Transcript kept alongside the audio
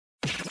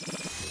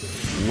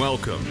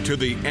Welcome to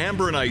the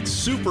Ambronite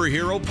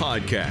Superhero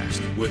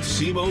Podcast with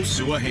Simo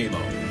Suahemo.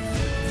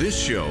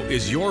 This show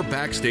is your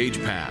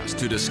backstage pass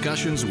to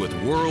discussions with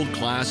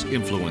world-class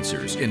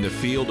influencers in the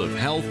field of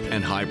health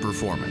and high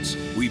performance.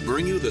 We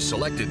bring you the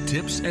selected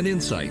tips and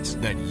insights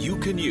that you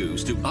can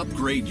use to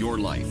upgrade your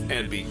life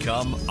and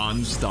become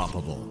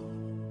unstoppable.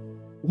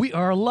 We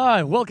are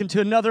live. Welcome to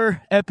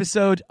another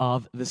episode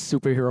of the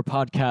Superhero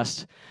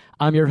Podcast.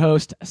 I'm your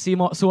host,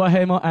 Simo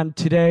Suahemo, and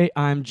today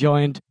I'm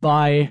joined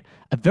by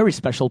a very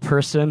special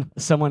person,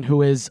 someone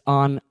who is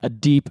on a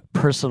deep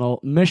personal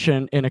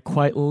mission in a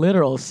quite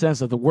literal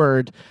sense of the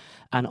word,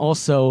 and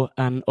also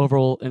an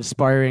overall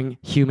inspiring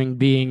human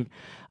being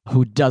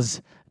who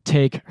does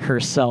take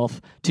herself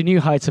to new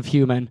heights of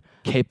human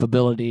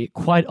capability,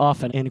 quite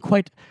often in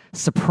quite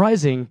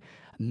surprising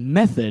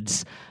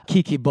methods.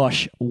 Kiki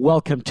Bosch,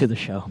 welcome to the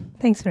show.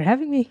 Thanks for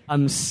having me.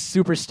 I'm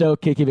super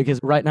stoked, Kiki, because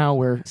right now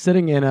we're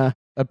sitting in a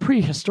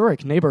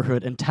prehistoric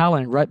neighborhood in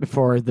Tallinn right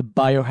before the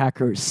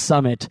Biohacker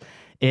Summit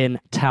in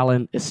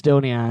Tallinn,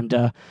 Estonia.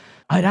 And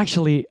I'd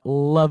actually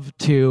love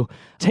to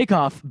take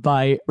off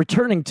by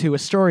returning to a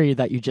story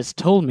that you just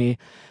told me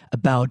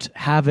about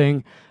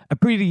having a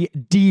pretty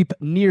deep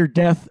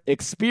near-death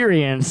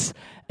experience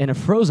in a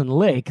frozen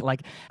lake.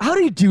 Like, how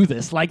do you do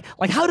this? Like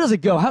how does it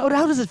go? How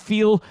does it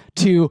feel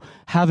to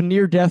have a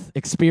near-death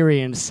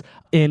experience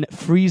in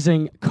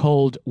freezing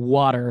cold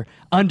water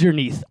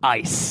underneath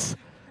ice?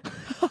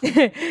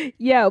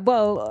 Yeah,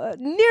 well,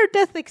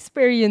 near-death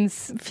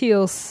experience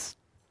feels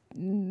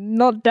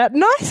not that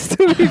nice,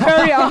 to be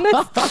very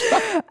honest.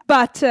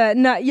 But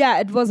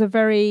it was a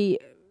very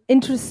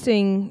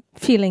interesting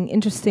feeling,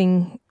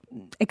 interesting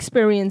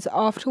experience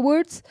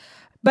afterwards.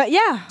 But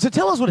yeah. So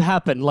tell us what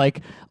happened.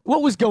 Like,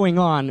 what was going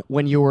on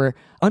when you were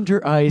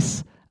under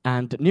ice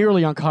and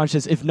nearly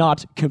unconscious, if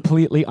not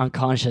completely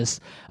unconscious,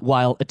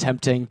 while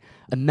attempting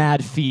a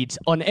mad feat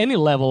on any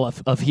level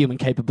of human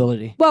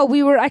capability? Well,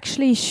 we were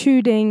actually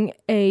shooting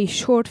a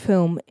short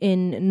film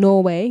in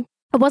Norway.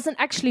 It wasn't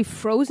actually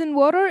frozen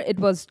water. It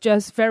was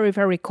just very,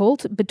 very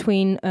cold,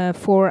 between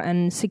 4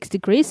 and 6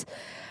 degrees.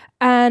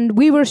 And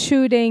we were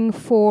shooting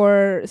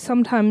for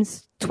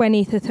sometimes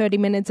 20 to 30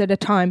 minutes at a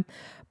time.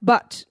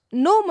 But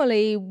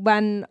normally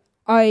when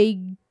I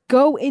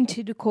go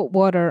into the cold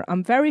water,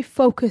 I'm very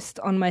focused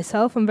on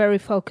myself. I'm very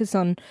focused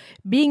on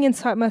being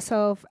inside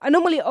myself. I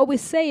normally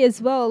always say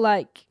as well,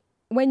 like,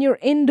 when you're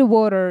in the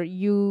water,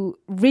 you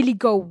really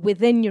go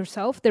within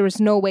yourself. There is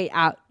no way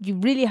out. You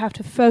really have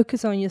to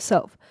focus on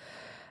yourself.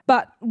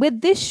 But with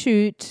this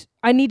shoot,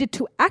 I needed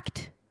to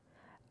act.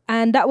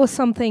 And that was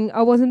something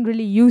I wasn't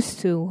really used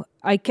to.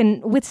 I can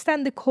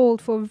withstand the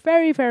cold for a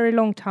very, very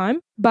long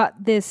time. But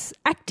this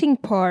acting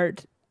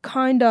part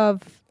kind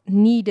of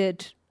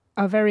needed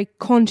a very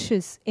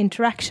conscious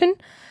interaction.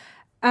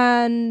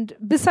 And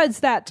besides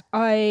that,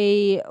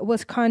 I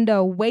was kind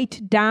of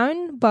weighed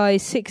down by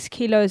 6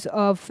 kilos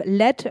of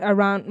lead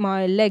around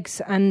my legs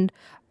and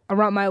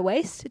around my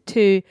waist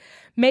to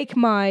make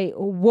my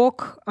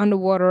walk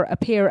underwater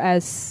appear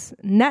as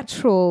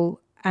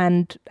natural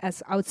and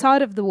as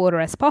outside of the water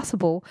as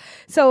possible.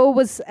 So it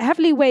was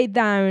heavily weighed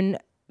down,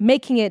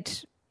 making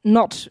it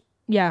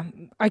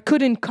I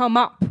couldn't come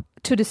up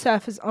to the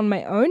surface on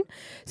my own.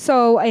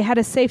 So I had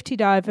a safety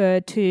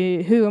diver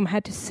to whom I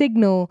had to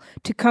signal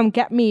to come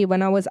get me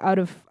when I was out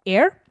of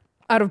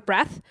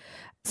breath.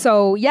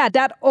 So yeah,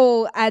 that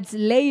all adds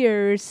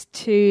layers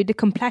to the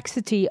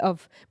complexity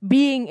of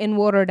being in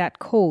water that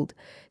cold.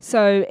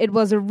 So it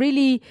was I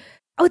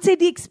would say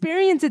the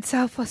experience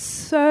itself was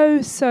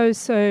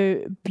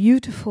so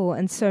beautiful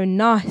and so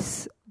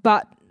nice.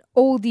 But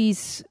all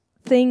these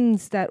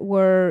things that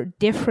were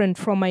different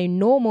from my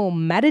normal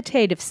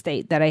meditative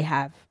state that I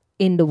have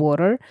in the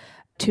water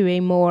to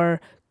a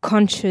more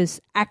conscious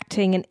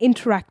acting and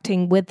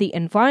interacting with the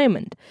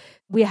environment.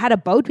 We had a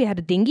boat, we had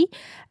a dinghy.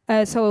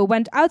 So I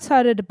went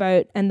outside of the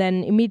boat and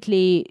then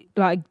immediately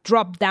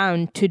dropped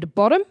down to the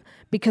bottom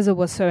because it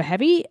was so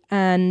heavy,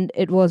 and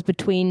it was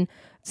between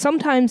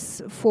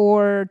sometimes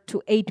 4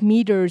 to 8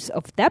 meters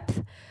of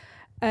depth.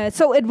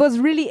 So it was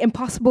really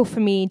impossible for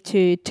me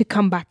to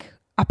come back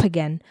up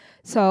again.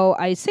 So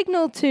I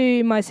signaled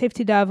to my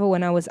safety diver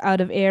when I was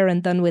out of air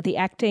and done with the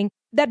acting.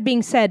 That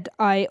being said,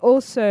 I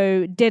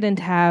also didn't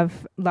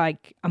have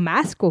a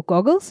mask or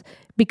goggles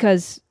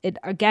because it,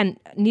 again,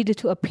 needed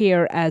to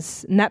appear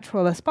as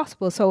natural as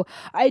possible. So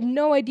I had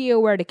no idea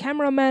where the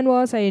cameraman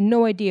was. I had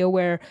no idea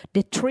where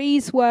the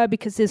trees were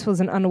because this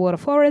was an underwater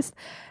forest.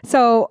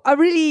 So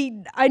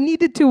I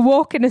needed to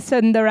walk in a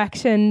certain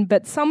direction,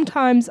 but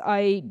sometimes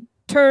I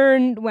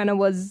turned when I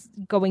was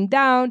going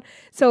down.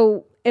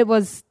 So it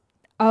was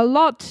a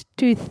lot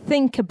to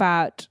think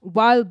about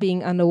while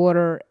being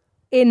underwater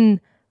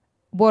in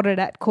water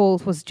that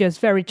cold was just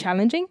very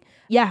challenging.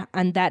 Yeah,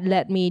 and that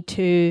led me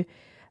to,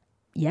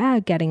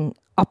 getting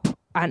up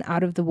and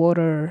out of the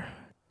water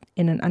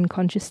in an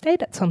unconscious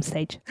state at some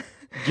stage.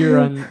 You're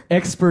an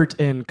expert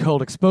in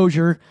cold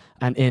exposure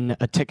and in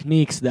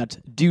techniques that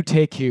do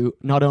take you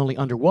not only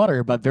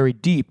underwater, but very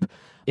deep.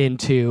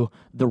 into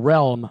the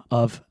realm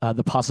of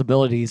the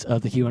possibilities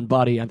of the human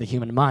body and the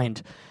human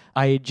mind.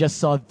 I just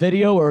saw a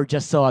video or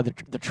just saw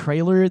the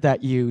trailer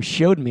that you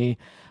showed me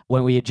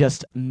when we had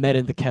just met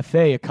in the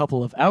cafe a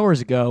couple of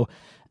hours ago.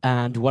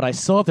 And what I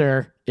saw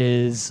there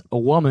is a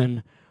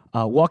woman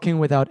walking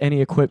without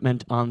any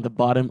equipment on the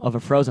bottom of a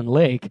frozen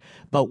lake.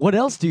 But what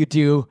else do you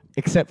do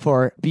except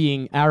for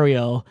being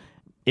Ariel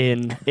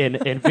in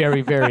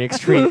very, very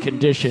extreme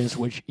conditions,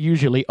 which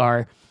usually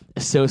are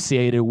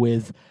associated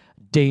with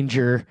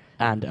danger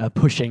and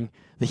pushing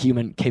the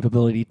human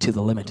capability to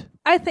the limit?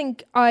 I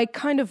think I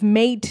kind of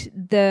made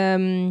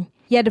the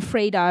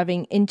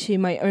freediving into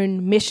my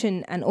own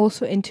mission and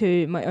also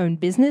into my own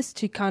business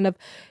to kind of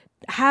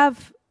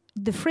have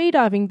the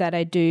freediving that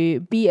I do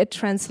be a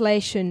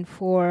translation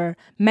for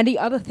many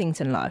other things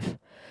in life.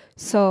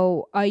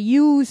 So I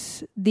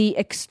use the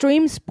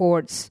extreme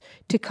sports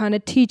to kind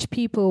of teach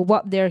people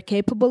what they're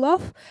capable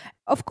of.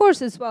 Of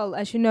course, as well,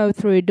 as you know,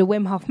 through the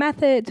Wim Hof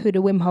method, through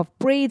the Wim Hof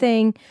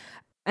breathing,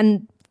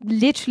 and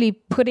literally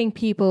putting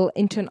people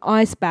into an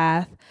ice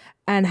bath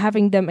and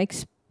having them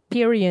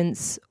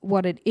experience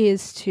what it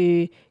is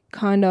to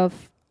kind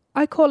of,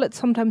 I call it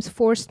sometimes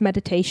forced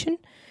meditation,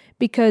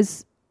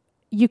 because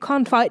you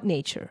can't fight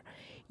nature.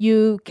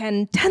 You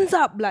can tense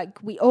up like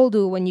we all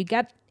do when you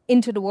get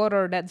into the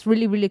water that's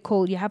really, really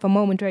cold. You have a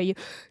moment where you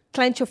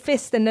clench your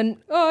fist and then,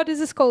 oh, this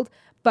is cold.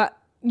 But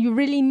you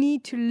really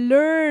need to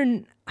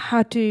learn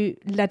how to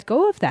let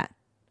go of that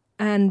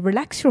and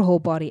relax your whole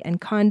body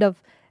and kind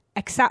of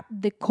accept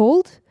the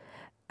cold.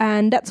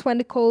 And that's when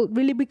the cold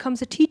really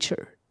becomes a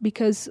teacher.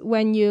 Because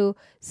when you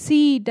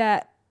see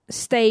that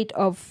state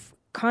of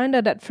kind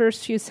of that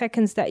first few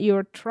seconds that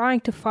you're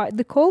trying to fight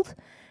the cold,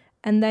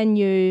 and then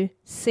you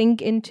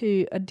sink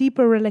into a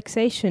deeper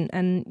relaxation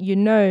and you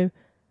know,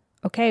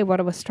 okay,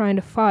 what I was trying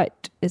to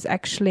fight is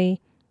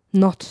actually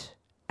not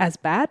as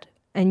bad,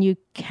 and you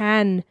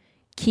can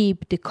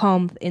keep the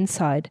calm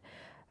inside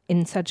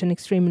in such an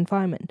extreme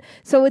environment.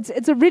 So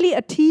it's really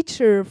a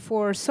teacher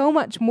for so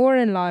much more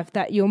in life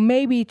that you're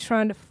maybe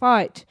trying to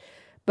fight,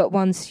 but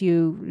once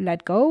you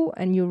let go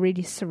and you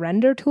really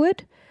surrender to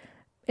it,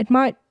 it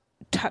might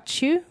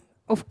touch you.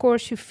 Of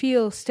course, you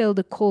feel still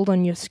the cold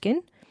on your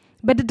skin,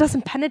 but it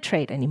doesn't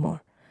penetrate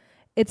anymore.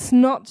 It's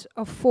not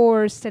a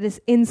force that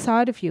is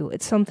inside of you.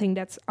 It's something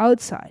that's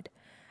outside.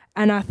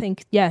 And I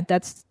think,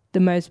 that's the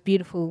most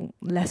beautiful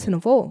lesson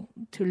of all,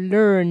 to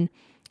learn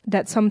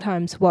that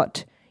sometimes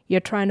what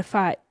you're trying to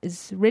fight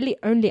is really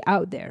only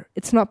out there.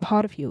 It's not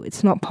part of you.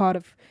 It's not part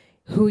of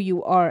who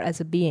you are as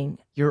a being.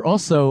 You're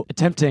also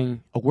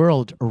attempting a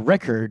world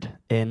record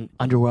in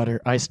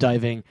underwater ice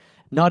diving,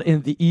 not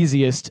in the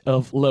easiest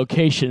of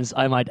locations,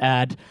 I might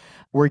add.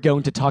 We're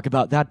going to talk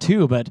about that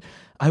too, but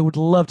I would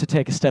love to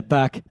take a step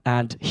back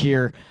and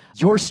hear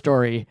your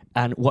story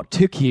and what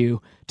took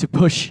you to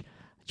push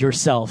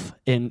yourself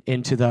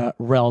into the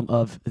realm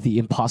of the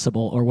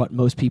impossible, or what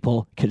most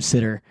people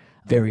consider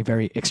very,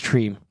 very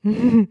extreme.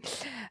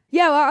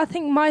 I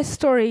think my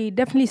story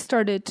definitely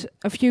started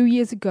a few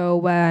years ago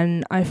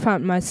when I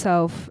found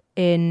myself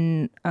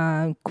in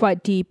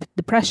quite deep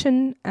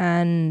depression,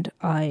 and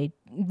I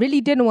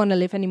really didn't want to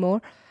live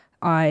anymore.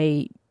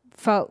 I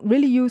felt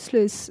really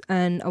useless,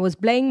 and I was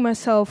blaming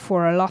myself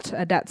for a lot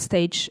at that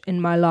stage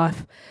in my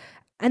life.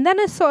 And then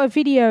I saw a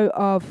video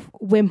of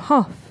Wim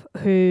Hof,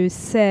 who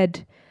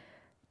said,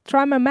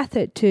 try my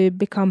method to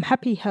become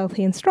happy,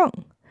 healthy, and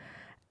strong.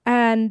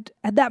 And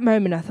at that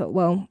moment I thought,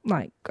 well,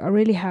 I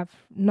really have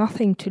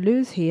nothing to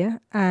lose here.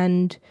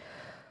 And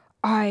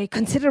I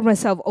consider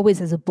myself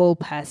always as a bold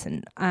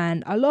person,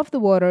 and I love the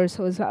water.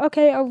 So I was like,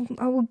 okay, I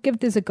will give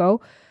this a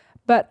go.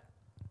 But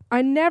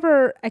I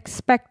never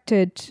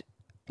expected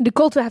the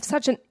cold to have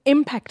such an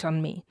impact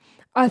on me.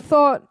 I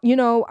thought,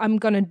 I'm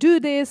going to do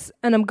this,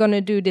 and I'm going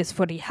to do this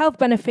for the health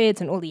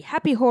benefits and all the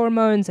happy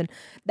hormones, and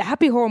the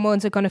happy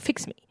hormones are going to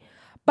fix me.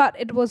 But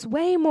it was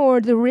way more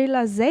the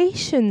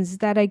realizations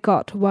that I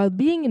got while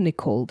being in the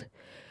cold.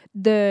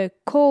 The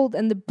cold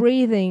and the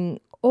breathing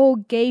all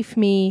gave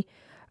me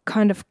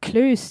kind of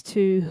clues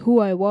to who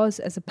I was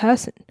as a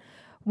person.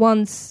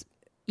 Once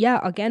you're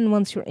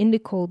in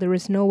the cold, there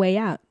is no way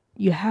out.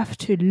 You have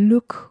to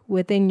look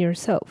within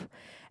yourself.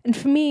 And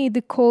for me,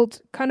 the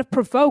cold kind of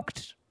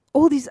provoked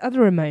all these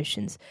other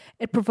emotions.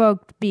 It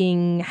provoked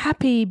being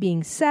happy,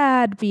 being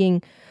sad,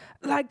 being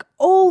like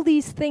all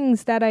these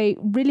things that I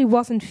really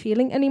wasn't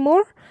feeling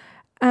anymore.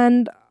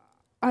 And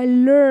I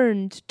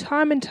learned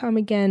time and time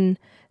again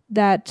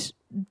that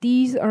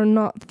these are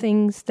not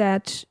things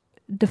that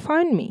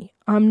define me.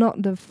 I'm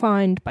not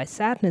defined by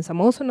sadness.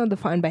 I'm also not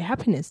defined by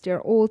happiness.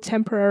 They're all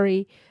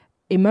temporary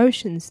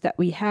emotions that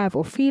we have,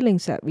 or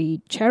feelings that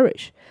we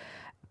cherish.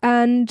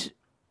 And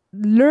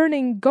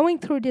going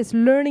through this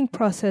learning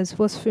process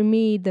was for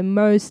me the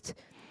most,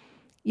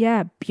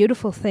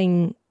 beautiful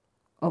thing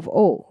of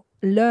all.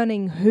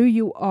 Learning who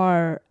you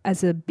are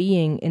as a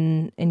being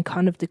in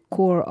kind of the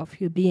core of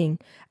your being.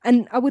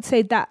 And I would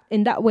say that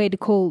in that way, the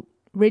cold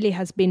really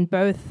has been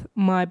both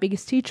my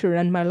biggest teacher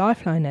and my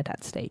lifeline at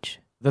that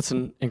stage. That's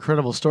an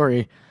incredible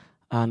story.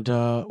 And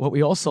what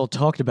we also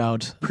talked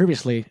about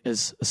previously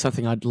is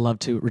something I'd love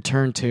to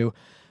return to,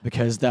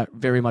 because that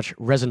very much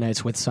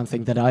resonates with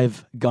something that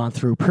I've gone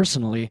through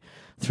personally,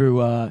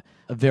 through a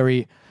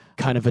very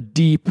kind of a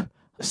deep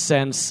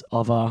sense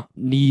of a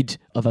need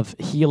of a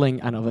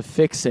healing and of a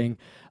fixing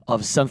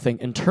of something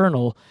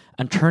internal,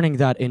 and turning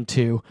that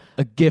into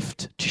a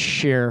gift to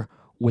share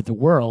with the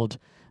world.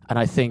 And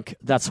I think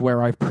that's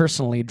where I've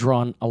personally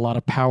drawn a lot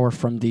of power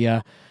from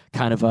the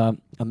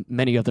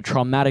many of the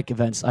traumatic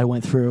events I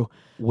went through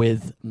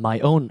with my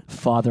own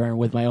father and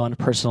with my own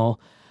personal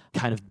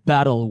kind of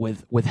battle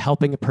with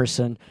helping a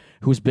person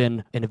who's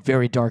been in a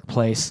very dark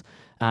place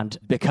and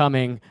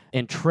becoming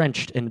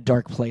entrenched in a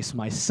dark place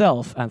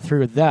myself, and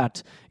through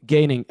that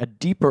gaining a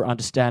deeper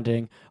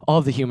understanding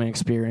of the human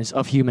experience,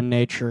 of human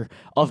nature,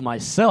 of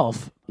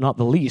myself, not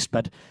the least.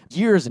 But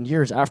years and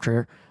years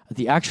after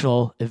the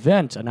actual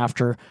event, and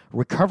after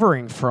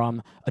recovering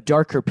from a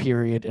darker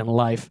period in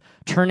life,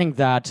 turning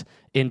that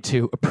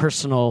into a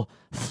personal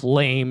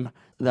flame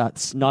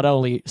that's not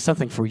only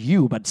something for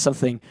you, but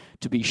something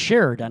to be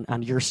shared.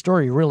 And your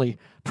story really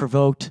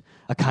provoked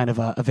a kind of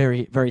a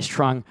very, very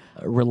strong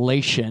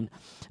relation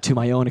to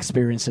my own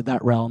experience in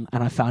that realm,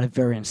 and I found it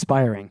very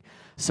inspiring.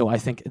 So I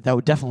think that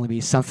would definitely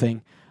be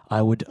something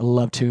I would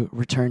love to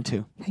return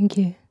to. Thank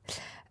you.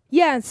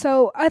 Yeah,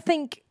 so I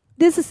think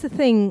this is the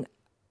thing.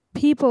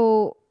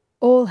 People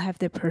all have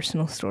their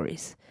personal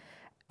stories.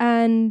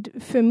 And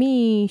for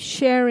me,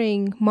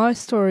 sharing my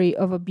story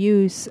of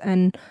abuse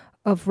and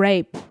of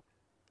rape,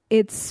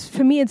 it's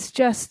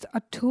just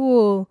a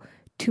tool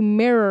to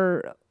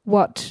mirror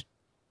what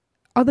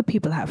other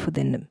people have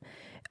within them.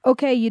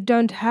 Okay, you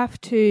don't have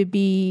to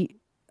be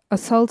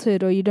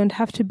assaulted or you don't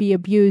have to be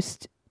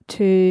abused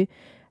to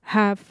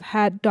have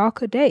had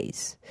darker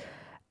days.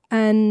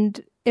 And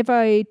if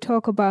I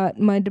talk about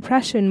my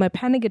depression, my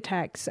panic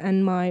attacks,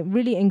 and my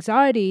really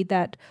anxiety,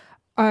 that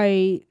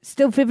I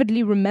still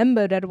vividly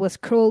remember that I was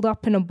curled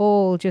up in a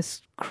ball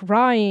just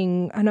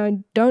crying, and I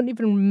don't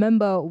even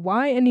remember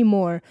why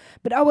anymore.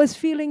 But I was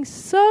feeling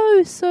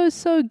so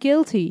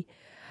guilty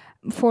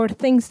for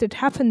things that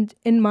happened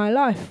in my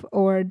life,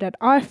 or that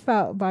I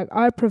felt like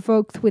I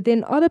provoked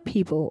within other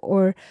people,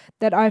 or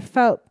that I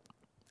felt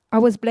I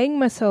was blaming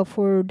myself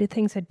for the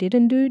things I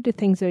didn't do, the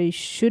things I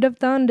should have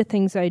done, the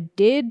things I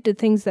did, the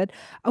things that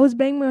I was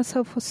blaming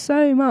myself for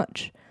so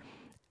much.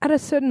 At a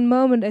certain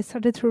moment, I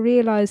started to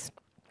realize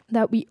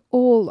that we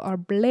all are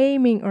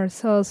blaming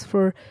ourselves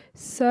for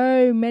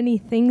so many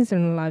things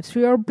in our lives.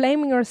 We are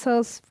blaming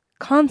ourselves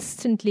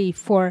constantly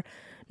for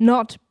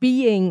not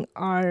being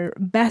our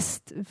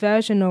best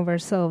version of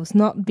ourselves,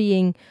 not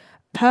being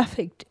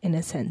perfect in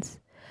a sense.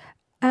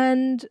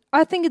 And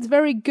I think it's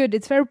very good,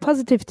 it's very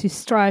positive to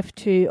strive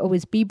to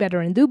always be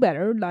better and do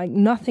better, like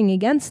nothing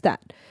against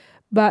that.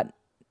 But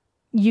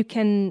you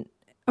can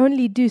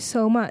only do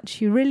so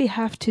much. You really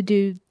have to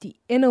do the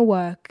inner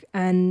work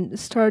and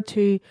start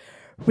to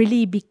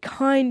really be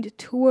kind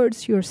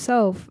towards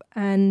yourself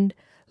and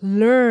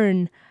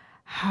learn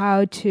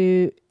how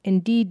to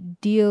indeed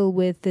deal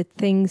with the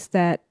things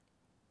that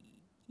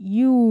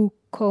you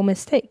call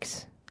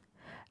mistakes.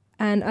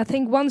 And I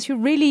think once you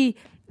really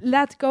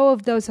let go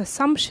of those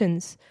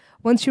assumptions,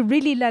 once you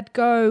really let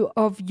go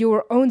of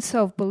your own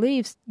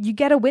self-beliefs, you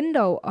get a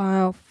window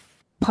of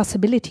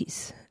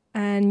possibilities,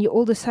 and you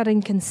all of a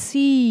sudden can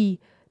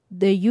see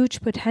the huge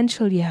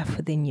potential you have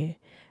within you.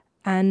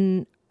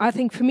 And I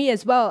think for me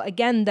as well,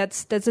 again,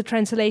 that's a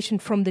translation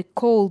from the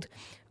cold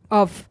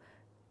of,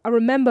 I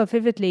remember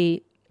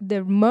vividly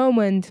the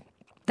moment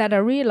that I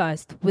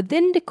realized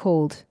within the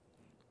cold,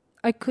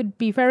 I could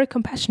be very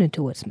compassionate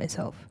towards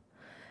myself.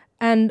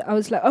 And I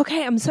was like,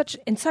 okay, I'm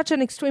in such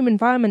an extreme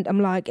environment.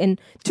 I'm like in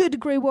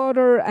 2-degree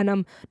water, and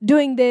I'm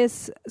doing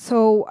this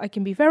so I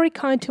can be very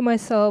kind to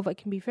myself. I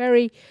can be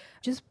very,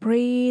 just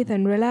breathe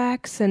and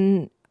relax.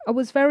 And I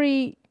was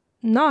very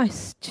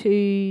nice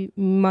to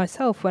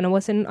myself when I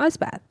was in an ice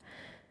bath.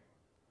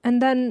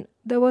 And then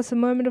there was a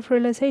moment of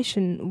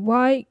realization.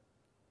 Why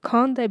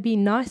can't I be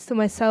nice to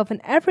myself in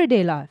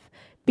everyday life?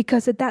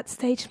 Because at that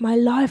stage, my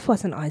life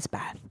was an ice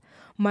bath.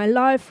 My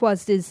life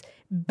was this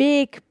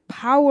big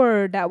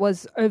power that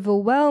was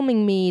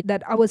overwhelming me,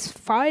 that I was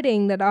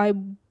fighting, that I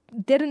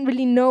didn't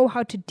really know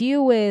how to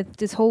deal with.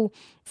 This whole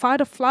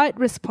fight or flight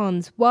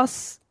response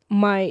was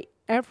my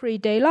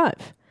everyday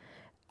life.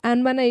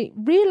 And when I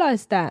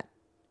realized that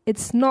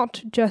it's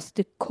not just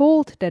the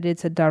cold that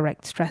is a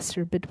direct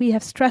stressor, but we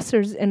have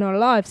stressors in our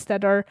lives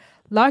that are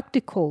like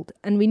the cold,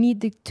 and we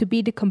need to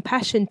be the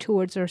compassion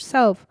towards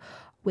ourselves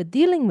with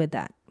dealing with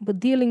that,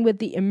 with dealing with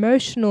the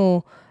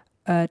emotional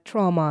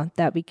trauma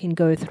that we can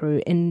go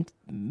through in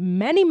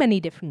many, many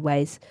different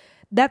ways.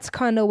 That's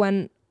kind of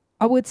when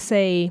I would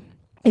say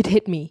it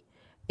hit me.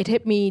 It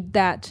hit me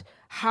that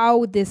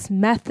how this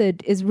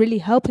method is really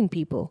helping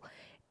people.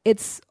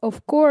 It's,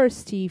 of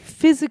course, the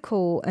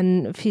physical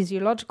and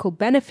physiological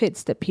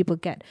benefits that people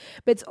get,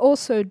 but it's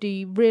also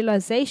the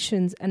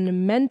realizations and the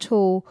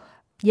mental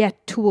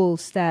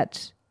tools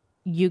that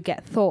you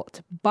get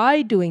taught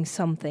by doing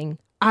something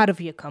out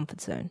of your comfort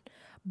zone,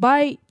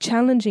 by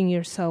challenging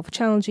yourself,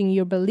 challenging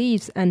your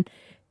beliefs, and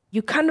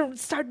you kind of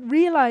start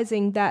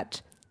realizing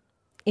that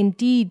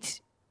indeed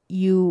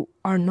you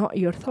are not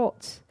your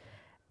thoughts.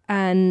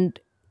 And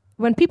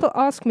when people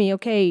ask me,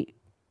 okay,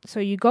 so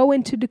you go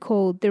into the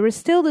cold, there is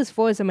still this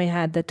voice in my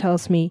head that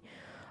tells me,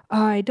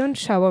 I don't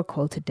shower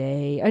cold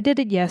today, I did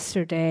it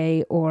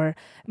yesterday, or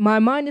my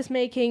mind is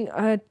making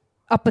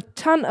up a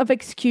ton of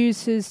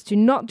excuses to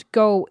not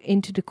go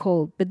into the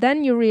cold. But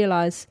then you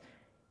realize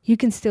you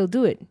can still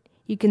do it.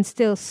 You can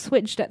still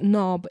switch that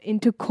knob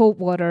into cold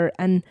water,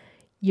 and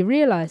you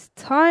realize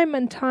time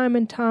and time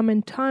and time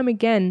and time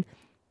again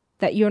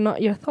that you're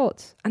not your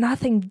thoughts. And I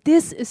think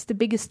this is the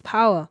biggest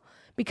power,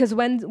 because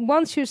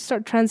once you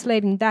start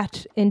translating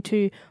that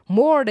into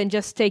more than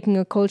just taking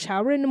a cold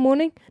shower in the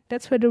morning,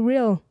 that's where the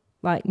real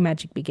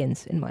magic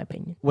begins, in my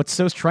opinion. What's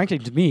so striking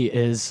to me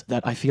is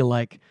that I feel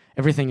like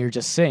everything you're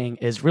just saying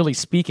is really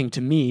speaking to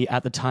me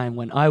at the time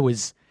when I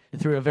was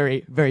through a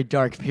very, very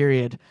dark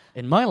period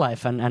in my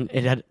life. And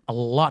it had a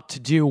lot to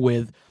do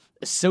with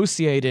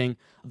associating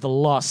the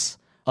loss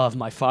of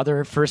my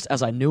father, first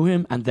as I knew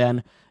him, and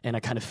then in a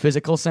kind of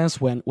physical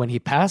sense when he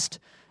passed,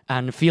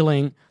 and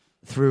feeling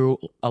through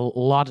a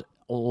lot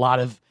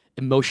of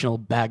emotional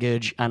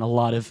baggage and a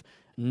lot of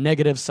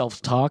negative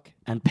self-talk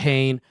and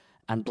pain,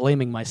 and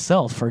blaming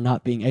myself for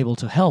not being able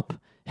to help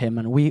him.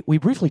 And we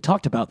briefly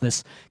talked about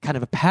this kind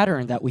of a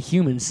pattern that we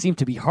humans seem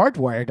to be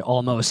hardwired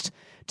almost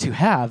to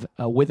have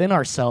within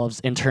ourselves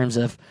in terms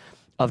of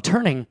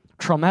turning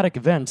traumatic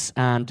events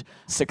and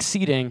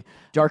succeeding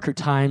darker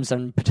times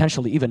and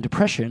potentially even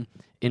depression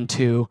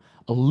into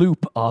a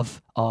loop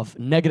of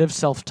negative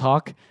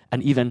self-talk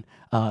and even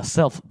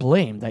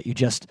self-blame that you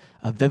just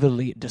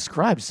vividly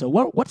described. So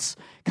what's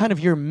kind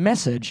of your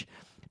message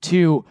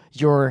to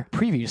your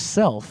previous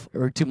self,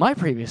 or to my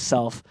previous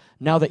self,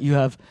 now that you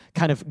have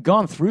kind of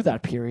gone through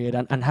that period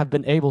and have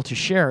been able to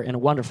share in a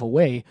wonderful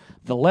way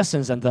the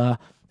lessons and the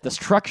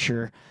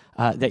structure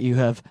that you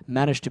have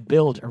managed to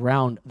build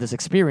around this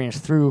experience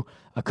through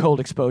a cold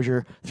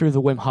exposure, through the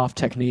Wim Hof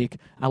technique,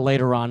 and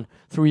later on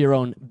through your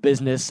own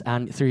business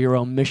and through your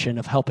own mission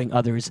of helping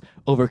others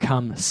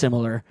overcome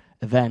similar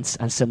events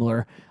and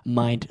similar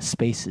mind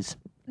spaces?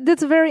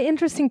 That's a very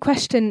interesting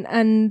question,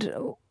 and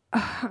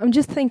I'm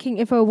just thinking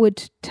if I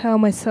would tell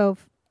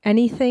myself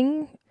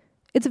anything.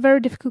 It's a very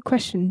difficult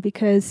question,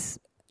 because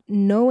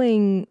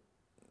knowing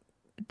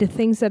the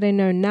things that I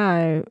know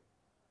now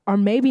are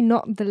maybe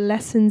not the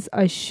lessons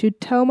I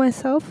should tell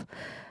myself,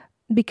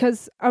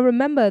 because I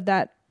remember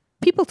that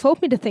people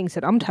told me the things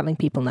that I'm telling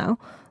people now,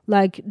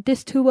 like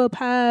this too will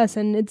pass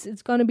and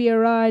it's going to be all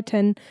right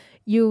and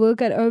you will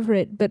get over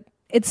it. But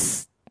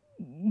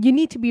you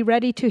need to be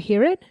ready to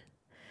hear it.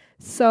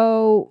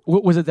 So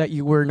what was it that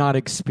you were not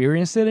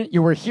experiencing it?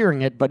 You were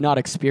hearing it, but not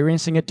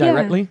experiencing it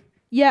directly?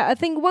 Yeah, I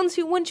think once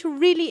you're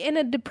really in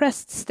a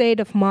depressed state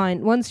of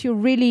mind, once you're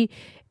really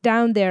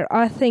down there,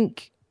 I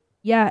think,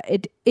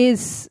 it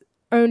is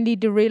only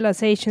the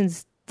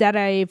realizations that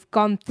I've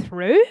gone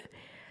through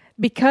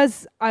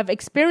because I've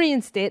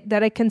experienced it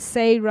that I can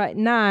say right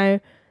now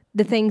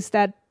the things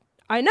that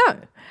I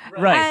know.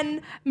 Right.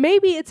 And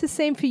maybe it's the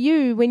same for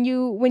you when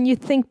you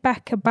think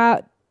back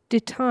about the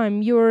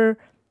time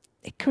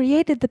it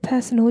created the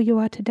person who you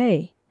are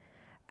today.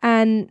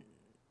 And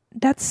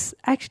that's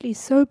actually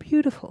so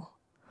beautiful,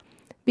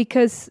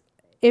 because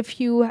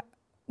if you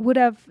would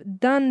have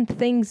done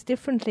things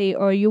differently,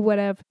 or you would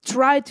have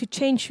tried to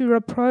change your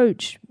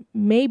approach,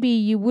 maybe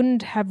you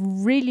wouldn't have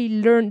really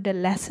learned the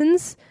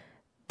lessons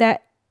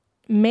that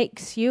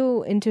makes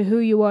you into who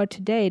you are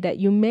today, that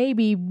you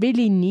maybe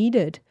really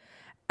needed.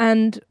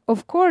 And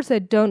of course, I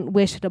don't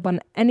wish it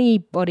upon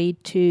anybody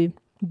to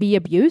be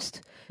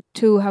abused,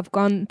 to have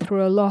gone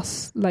through a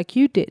loss like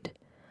you did.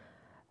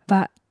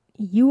 But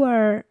you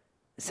are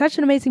such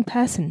an amazing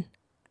person,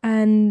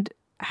 and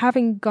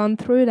having gone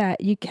through that,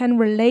 you can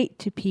relate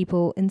to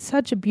people in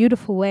such a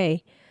beautiful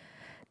way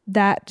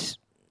that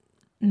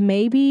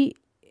maybe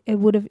it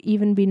would have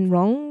even been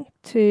wrong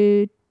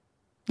to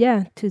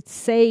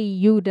say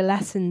you the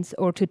lessons,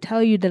 or to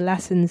tell you the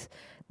lessons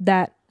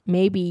that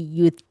maybe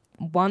you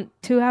want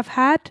to have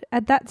had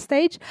at that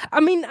stage. I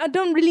mean, I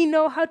don't really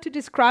know how to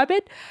describe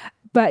it,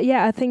 but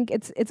I think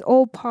it's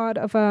all part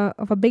of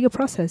a bigger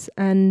process.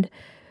 And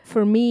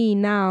for me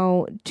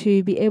now,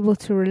 to be able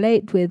to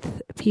relate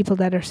with people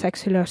that are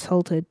sexually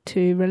assaulted,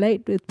 to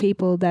relate with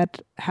people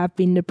that have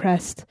been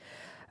depressed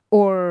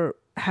or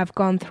have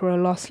gone through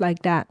a loss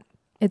like that,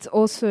 it's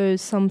also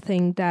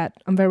something that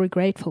I'm very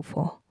grateful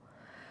for.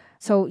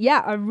 So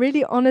I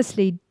really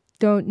honestly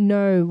don't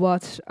know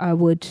what I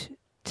would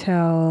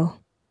tell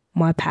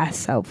my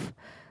past self.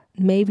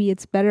 Maybe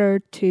it's better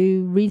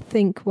to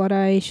rethink what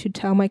I should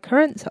tell my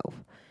current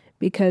self,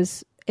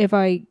 because if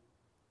I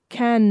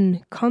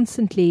can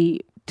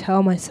constantly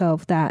tell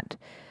myself that,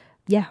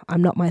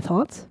 I'm not my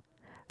thoughts,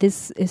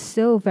 this is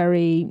still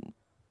very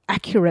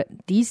accurate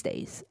these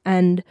days.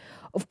 And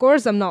of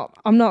course, I'm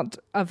not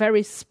a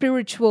very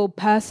spiritual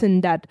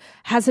person that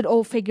has it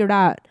all figured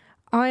out.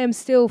 I am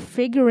still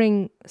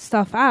figuring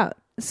stuff out.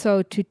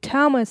 So to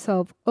tell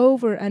myself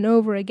over and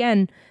over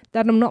again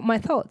that I'm not my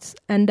thoughts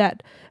and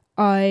that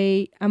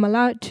I am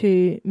allowed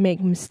to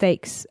make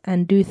mistakes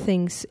and do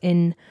things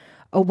in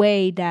a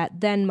way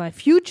that then my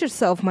future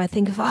self might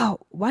think of, oh,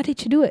 why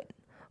did you do it?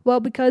 Well,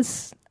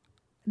 because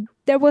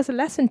there was a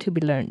lesson to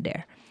be learned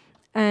there.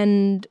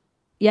 And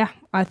yeah,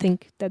 I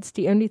think that's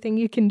the only thing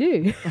you can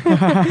do.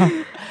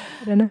 I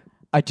don't know.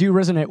 I do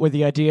resonate with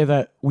the idea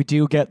that we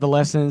do get the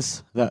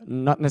lessons that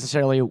not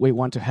necessarily we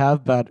want to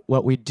have, but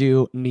what we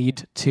do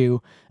need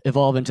to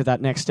evolve into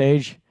that next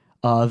stage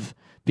of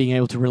being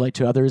able to relate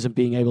to others and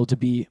being able to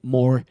be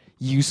more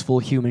useful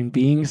human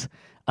beings.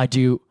 I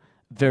do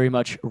very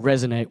much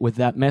resonate with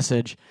that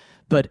message.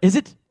 But is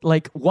it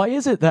like, why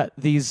is it that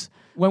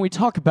when we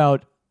talk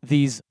about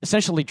these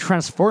essentially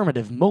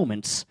transformative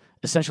moments,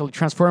 essentially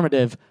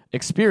transformative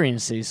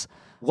experiences,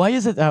 why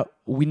is it that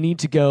we need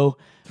to go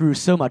through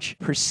so much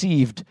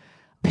perceived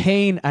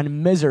pain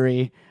and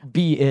misery,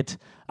 be it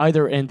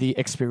either in the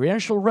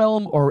experiential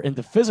realm or in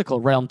the physical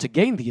realm, to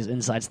gain these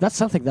insights? That's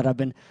something that I've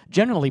been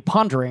genuinely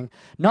pondering,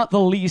 not the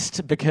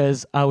least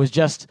because I was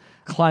just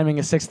climbing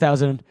a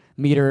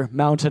 6,000-meter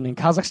mountain in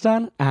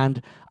Kazakhstan,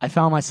 and I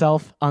found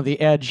myself on the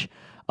edge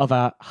of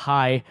a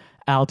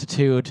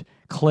high-altitude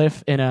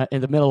cliff in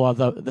the middle of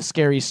the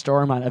scariest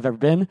storm I've ever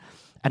been.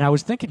 And I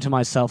was thinking to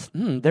myself,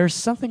 there's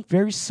something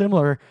very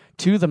similar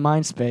to the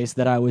mind space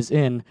that I was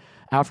in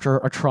after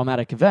a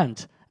traumatic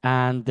event.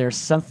 And there's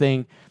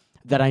something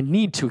that I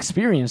need to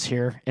experience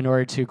here in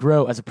order to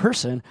grow as a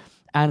person.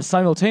 And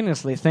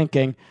simultaneously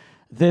thinking,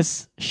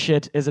 this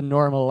shit isn't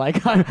normal.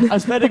 Like, I'm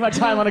spending my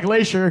time on a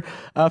glacier,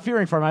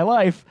 fearing for my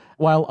life,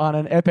 while on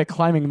an epic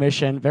climbing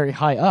mission very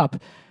high up,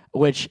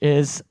 which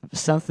is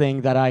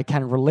something that I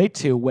can relate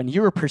to when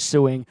you're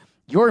pursuing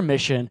your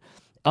mission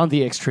on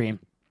the extreme.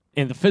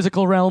 In the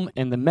physical realm,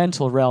 in the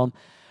mental realm.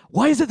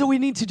 Why is it that we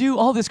need to do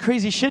all this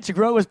crazy shit to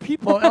grow as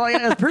people,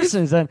 as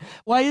persons? And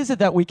why is it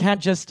that we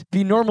can't just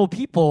be normal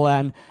people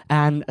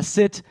and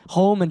sit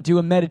home and do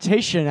a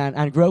meditation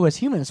and grow as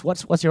humans?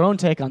 What's your own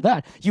take on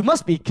that? You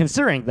must be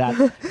considering that.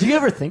 Do you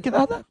ever think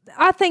about that?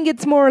 I think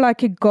it's more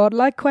like a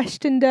godlike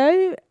question,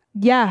 though.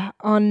 Yeah,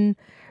 on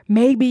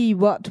maybe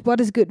what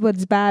is good,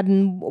 what's bad,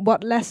 and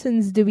what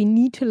lessons do we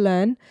need to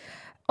learn.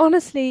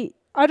 Honestly,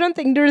 I don't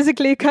think there is a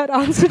clear-cut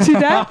answer to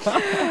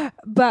that.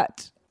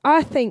 But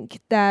I think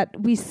that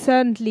we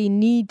certainly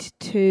need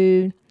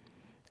to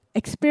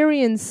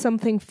experience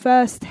something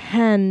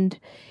firsthand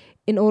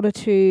in order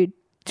to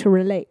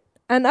relate.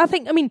 And I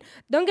think,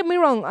 don't get me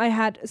wrong, I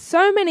had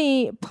so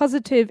many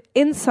positive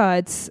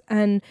insights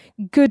and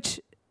good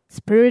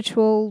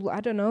spiritual,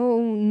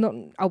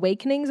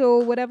 awakenings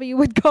or whatever you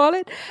would call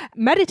it,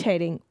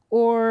 meditating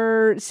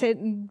or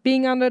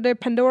being under the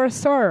Pandora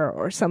star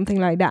or something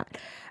like that.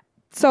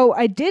 So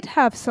I did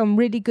have some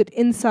really good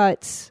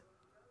insights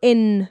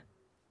in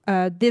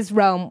this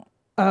realm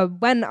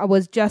when I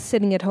was just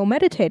sitting at home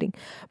meditating.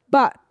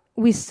 But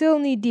we still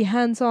need the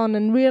hands-on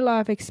and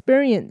real-life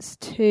experience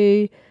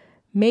to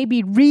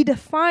maybe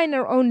redefine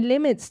our own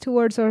limits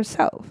towards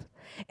ourselves.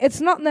 It's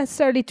not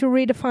necessarily to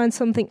redefine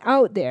something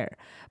out there,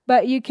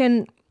 but you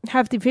can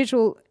have the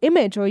visual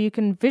image or you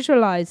can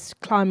visualize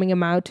climbing a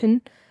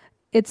mountain.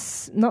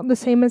 It's not the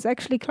same as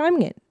actually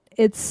climbing it.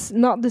 It's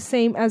not the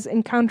same as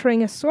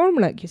encountering a storm,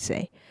 like you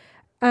say.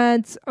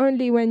 And it's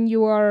only when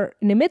you are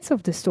in the midst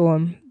of the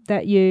storm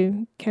that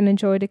you can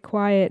enjoy the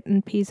quiet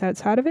and peace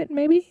outside of it,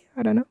 maybe?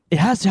 I don't know. It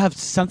has to have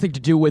something to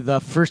do with the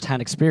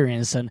first-hand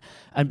experience and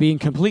being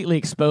completely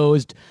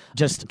exposed,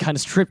 just kind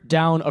of stripped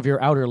down of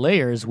your outer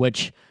layers,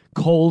 which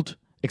cold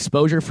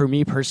exposure for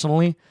me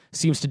personally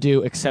seems to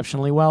do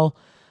exceptionally well.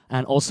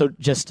 And also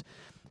just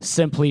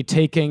simply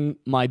taking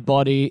my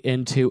body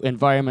into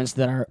environments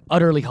that are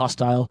utterly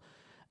hostile,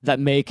 that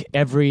make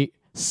every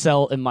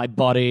cell in my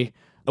body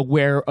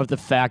aware of the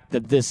fact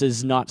that this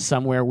is not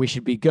somewhere we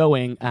should be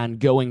going, and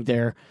going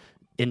there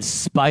in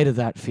spite of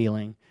that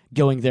feeling,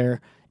 going there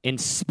in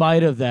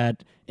spite of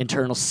that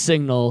internal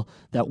signal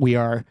that we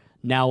are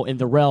now in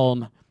the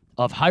realm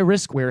of high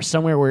risk. We're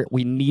somewhere where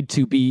we need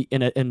to be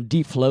in a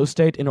deep flow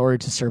state in order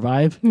to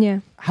survive.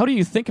 Yeah. How do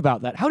you think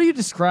about that? How do you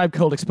describe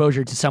cold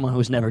exposure to someone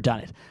who's never done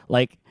it?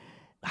 Like,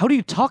 how do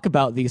you talk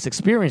about these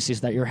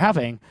experiences that you're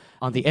having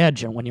on the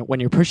edge and when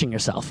you're pushing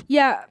yourself?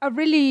 Yeah, I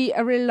really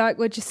like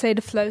what you say,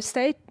 the flow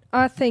state.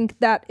 I think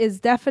that is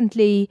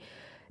definitely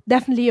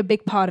a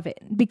big part of it,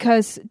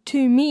 because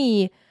to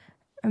me,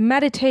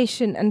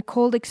 meditation and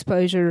cold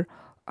exposure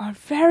are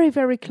very,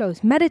 very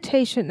close.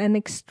 Meditation and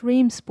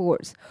extreme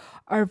sports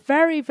are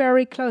very,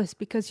 very close,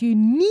 because you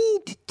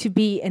need to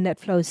be in that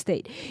flow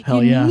state.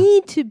 Hell you yeah.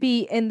 need to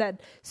be in that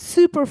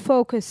super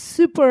focus,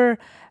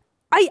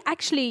 I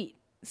actually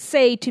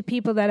say to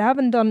people that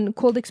haven't done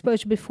cold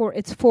exposure before,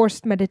 it's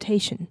forced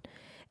meditation.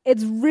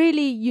 It's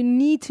really, you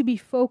need to be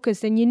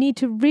focused and you need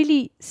to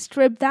really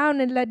strip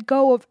down and let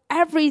go of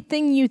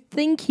everything you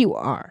think you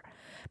are.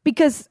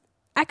 Because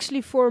actually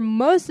for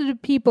most of the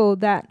people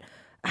that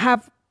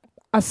have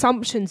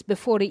assumptions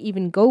before they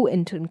even go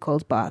into a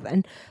cold bath,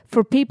 and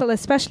for people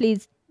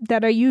especially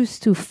that are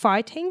used to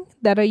fighting,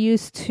 that are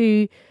used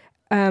to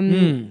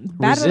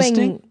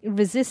battling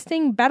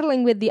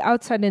with the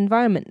outside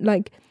environment.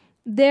 Like,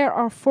 there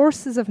are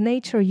forces of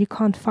nature you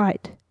can't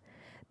fight.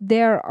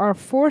 There are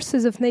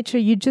forces of nature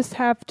you just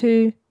have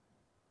to,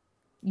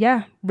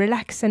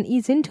 relax and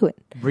ease into it.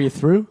 Breathe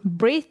through.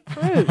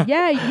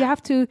 Yeah, you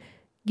have to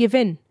give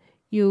in.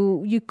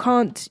 You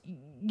can't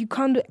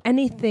do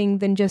anything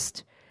than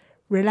just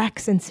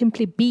relax and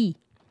simply be.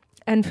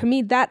 And for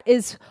me, that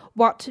is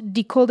what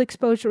the cold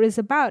exposure is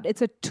about.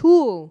 It's a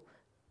tool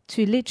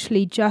to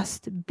literally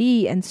just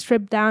be and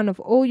strip down of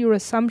all your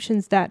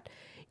assumptions that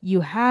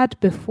you had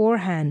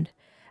beforehand,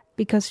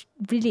 because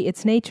really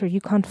it's nature, you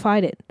can't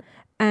fight it.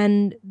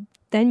 And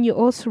then you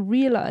also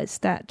realize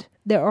that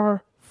there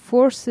are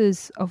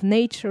forces of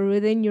nature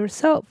within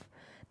yourself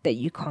that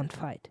you can't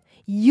fight.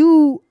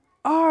 You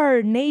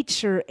are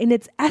nature in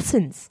its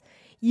essence.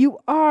 You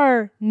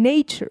are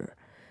nature.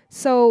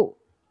 So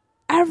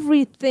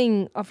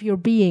everything of your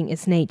being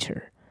is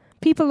nature.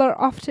 People are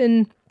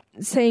often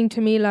saying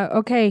to me, like,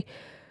 okay,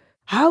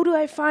 how do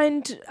I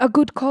find a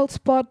good cold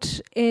spot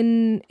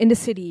in the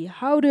city?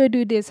 How do I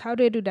do this? How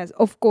do I do that?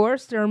 Of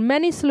course, there are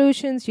many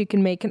solutions. You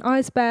can make an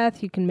ice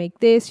bath. You can make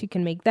this. You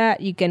can make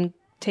that. You can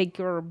take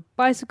your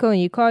bicycle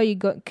and your car.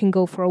 Can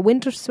go for a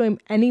winter swim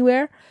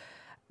anywhere.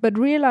 But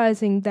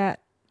realizing that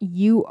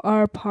you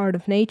are part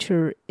of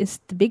nature is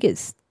the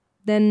biggest.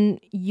 Then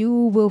you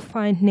will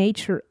find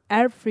nature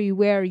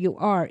everywhere you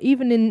are,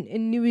 even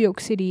in New York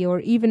City,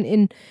 or even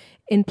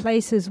in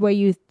places where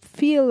you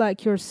feel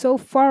like you're so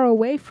far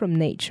away from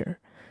nature.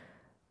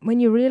 When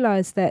you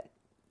realize that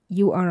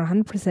you are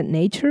 100%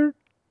 nature,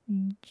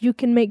 you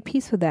can make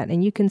peace with that,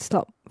 and you can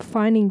stop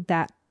finding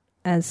that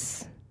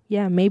as,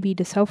 maybe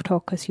the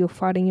self-talk, as you're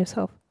fighting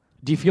yourself.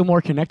 Do you feel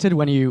more connected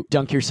when you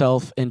dunk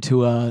yourself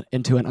into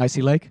an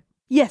icy lake?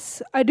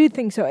 Yes, I do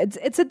think so.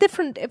 It's a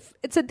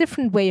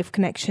different way of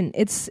connection.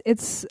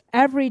 It's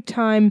every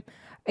time,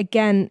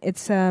 again,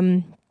 it's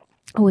I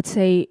would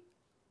say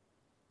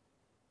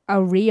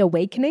a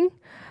reawakening,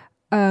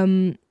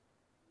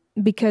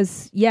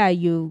 because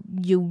you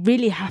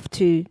really have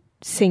to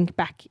sink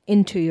back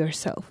into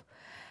yourself,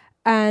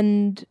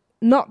 and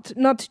not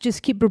to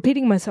just keep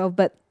repeating myself,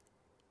 but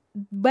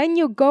when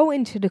you go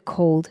into the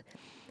cold,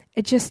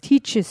 it just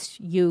teaches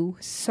you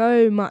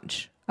so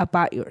much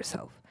about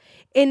yourself.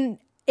 In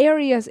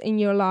areas in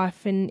your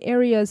life, in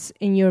areas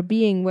in your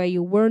being where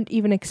you weren't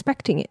even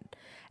expecting it.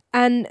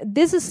 And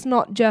this is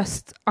not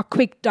just a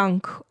quick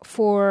dunk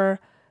for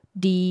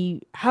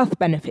the health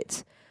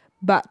benefits,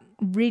 but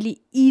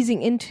really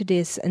easing into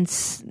this and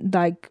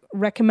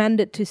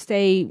recommended to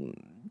stay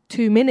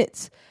 2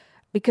 minutes,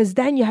 because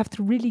then you have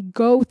to really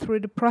go through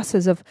the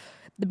process of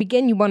the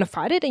beginning. You want to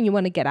fight it and you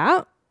want to get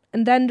out,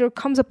 and then there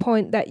comes a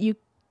point that you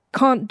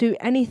can't do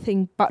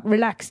anything but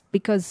relax,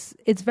 because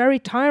it's very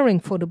tiring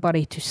for the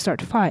body to start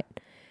to fight.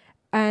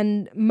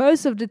 And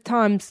most of the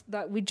times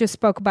that we just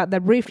spoke about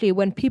that briefly,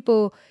 when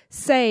people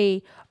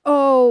say,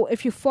 oh,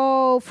 if you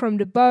fall from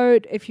the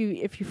boat, if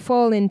you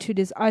fall into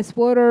this ice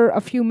water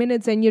a few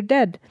minutes and you're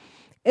dead,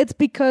 it's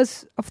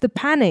because of the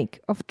panic,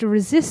 of the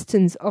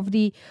resistance, of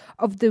the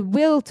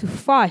will to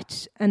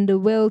fight, and the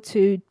will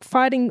to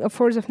fighting a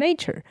force of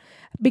nature.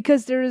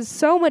 Because there is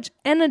so much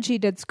energy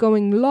that's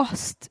going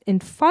lost in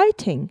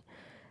fighting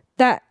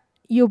that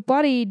your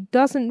body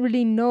doesn't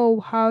really know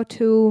how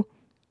to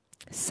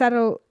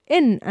settle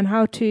in and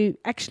how to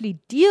actually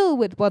deal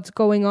with what's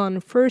going on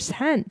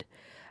firsthand.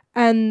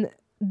 And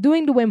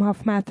doing the Wim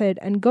Hof method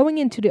and going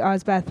into the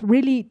ice bath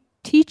really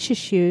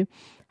teaches you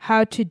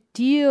how to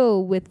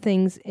deal with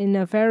things in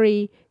a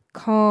very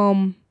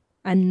calm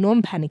and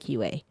non-panicky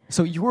way.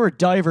 So you were a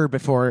diver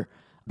before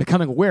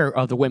becoming aware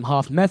of the Wim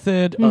Hof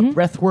method, of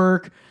breath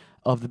work,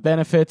 of the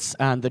benefits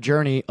and the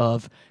journey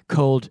of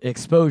cold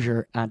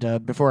exposure.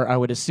 And before I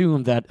would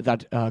assume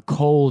that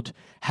cold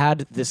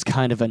had this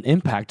kind of an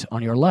impact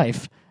on your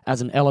life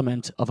as an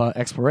element of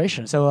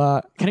exploration.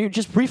 So can you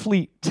just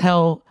briefly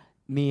tell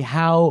me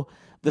how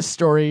the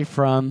story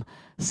from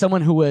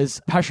someone who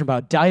was passionate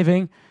about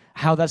diving,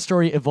 how that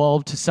story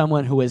evolved to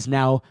someone who is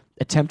now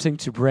attempting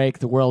to break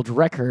the world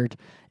record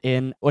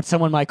in what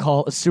someone might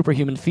call a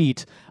superhuman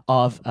feat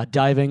of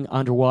diving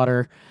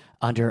underwater,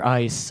 under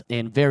ice,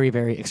 in very,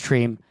 very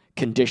extreme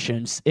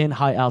conditions, in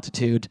high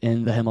altitude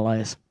in the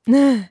Himalayas?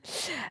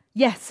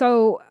 Yeah,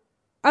 so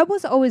I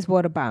was always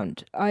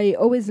waterbound. I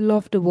always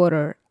loved the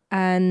water,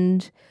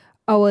 and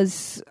I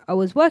was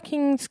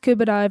working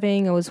scuba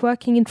diving, I was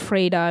working in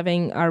free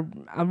diving. I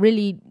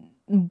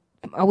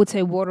would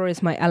say water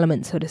is my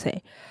element, so to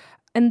say.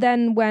 And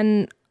then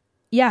when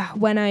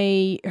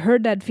I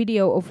heard that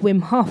video of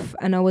Wim Hof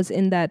and I was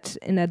in that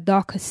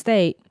darker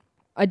state,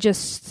 I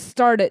just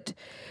started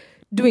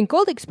doing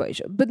cold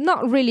exposure, but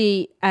not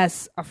really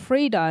as a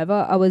free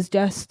diver. I was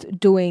just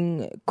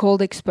doing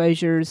cold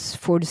exposures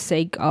for the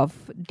sake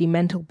of the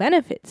mental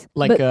benefits.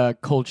 Like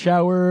cold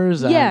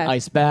showers and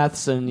ice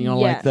baths and,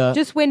 like the...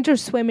 just winter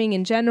swimming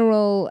in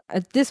general.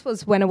 This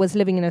was when I was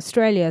living in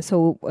Australia.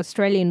 So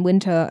Australian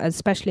winter,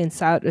 especially in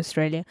South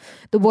Australia,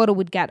 the water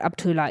would get up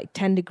to like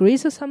 10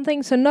 degrees or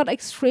something. So not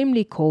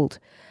extremely cold.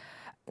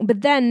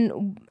 But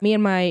then me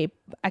and my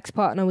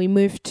ex-partner, we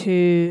moved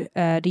to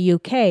the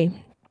UK.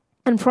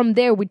 And from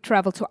there, we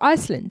traveled to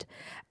Iceland.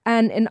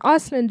 And in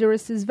Iceland, there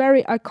is this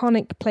very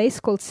iconic place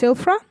called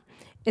Silfra.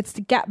 It's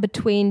the gap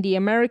between the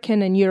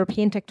American and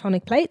European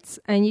tectonic plates.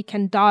 And you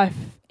can dive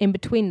in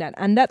between that.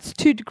 And that's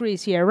 2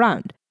 degrees year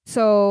round.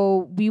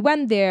 So we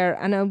went there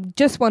and I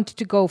just wanted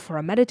to go for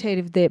a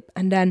meditative dip.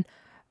 And then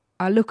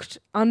I looked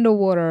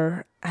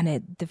underwater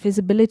and the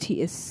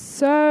visibility is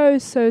so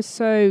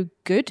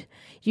good.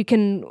 You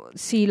can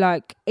see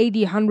like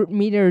 80, 100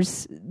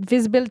 meters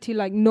visibility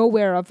like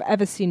nowhere I've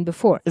ever seen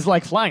before. It's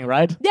like flying,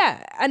 right?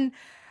 Yeah. And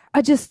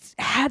I just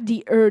had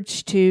the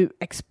urge to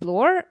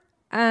explore.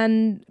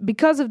 And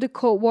because of the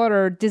cold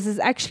water, this is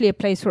actually a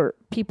place where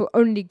people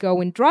only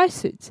go in dry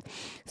suits.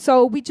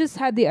 So we just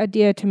had the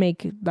idea to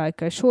make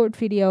like a short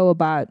video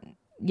about,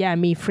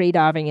 me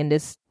freediving in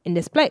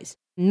this place.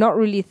 Not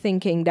really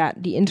thinking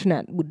that the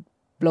internet would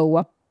blow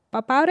up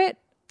about it.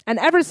 And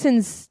ever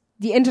since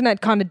the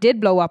internet kind of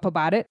did blow up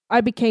about it,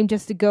 I became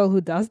just a girl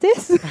who does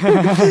this.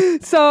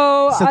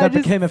 So that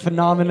became a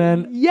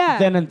phenomenon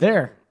then and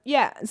there.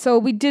 Yeah, so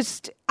we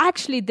just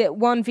actually did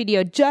one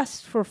video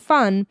just for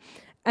fun.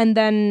 And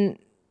then,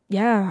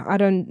 I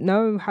don't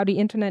know how the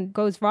internet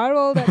goes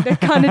viral.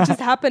 That kind of just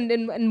happened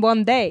in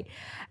one day.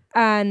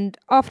 And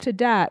after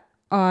that,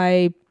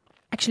 I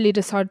actually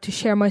decided to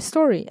share my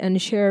story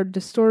and share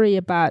the story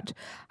about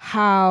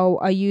how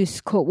I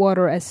use cold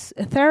water as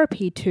a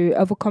therapy to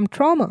overcome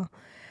trauma.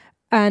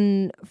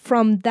 And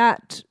from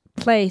that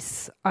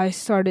place, I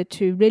started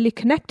to really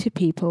connect to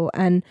people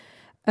and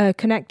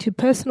connect to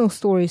personal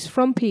stories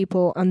from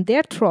people and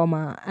their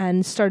trauma,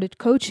 and started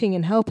coaching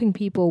and helping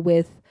people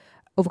with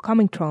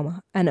overcoming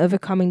trauma and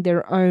overcoming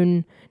their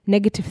own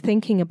negative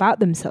thinking about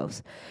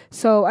themselves.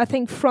 So I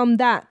think from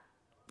that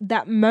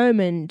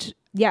moment,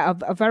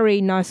 a very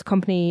nice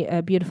company,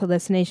 Beautiful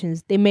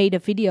Destinations, they made a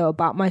video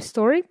about my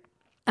story.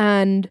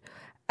 And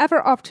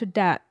ever after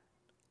that,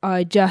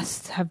 I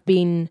just have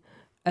been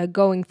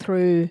going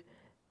through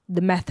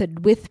the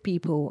method with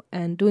people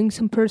and doing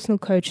some personal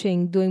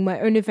coaching, doing my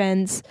own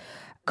events.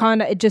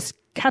 It just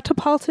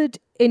catapulted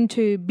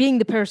into being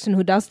the person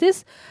who does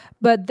this.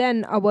 But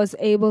then I was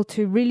able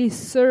to really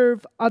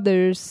serve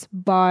others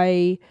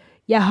by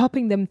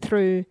helping them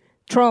through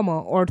trauma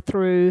or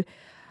through,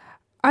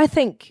 I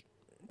think,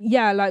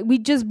 like we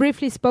just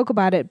briefly spoke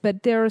about it,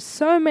 but there are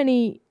so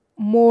many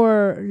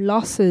more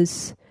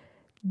losses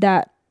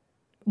that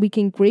we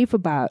can grieve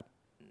about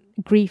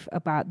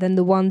than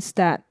the ones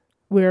that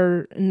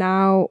we're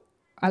now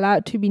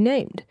allowed to be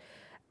named.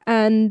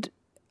 And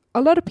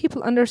a lot of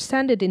people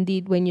understand it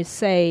indeed when you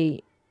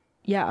say,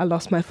 I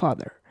lost my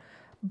father.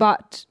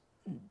 But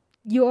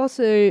you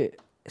also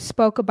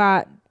spoke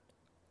about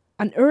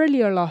an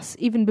earlier loss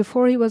even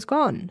before he was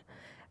gone.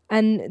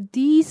 And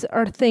these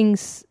are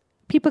things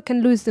people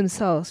can lose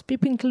themselves.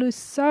 People can lose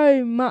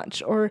so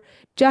much, or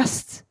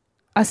just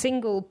a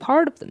single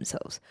part of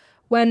themselves.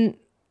 When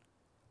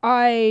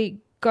I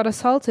got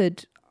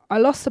assaulted, I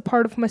lost a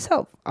part of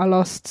myself. I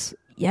lost,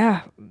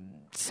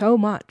 so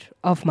much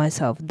of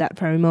myself that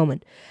very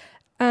moment.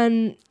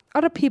 And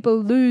other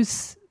people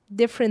lose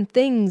different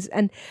things.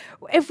 And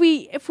if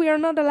we are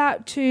not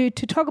allowed to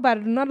talk about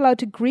it, not allowed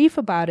to grieve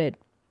about it,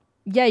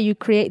 you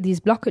create these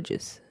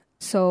blockages.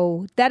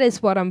 So that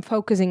is what I'm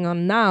focusing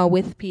on now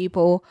with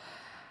people.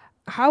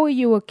 How are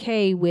you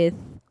okay with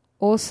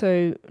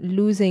also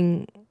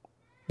losing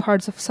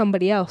parts of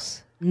somebody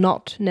else?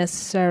 Not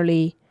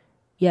necessarily,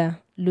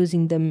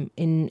 losing them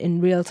in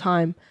real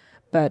time,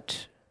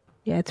 but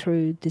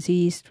through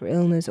disease, through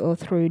illness, or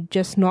through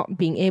just not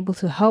being able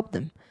to help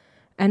them.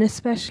 And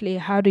especially,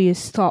 how do you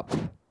stop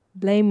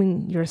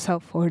blaming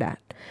yourself for that?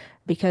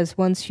 Because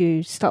once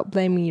you stop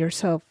blaming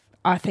yourself,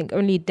 I think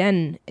only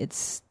then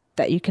it's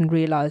that you can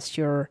realize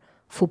your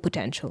full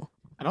potential.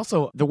 And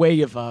also the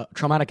way of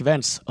traumatic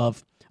events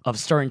of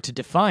starting to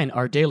define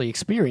our daily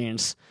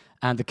experience,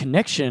 and the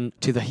connection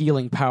to the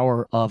healing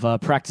power of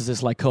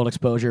practices like cold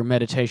exposure,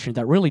 meditation,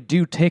 that really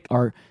do take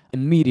our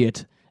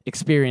immediate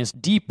experience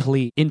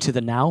deeply into the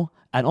now,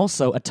 and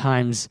also at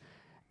times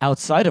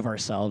outside of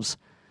ourselves,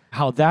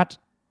 how that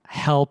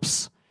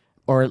helps,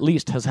 or at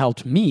least has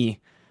helped me,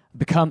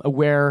 become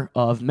aware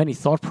of many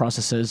thought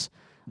processes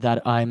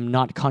that I'm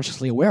not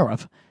consciously aware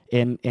of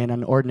in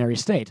an ordinary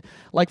state.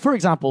 Like, for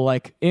example,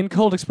 like in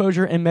cold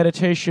exposure and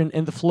meditation,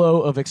 in the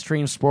flow of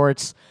extreme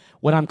sports,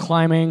 when I'm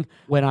climbing,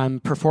 when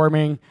I'm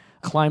performing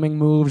climbing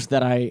moves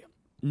that I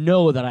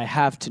know that I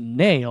have to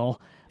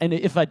nail, and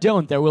if I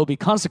don't, there will be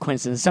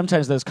consequences.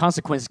 Sometimes those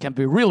consequences can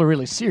be really,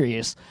 really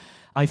serious.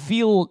 I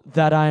feel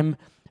that I'm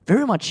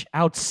very much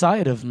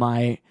outside of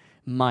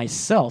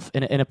myself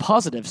in a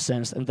positive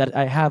sense, and that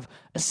I have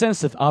a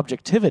sense of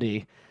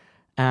objectivity.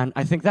 And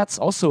I think that's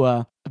also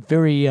a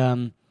very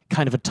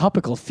kind of a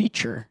topical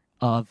feature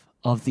of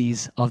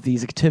these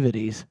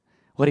activities.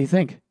 What do you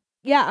think?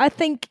 Yeah, I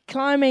think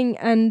climbing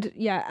and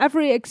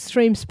every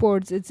extreme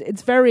sports,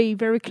 it's very,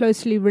 very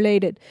closely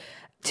related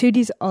to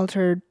this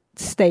altered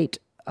state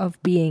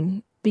of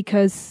being,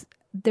 because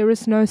there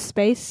is no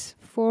space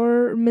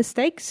for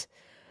mistakes.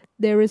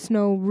 there is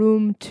no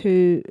room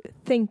to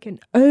think and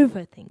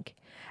overthink.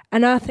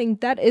 And I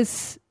think that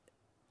is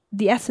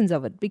the essence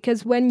of it,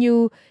 because when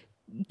you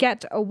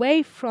get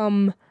away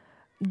from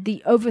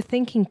the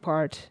overthinking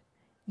part,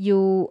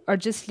 you are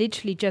just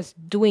literally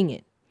just doing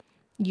it.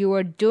 You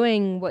are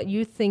doing what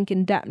you think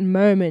in that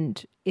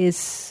moment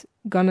is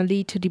gonna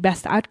lead to the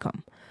best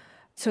outcome.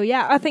 So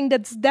yeah, I think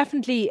that's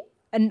definitely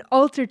an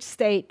altered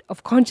state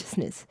of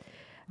consciousness,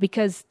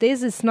 because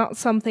this is not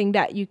something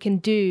that you can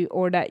do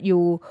or that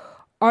you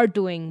are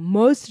doing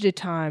most of the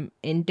time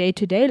in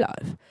day-to-day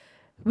life.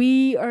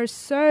 We are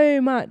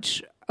so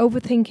much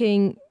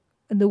overthinking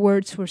the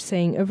words we're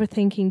saying,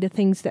 overthinking the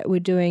things that we're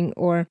doing,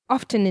 or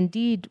often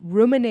indeed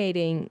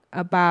ruminating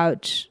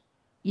about,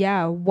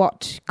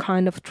 what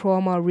kind of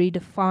trauma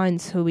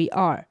redefines who we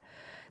are.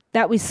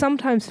 That we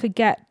sometimes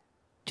forget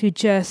to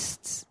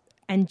just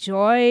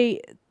enjoy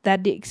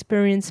that the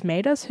experience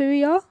made us who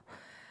we are.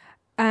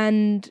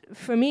 And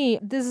for me,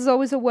 this is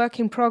always a work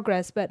in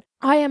progress, but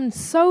I am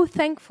so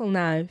thankful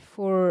now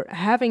for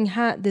having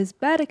had this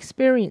bad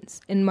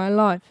experience in my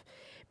life,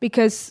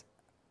 because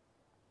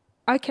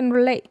I can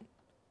relate.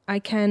 I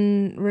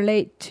can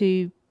relate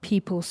to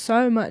people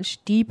so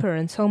much deeper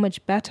and so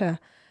much better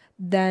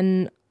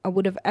than I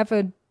would have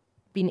ever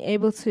been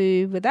able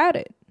to without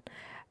it.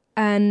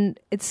 And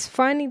it's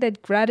finding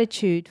that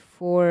gratitude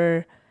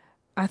for,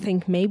 I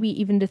think, maybe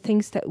even the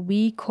things that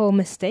we call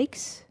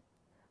mistakes,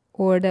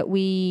 or that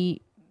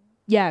we,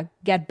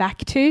 get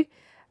back to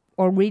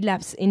or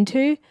relapse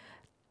into,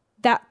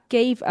 that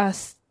gave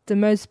us the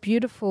most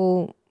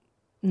beautiful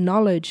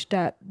knowledge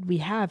that we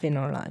have in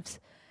our lives.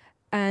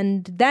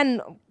 And then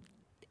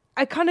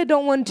I kind of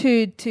don't want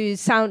to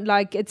sound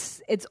like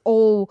it's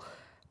all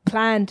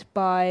planned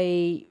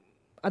by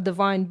a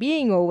divine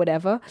being or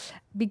whatever,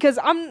 because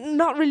I'm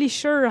not really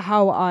sure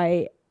how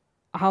I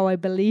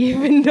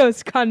believe in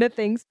those kind of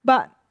things.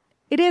 But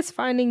it is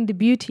finding the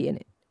beauty in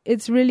it.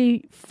 It's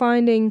really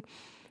finding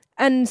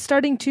and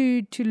starting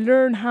to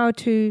learn how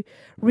to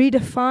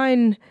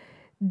redefine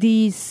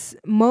these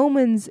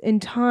moments in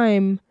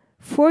time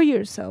for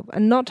yourself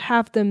and not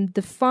have them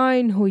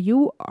define who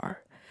you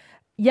are.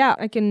 Yeah,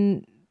 I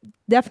can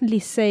definitely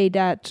say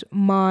that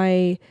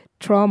my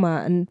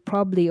trauma, and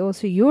probably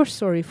also your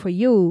story for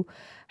you,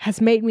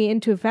 has made me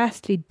into a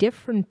vastly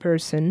different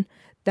person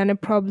than I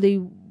probably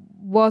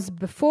was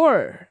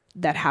before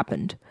that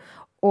happened,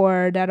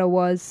 or that I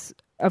was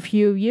a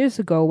few years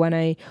ago when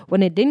I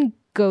didn't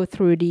go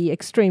through the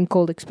extreme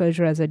cold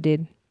exposure as I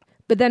did.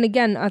 But then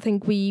again, I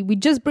think we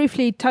just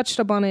briefly touched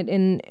upon it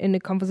in the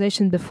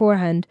conversation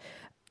beforehand.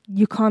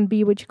 You can't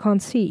be what you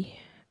can't see.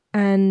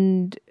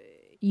 And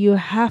you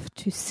have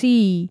to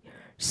see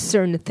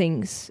certain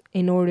things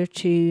in order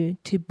to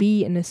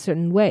be in a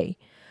certain way.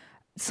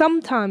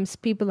 Sometimes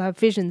people have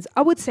visions,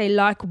 I would say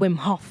like Wim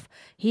Hof.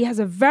 He has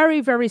a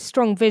very, very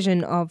strong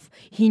vision of,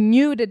 he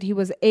knew that he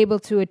was able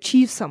to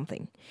achieve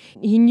something.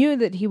 He knew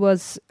that he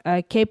was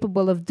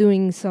capable of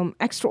doing some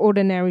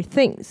extraordinary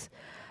things,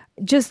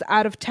 just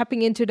out of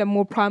tapping into the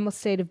more primal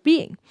state of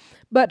being.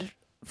 But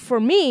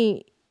for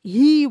me,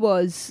 he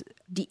was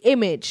the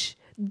image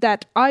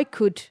that I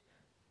could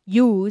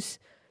use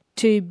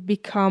to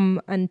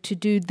become and to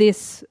do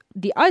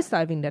the ice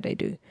diving that I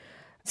do.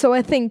 So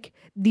I think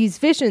these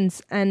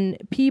visions and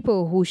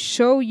people who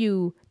show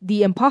you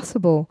the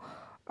impossible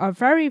are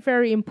very,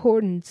 very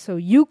important, so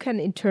you can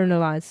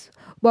internalize,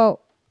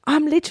 well,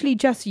 I'm literally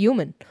just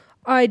human.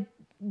 I,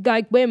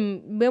 like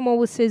Wim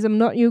always says, I'm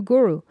not your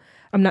guru.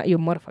 I'm not your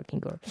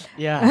motherfucking guru.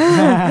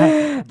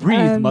 Yeah. Breathe,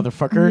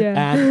 motherfucker.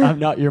 Yeah. And I'm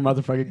not your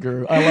motherfucking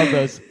guru. I love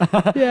those.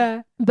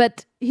 Yeah.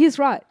 But he's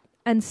right.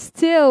 And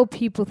still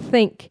people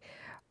think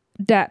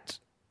that,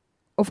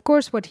 of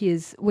course, what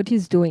he's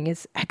doing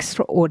is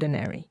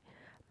extraordinary.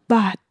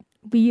 But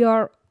we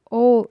are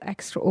all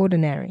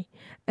extraordinary.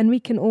 And we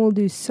can all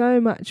do so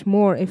much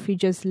more if we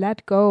just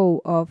let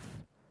go of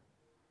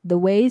the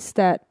ways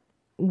that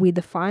we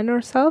define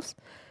ourselves.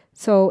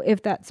 So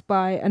if that's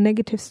by a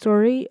negative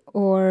story,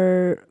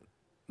 or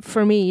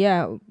for me,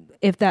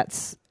 if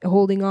that's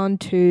holding on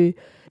to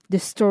the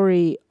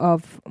story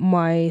of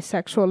my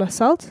sexual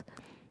assault,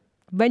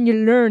 when you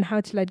learn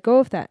how to let go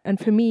of that. And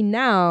for me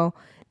now,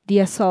 the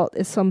assault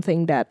is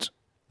something that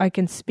I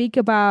can speak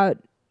about,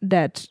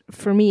 that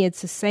for me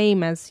it's the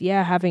same as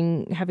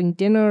having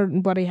dinner,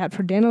 what I had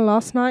for dinner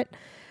last night.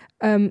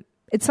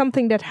 It's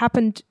something that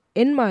happened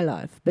in my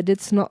life, but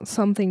it's not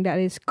something that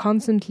is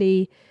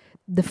constantly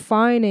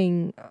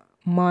defining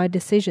my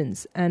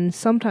decisions. And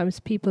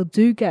sometimes people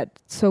do get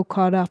so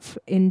caught up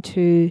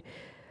into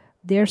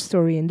their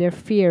story and their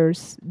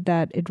fears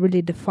that it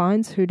really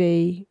defines who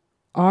they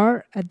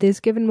are at this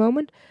given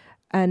moment.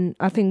 And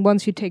I think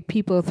once you take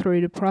people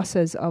through the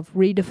process of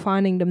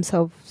redefining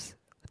themselves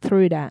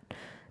through that,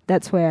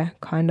 that's where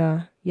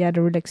the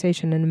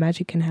relaxation and the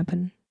magic can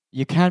happen.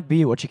 You can't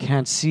be what you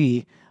can't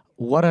see.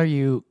 What are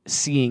you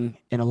seeing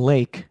in a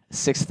lake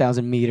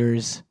 6,000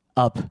 meters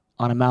up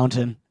on a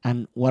mountain?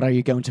 And what are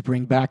you going to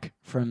bring back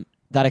from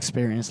that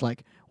experience?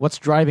 Like, what's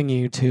driving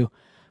you to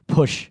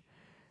push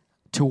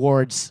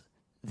towards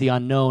the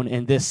unknown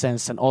in this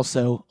sense, and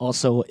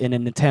also in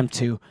an attempt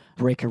to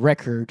break a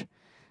record.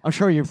 I'm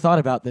sure you've thought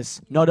about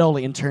this, not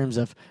only in terms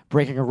of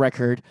breaking a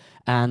record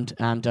and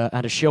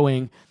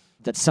showing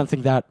that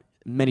something that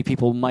many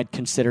people might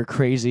consider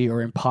crazy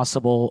or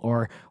impossible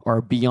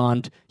or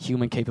beyond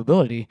human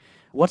capability.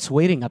 What's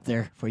waiting up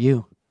there for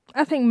you?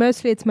 I think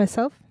mostly it's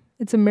myself.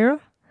 It's a mirror.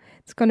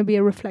 It's going to be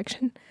a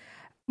reflection.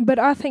 But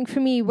I think for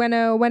me, when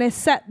I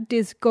set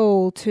this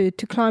goal to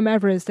climb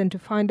Everest and to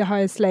find the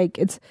highest lake,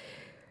 it's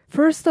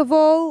first of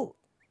all,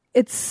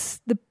 it's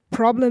the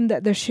problem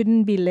that there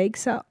shouldn't be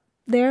lakes out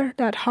there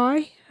that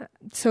high.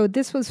 So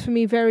this was for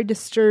me very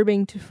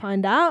disturbing to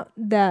find out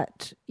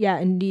that, yeah,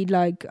 indeed,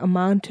 like a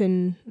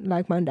mountain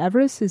like Mount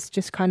Everest is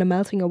just kind of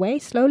melting away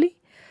slowly.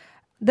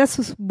 This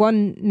was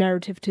one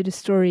narrative to the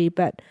story,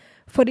 but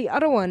for the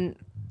other one,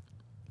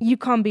 you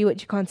can't be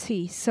what you can't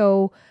see.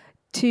 So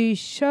to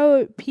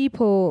show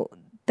people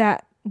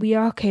that we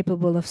are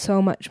capable of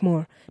so much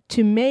more,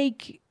 to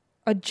make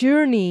a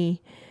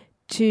journey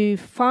to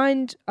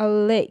find a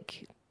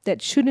lake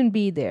that shouldn't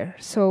be there,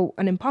 so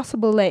an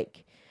impossible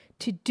lake,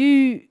 to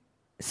do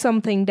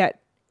something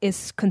that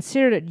is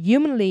considered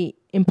humanly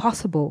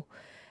impossible,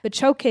 but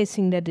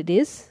showcasing that it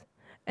is,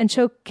 and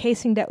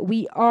showcasing that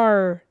we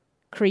are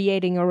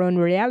creating our own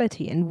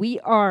reality, and we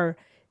are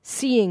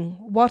seeing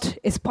what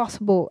is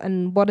possible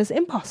and what is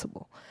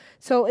impossible.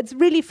 So it's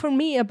really, for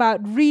me,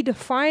 about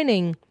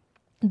redefining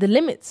the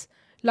limits.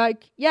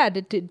 Like, yeah,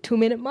 the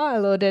 2-minute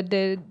mile or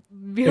the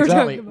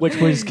exactly, which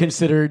was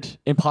considered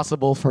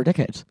impossible for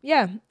decades.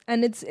 Yeah,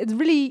 and it's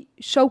really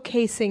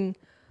showcasing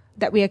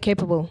that we are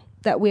capable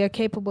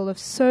of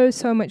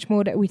so much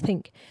more that we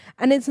think.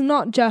 And it's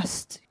not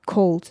just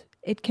cold.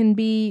 It can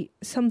be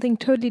something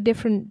totally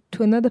different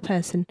to another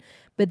person.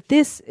 But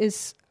this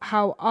is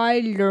how I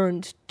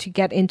learned to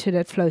get into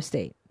that flow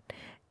state.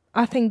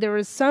 I think there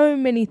are so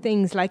many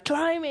things like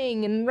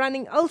climbing and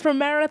running ultra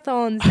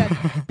marathons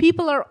that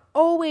people are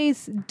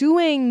always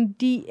doing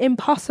the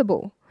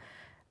impossible.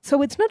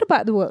 So it's not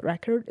about the world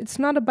record. It's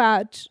not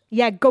about,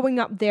 going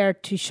up there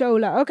to show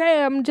like,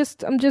 okay, I'm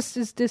just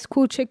this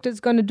cool chick that's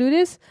going to do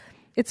this.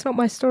 It's not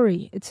my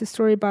story. It's a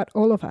story about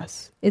all of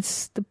us.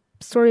 It's the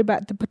story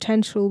about the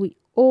potential we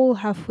all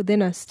have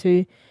within us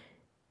to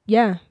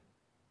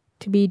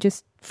be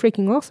just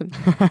freaking awesome.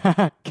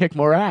 Kick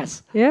more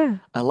ass. Yeah.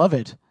 I love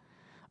it.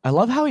 I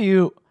love how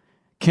you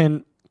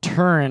can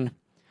turn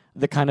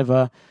the kind of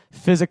a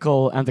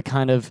physical and the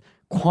kind of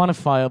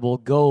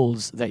quantifiable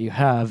goals that you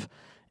have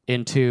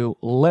into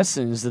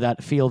lessons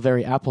that feel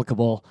very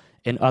applicable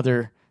in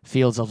other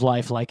fields of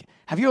life. Like,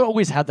 have you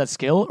always had that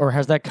skill, or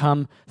has that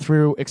come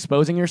through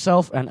exposing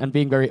yourself and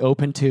being very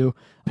open to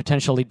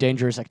potentially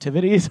dangerous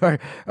activities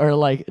or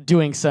like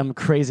doing some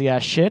crazy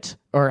ass shit?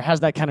 Or has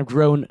that kind of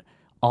grown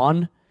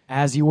on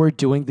as you were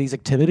doing these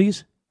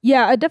activities?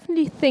 Yeah, I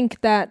definitely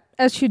think that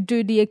as you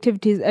do the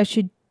activities, as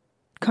you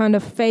kind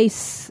of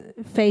face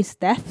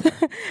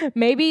death,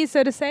 maybe,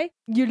 so to say,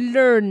 you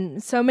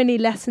learn so many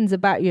lessons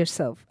about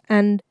yourself.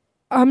 And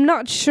I'm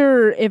not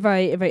sure if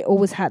I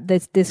always had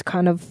this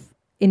kind of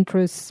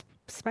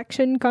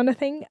introspection kind of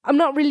thing. I'm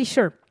not really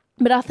sure.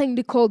 But I think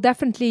Nicole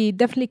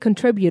definitely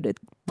contributed.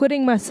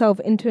 Putting myself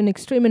into an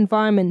extreme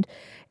environment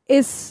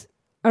is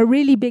a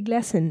really big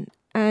lesson.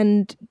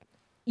 And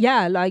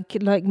yeah,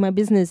 like my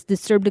business,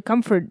 Disturb the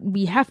Comfort,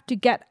 we have to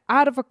get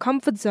out of a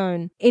comfort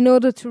zone in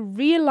order to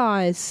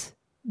realize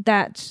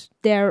that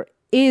there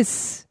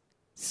is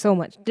so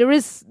much. There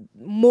is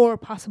more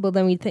possible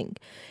than we think.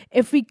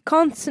 If we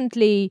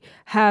constantly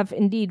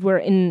we're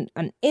in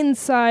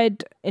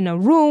a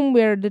room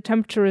where the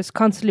temperature is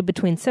constantly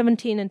between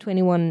 17 and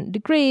 21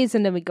 degrees,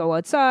 and then we go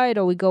outside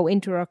or we go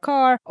into our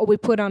car or we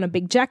put on a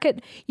big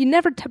jacket, you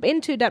never tap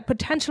into that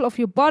potential of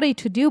your body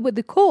to deal with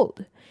the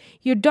cold.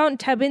 You don't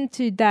tap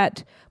into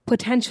that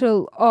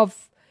potential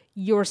of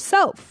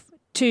yourself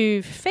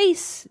to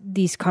face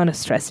these kind of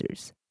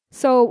stressors.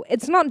 So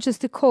it's not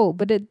just the cold,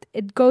 but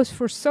it goes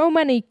for so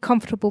many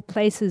comfortable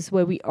places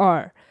where we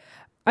are.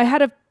 I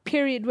had a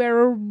period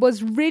where I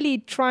was really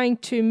trying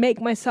to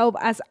make myself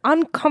as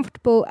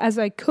uncomfortable as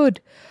I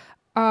could.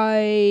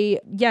 I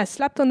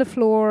slept on the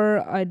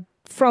floor.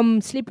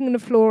 From sleeping on the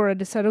floor, I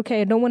decided,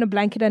 okay, I don't want a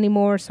blanket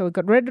anymore. So I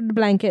got rid of the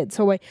blanket.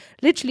 So I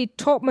literally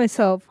taught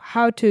myself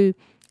how to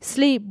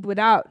sleep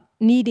without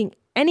needing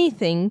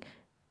anything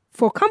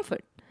for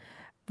comfort.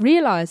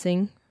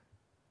 Realizing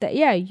that,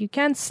 you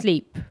can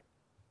sleep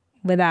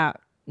without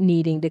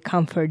needing the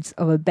comforts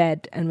of a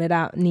bed and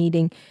without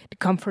needing the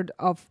comfort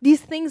of...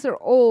 These things are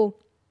all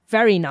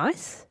very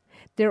nice.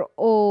 They're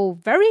all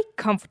very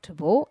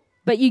comfortable,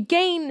 but you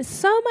gain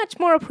so much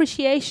more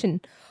appreciation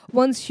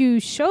once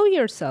you show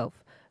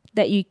yourself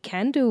that you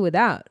can do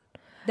without.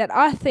 That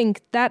I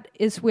think that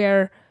is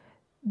where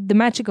the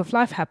magic of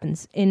life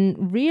happens, in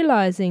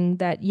realizing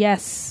that,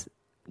 yes,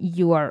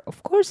 you are,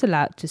 of course,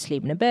 allowed to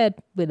sleep in a bed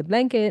with a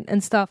blanket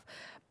and stuff,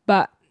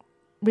 but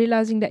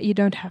realizing that you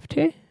don't have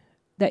to,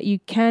 that you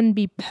can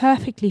be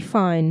perfectly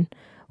fine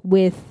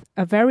with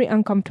a very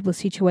uncomfortable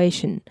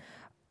situation.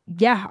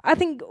 I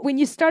think when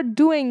you start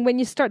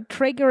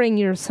triggering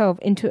yourself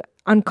into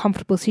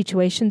uncomfortable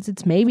situations,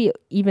 it's maybe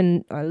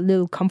even a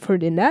little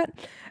comfort in that,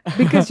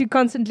 because you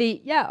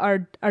constantly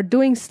are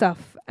doing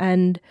stuff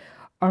and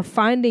are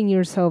finding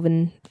yourself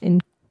in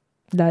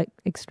like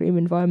extreme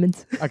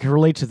environments. I can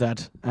relate to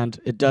that, and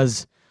it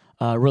does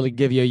really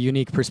give you a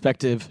unique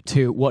perspective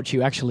to what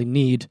you actually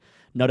need,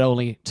 not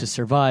only to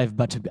survive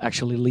but to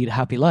actually lead a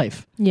happy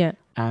life. Yeah.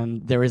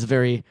 And there's a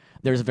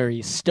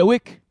very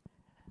stoic,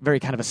 very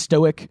kind of a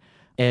stoic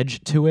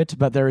edge to it,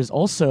 but there is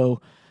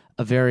also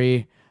a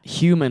very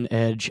human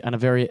edge and a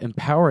very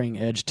empowering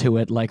edge to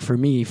it. Like for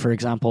me, for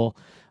example,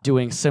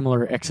 doing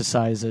similar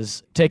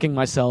exercises, taking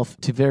myself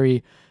to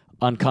very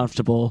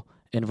uncomfortable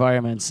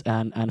environments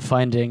and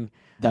finding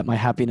that my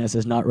happiness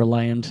is not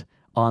reliant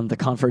on the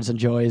comforts and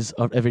joys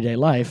of everyday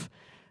life,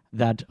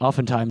 that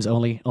oftentimes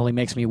only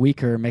makes me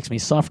weaker, makes me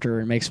softer,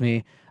 and makes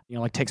me,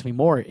 takes me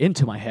more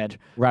into my head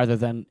rather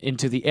than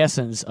into the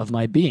essence of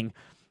my being.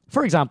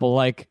 For example,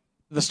 like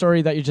the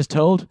story that you just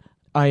told,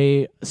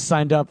 I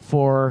signed up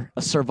for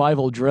a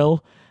survival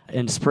drill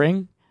in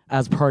spring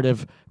as part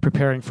of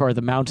preparing for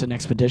the mountain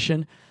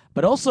expedition,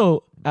 but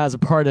also as a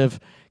part of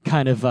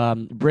kind of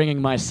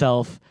bringing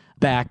myself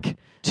back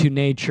to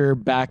nature,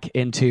 back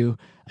into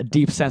a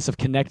deep sense of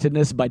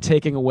connectedness by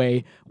taking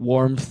away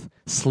warmth,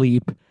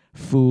 sleep,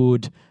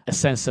 food, a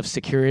sense of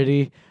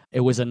security. It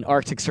was an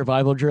Arctic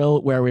survival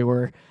drill where we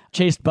were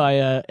chased by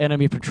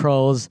enemy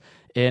patrols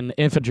in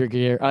infantry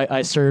gear.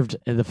 I served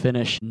in the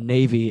Finnish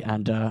Navy,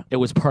 and it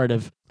was part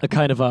of a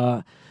kind of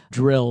a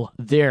drill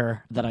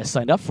there that I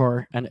signed up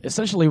for. And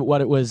essentially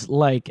what it was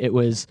like, it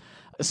was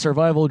a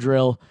survival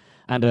drill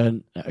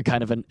and a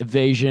kind of an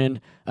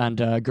evasion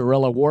and a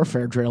guerrilla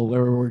warfare drill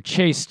where we were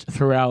chased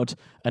throughout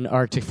an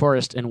Arctic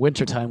forest in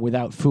wintertime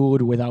without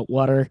food, without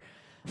water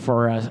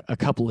for a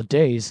couple of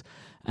days.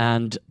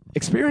 And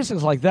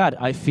experiences like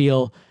that, I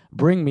feel,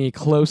 bring me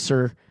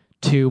closer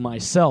to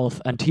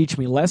myself and teach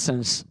me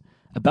lessons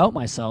about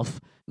myself,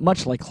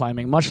 much like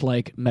climbing, much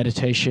like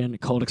meditation,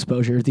 cold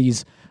exposure,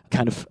 these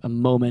kind of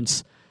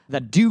moments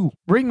that do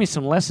bring me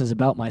some lessons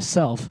about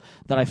myself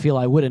that I feel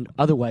I wouldn't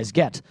otherwise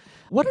get.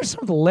 What are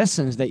some of the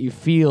lessons that you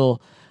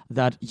feel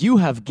that you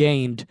have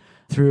gained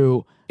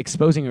through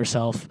exposing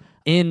yourself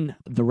in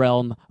the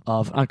realm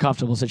of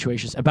uncomfortable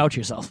situations about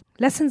yourself?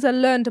 Lessons I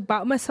learned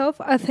about myself,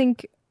 I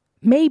think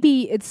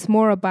maybe it's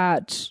more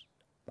about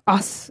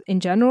us in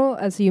general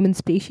as a human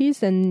species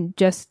than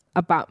just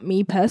about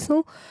me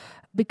personal.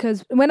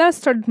 Because when I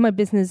started my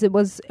business, it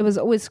was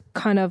always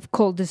kind of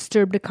called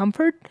Disturb the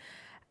Comfort.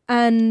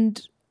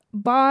 And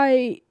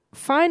by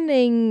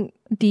finding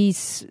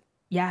these,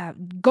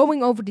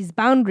 going over these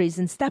boundaries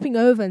and stepping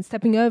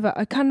over,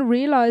 I kind of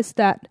realized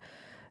that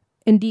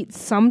indeed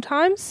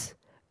sometimes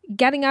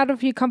getting out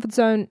of your comfort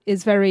zone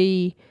is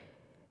very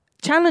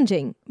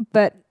challenging,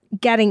 but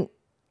getting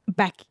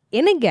back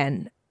in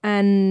again,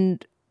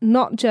 and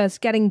not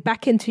just getting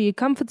back into your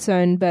comfort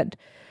zone, but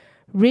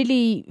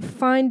really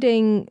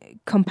finding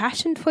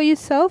compassion for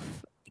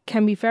yourself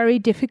can be very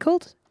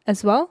difficult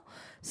as well.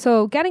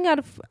 So getting out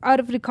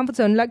of the comfort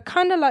zone,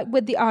 kind of like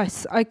with the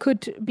ice, I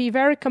could be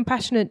very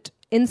compassionate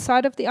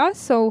inside of the ice.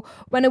 So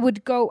when I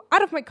would go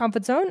out of my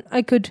comfort zone,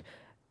 I could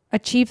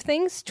achieve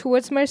things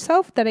towards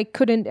myself that I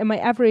couldn't in my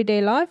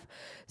everyday life.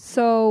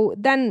 So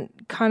then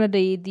kind of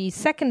the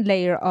second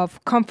layer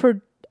of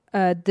comfort,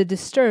 the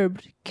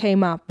disturbed,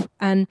 came up,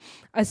 and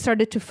I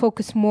started to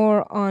focus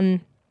more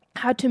on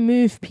how to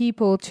move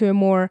people to a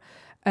more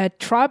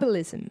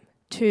tribalism,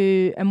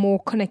 to a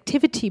more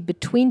connectivity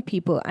between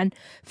people. And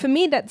for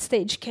me, that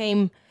stage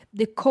came,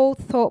 the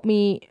cold taught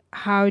me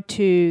how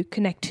to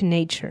connect to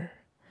nature.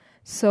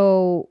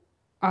 So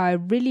I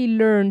really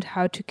learned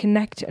how to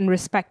connect and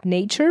respect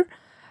nature.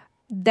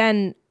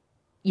 Then,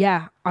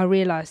 I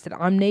realized that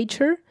I'm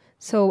nature.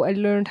 So I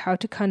learned how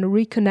to kind of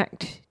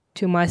reconnect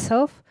to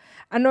myself.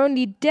 And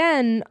only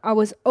then I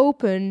was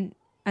open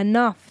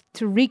enough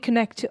to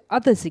reconnect to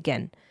others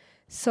again.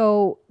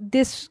 So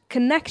this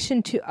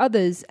connection to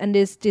others and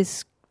this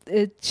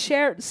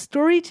shared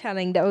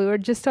storytelling that we were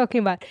just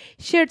talking about,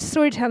 shared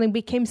storytelling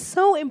became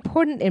so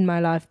important in my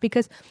life,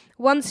 because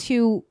once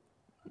you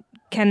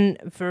can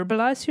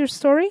verbalize your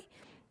story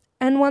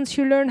and once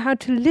you learn how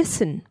to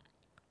listen,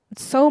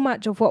 so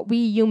much of what we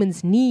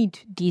humans need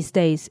these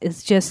days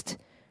is just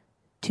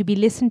to be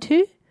listened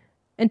to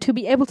and to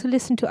be able to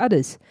listen to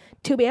others,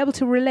 to be able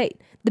to relate.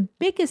 The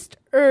biggest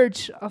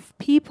urge of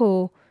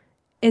people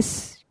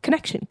is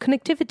connection,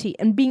 connectivity,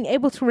 and being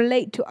able to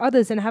relate to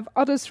others and have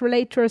others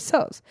relate to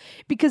ourselves.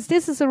 Because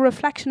this is a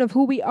reflection of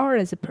who we are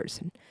as a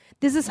person.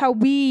 This is how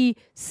we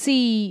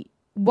see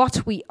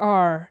what we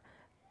are.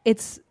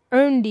 It's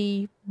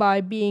only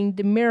by being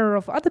the mirror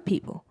of other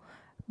people,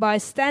 by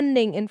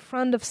standing in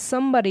front of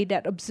somebody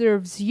that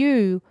observes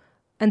you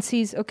and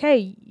sees,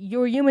 okay,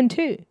 you're human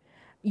too.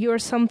 You're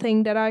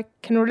something that I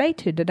can relate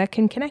to, that I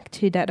can connect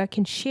to, that I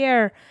can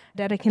share,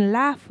 that I can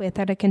laugh with,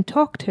 that I can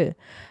talk to.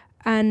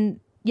 And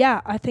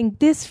I think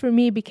this for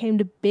me became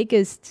the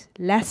biggest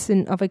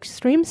lesson of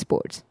extreme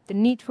sports, the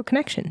need for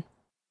connection.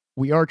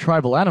 We are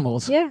tribal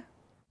animals. Yeah.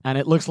 And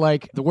it looks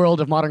like the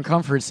world of modern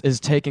comforts is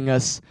taking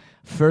us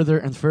further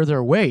and further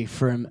away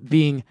from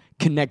being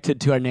connected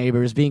to our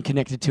neighbors, being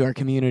connected to our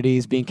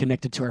communities, being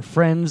connected to our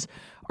friends,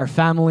 our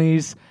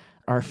families,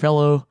 our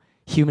fellow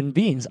human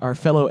beings, our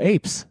fellow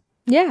apes.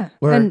 Yeah.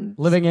 We're and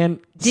living in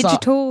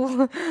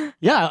digital.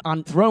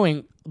 on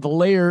throwing the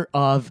layer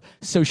of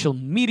social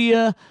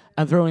media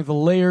and throwing the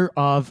layer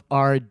of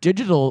our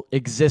digital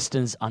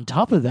existence on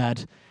top of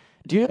that.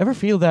 Do you ever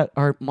feel that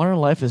our modern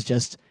life is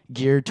just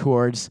geared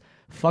towards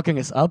fucking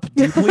us up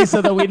deeply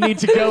so that we need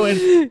to go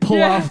and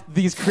pull off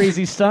these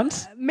crazy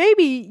stunts?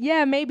 Maybe.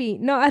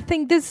 No, I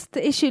think this is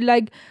the issue.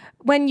 Like,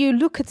 when you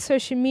look at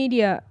social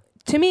media,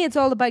 to me, it's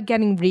all about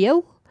getting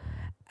real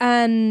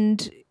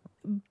and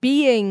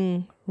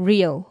being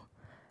real.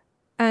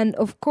 And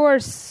of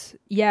course,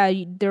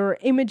 there are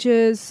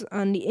images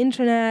on the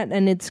internet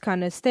and it's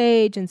kind of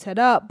staged and set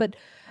up, but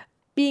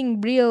being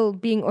real,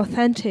 being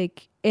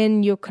authentic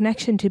in your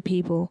connection to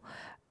people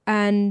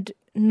and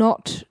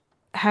not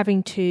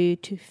having to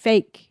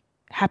fake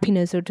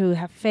happiness or to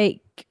have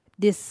fake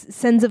this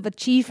sense of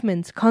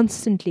achievements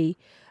constantly.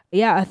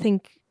 I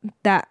think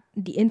that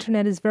the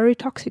internet is very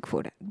toxic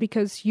for that,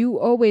 because you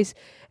always,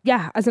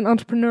 as an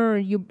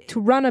entrepreneur, to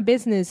run a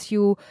business,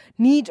 you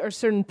need a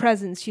certain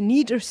presence, you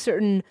need a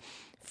certain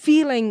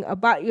feeling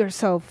about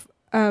yourself.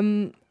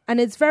 And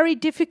it's very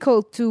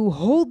difficult to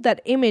hold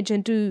that image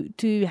and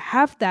to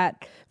have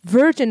that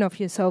version of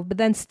yourself, but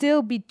then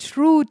still be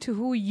true to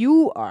who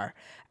you are.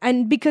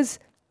 And because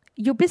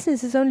your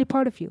business is only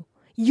part of you.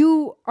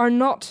 You are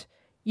not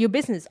your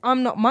business.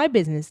 I'm not my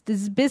business.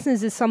 This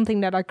business is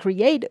something that I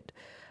created.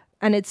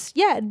 And it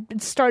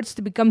starts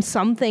to become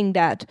something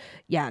that,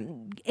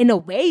 in a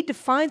way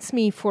defines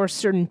me for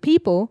certain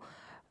people,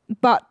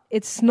 but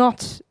it's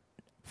not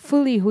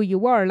fully who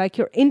you are. Like,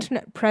 your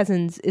internet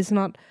presence is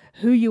not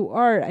who you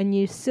are, and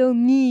you still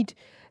need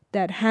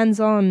that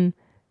hands-on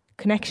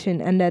connection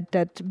and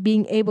that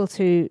being able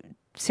to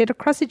sit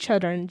across each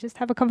other and just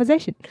have a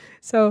conversation.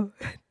 So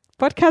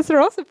podcasts are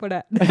also for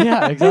that.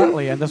 Yeah,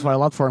 exactly. And that's why I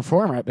love Forum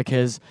Forum, right?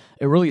 Because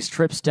it really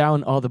strips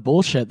down all the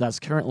bullshit that's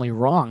currently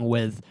wrong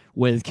with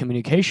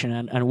communication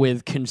and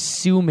with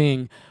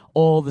consuming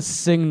all the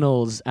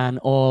signals and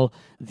all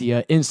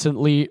the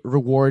instantly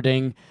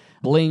rewarding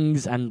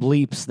blings and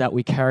bleeps that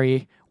we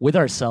carry with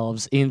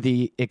ourselves in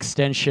the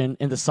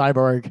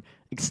cyborg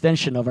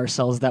extension of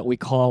ourselves that we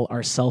call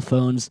our cell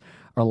phones,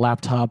 our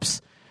laptops,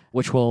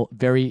 which will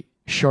very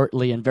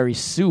shortly and very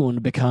soon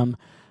become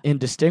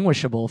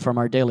indistinguishable from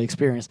our daily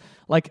experience.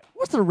 Like,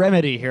 what's the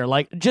remedy here?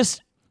 Like,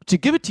 just to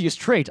give it to you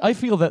straight, I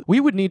feel that we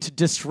would need to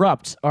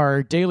disrupt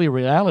our daily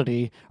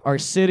reality, our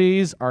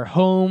cities, our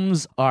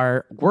homes,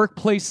 our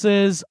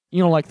workplaces,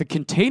 like the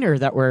container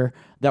that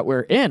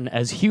we're in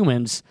as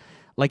humans.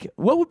 Like,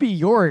 what would be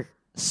your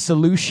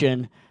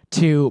solution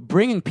to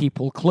bringing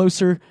people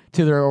closer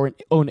to their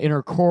own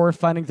inner core,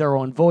 finding their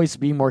own voice,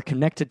 being more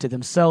connected to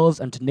themselves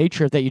and to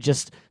nature that you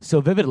just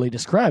so vividly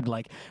described?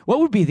 Like, what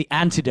would be the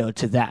antidote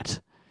to that?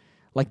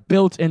 Like,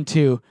 built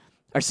into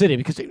our city?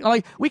 Because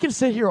we can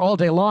sit here all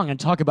day long and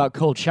talk about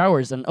cold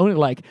showers, and only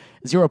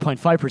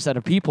 0.5%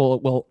 of people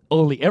will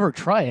only ever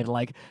try it.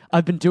 Like,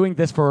 I've been doing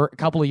this for a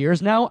couple of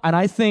years now, and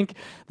I think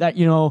that,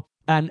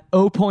 and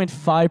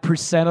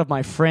 0.5% of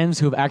my friends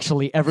who have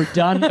actually ever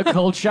done a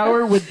cold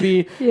shower would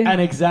be an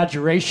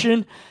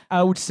exaggeration.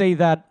 I would say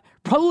that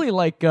probably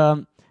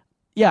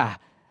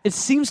it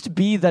seems to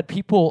be that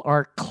people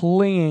are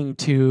clinging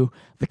to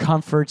the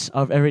comforts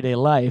of everyday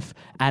life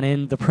and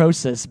in the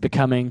process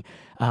becoming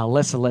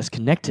less and less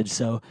connected.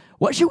 So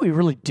what should we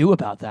really do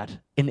about that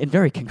in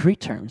very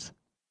concrete terms?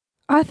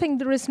 I think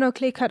there is no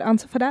clear-cut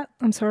answer for that.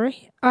 I'm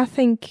sorry. I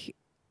think,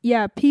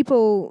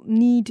 people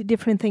need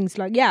different things.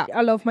 Like,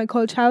 I love my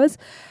cold showers,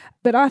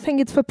 but I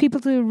think it's for people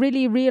to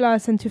really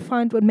realize and to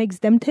find what makes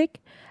them tick.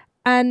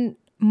 And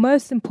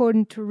most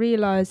important, to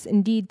realize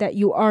indeed that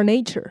you are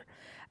nature.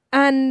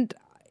 And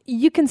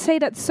you can say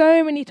that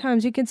so many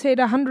times. You can say it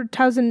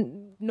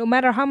 100,000, no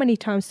matter how many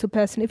times to a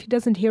person. If he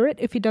doesn't hear it,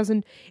 if he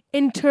doesn't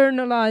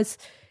internalize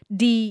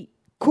the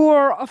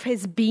core of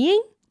his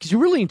being. Because you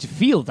really need to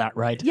feel that,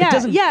 right? Yeah,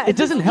 it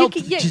doesn't help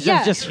to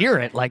just hear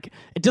it. Like,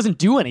 it doesn't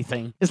do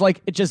anything. It's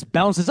like it just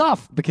bounces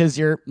off because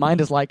your mind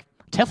is like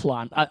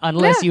Teflon,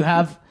 unless you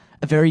have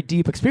a very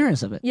deep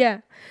experience of it. Yeah.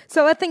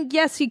 So I think,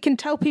 yes, you can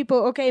tell people,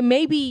 okay,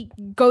 maybe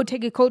go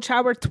take a cold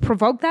shower to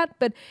provoke that.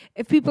 But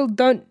if people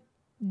don't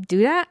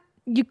do that,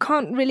 you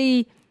can't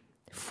really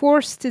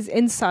force this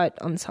insight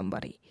on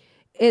somebody.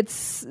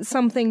 It's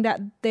something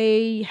that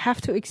they have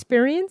to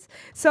experience.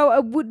 So I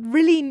would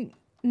really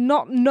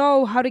not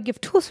know how to give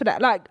tools for that.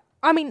 Like,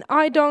 I mean,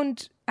 I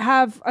don't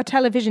have a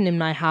television in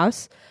my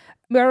house.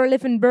 Where I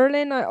live in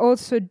Berlin, I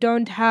also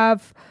don't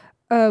have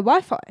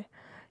Wi-Fi.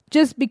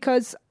 Just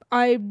because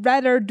I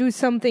rather do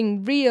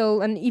something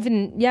real and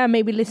even,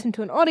 maybe listen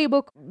to an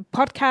audiobook,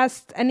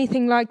 podcast,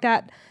 anything like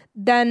that,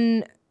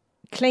 than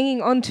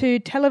clinging onto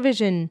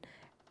television.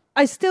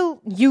 I still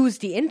use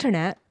the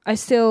internet. I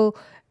still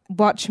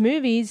watch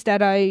movies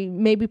that I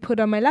maybe put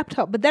on my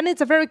laptop, but then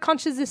it's a very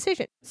conscious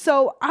decision.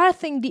 So I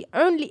think the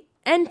only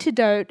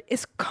antidote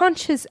is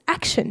conscious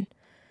action.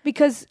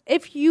 Because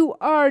if you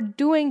are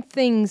doing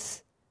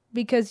things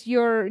because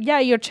you're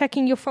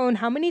checking your phone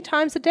how many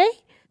times a day?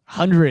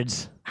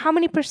 Hundreds. How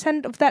many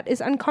 % of that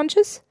is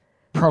unconscious?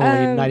 Probably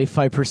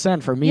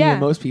 95% for me and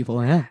most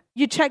people, yeah.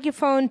 You check your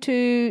phone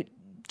to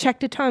check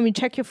the time. You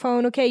check your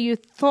phone. Okay, you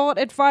thought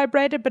it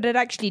vibrated, but it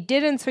actually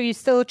didn't, so you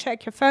still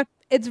check your phone.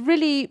 It's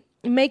really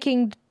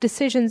making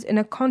decisions in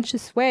a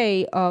conscious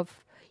way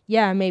of,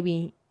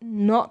 maybe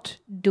not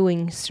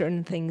doing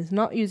certain things,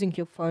 not using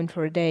your phone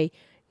for a day,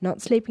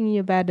 not sleeping in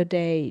your bed a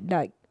day,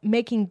 like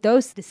making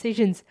those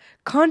decisions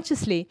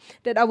consciously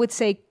that I would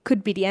say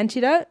could be the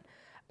antidote.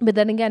 But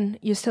then again,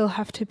 you still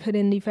have to put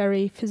in the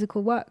very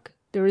physical work.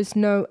 There is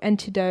no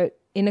antidote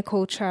in a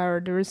cold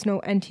shower. There is no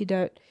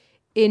antidote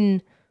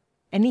in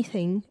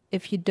anything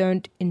if you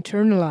don't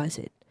internalize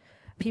it.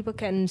 People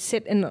can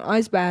sit in an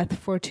ice bath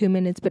for 2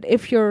 minutes, but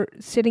if you're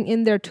sitting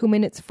in there 2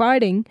 minutes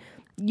fighting,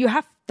 you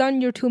have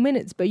done your 2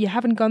 minutes, but you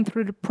haven't gone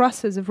through the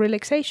process of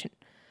relaxation.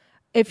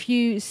 If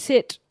you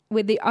sit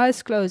with the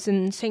eyes closed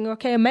and saying,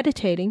 okay, I'm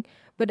meditating,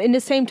 but in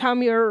the same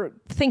time you're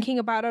thinking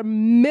about a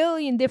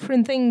million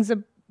different things,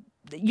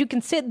 you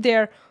can sit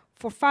there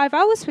for 5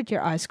 hours with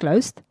your eyes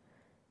closed.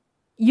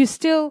 You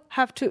still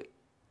have to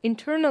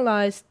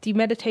internalize the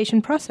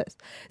meditation process.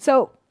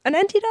 So an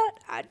antidote,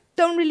 I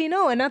don't really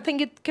know, and I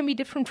think it can be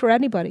different for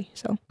anybody.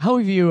 So, how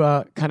have you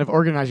kind of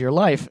organized your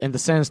life in the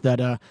sense that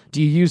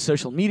do you use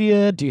social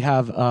media? Do you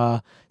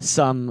have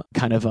some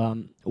kind of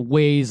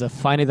ways of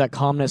finding that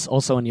calmness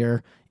also in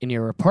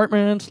your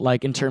apartment,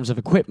 like in terms of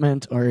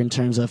equipment or in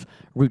terms of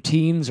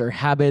routines or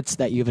habits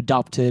that you've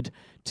adopted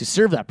to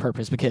serve that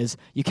purpose? Because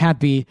you can't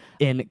be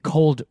in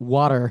cold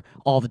water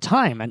all the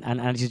time. And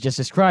as you just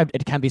described,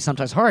 it can be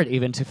sometimes hard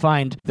even to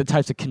find the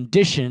types of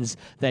conditions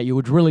that you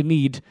would really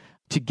need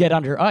to get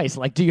under ice.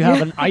 Like, do you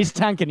have an ice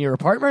tank in your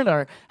apartment,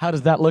 or how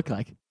does that look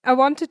like? I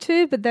wanted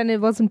to, but then it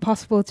wasn't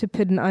possible to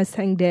put an ice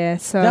tank there.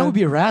 So that would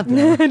be rad,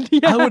 though.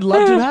 I would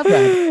love to have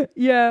that.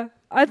 Yeah.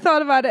 I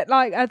thought about it.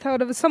 Like, I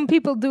thought of some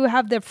people do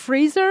have their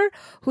freezer,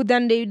 who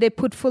then they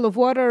put full of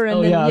water.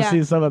 And I've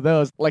seen some of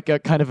those. Like a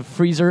kind of a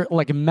freezer,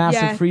 like a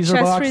massive freezer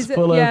box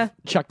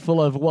chock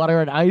full of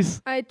water and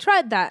ice. I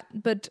tried that,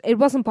 but it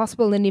wasn't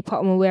possible in the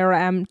apartment where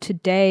I am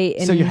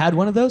today. So you had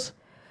one of those?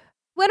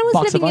 When I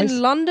was living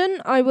in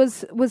London, I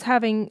was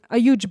having a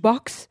huge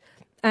box,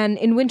 and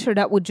in winter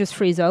that would just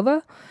freeze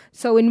over.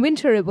 So in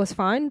winter it was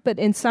fine, but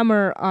in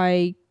summer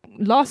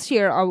last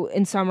year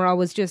in summer I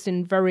was just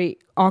in very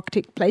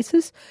Arctic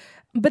places.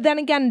 But then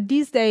again,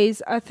 these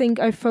days I think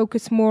I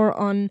focus more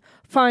on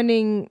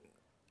finding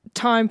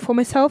time for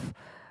myself,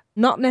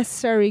 not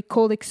necessarily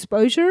cold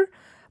exposure,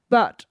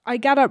 but I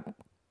get up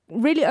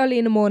really early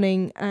in the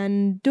morning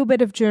and do a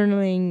bit of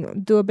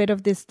journaling, do a bit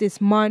of this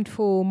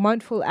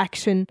mindful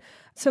action,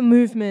 some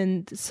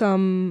movement,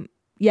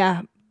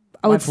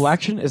 Mindful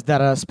action? Is that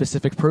a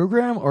specific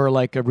program or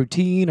like a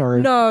routine or?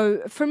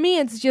 No, for me,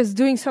 it's just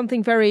doing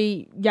something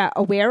very,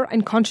 aware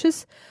and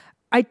conscious.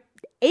 I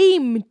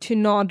aim to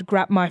not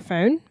grab my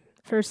phone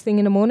first thing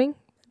in the morning,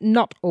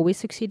 not always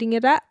succeeding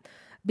at that.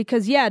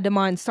 Because, the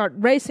mind start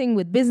racing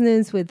with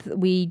business.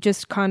 We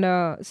just kind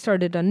of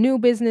started a new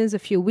business a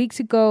few weeks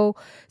ago.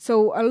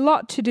 So a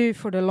lot to do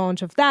for the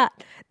launch of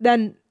that.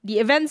 Then the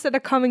events that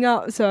are coming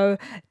up. So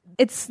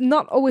it's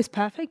not always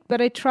perfect, but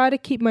I try to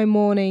keep my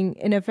morning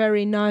in a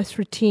very nice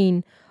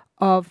routine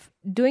of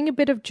doing a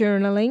bit of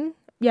journaling,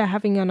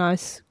 having a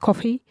nice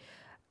coffee,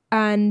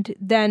 and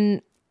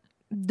then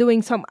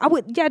doing some, I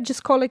would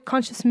just call it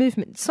conscious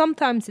movement.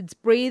 Sometimes it's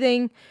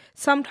breathing,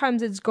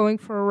 sometimes it's going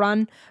for a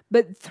run,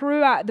 but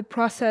throughout the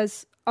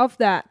process of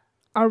that,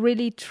 I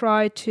really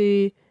try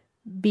to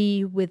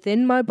be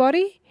within my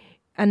body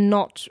and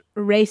not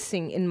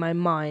racing in my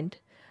mind.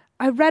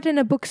 I read in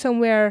a book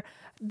somewhere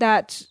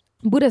that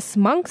Buddhist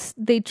monks,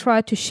 they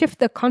try to shift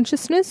their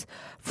consciousness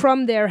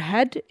from their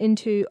head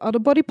into other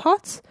body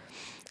parts.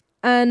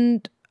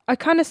 And I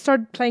kind of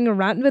started playing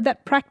around with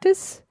that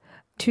practice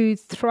to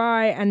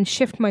try and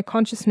shift my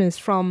consciousness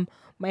from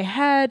my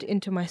head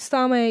into my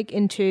stomach,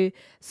 into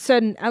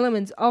certain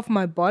elements of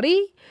my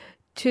body,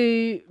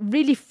 to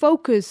really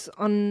focus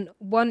on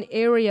one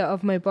area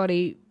of my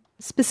body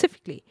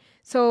specifically.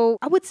 So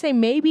I would say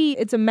maybe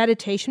it's a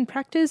meditation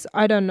practice,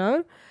 I don't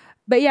know.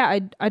 But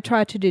I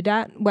try to do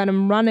that. When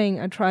I'm running,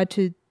 I try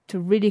to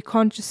really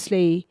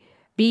consciously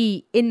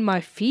be in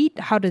my feet.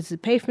 How does the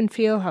pavement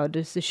feel? How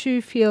does the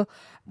shoe feel?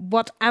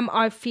 What am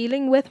I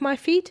feeling with my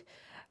feet?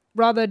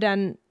 Rather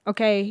than,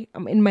 okay,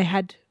 I'm in my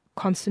head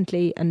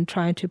constantly and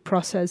trying to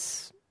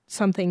process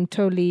something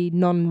totally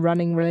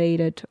non-running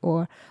related.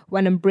 Or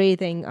when I'm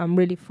breathing, I'm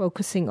really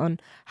focusing on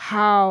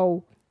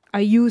how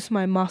I use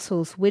my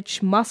muscles,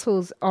 which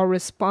muscles are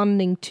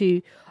responding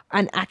to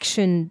an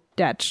action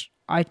that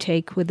I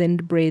take within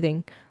the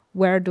breathing.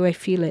 Where do I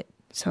feel it?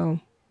 So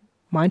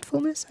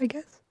mindfulness, I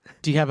guess.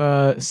 Do you have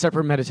a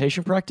separate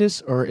meditation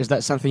practice, or is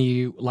that something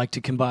you like to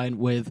combine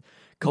with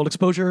cold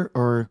exposure,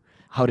 or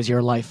how does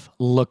your life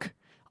look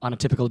on a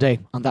typical day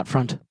on that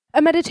front?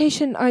 A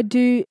meditation I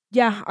do,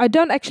 I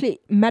don't actually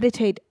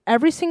meditate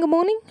every single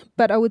morning,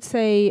 but I would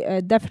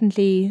say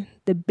definitely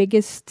the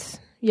biggest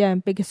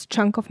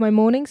chunk of my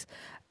mornings.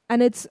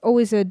 And it's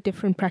always a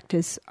different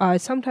practice. I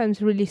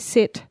sometimes really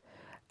sit,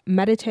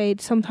 meditate.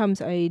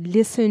 Sometimes I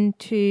listen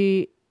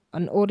to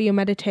an audio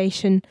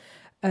meditation.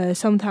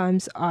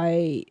 Sometimes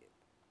I,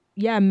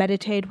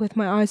 meditate with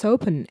my eyes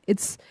open.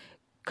 It's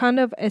kind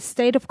of a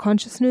state of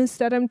consciousness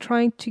that I'm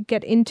trying to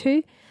get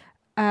into,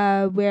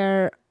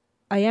 where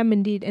I am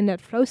indeed in that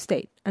flow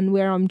state and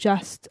where I'm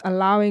just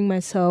allowing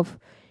myself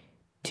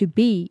to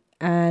be,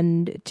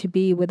 and to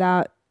be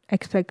without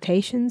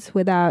expectations,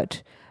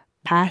 without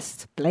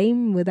past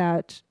blame,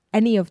 without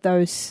any of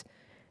those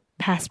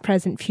past,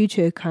 present,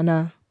 future kind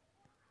of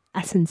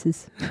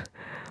essences.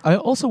 I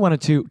also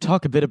wanted to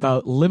talk a bit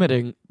about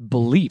limiting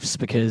beliefs,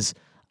 because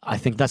I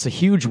think that's a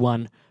huge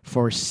one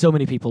for so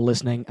many people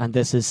listening, and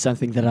this is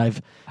something that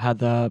I've had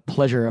the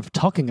pleasure of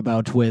talking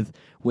about with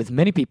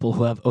many people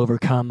who have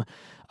overcome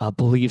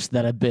beliefs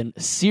that have been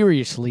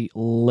seriously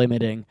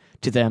limiting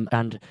to them.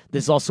 And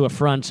this is also a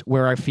front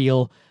where I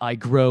feel I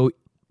grow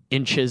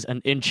inches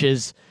and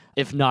inches,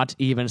 if not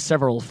even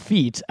several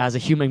feet, as a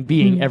human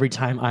being every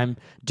time I'm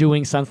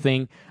doing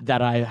something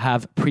that I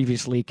have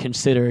previously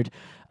considered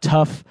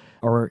tough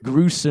or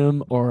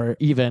gruesome or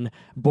even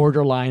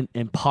borderline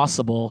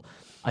impossible.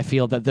 I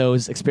feel that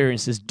those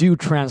experiences do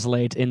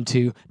translate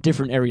into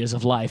different areas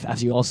of life,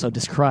 as you also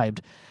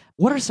described.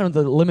 What are some of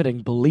the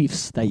limiting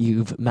beliefs that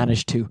you've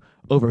managed to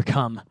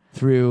overcome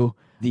through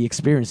the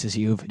experiences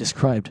you've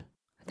described?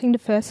 I think the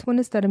first one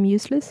is that I'm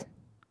useless.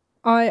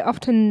 I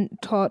often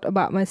thought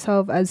about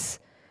myself as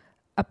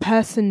a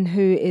person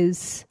who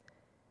is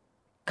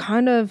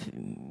kind of,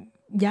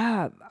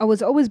 I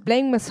was always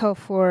blaming myself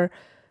for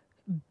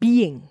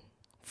being,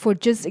 for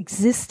just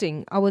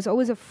existing. I was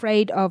always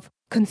afraid of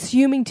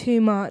consuming too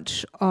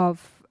much,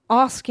 of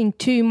asking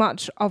too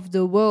much of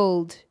the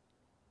world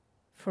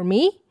for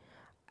me,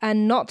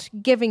 and not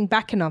giving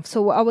back enough.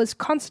 So I was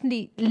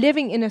constantly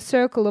living in a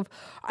circle of,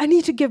 I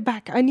need to give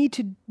back. I need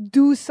to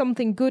do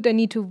something good. I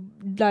need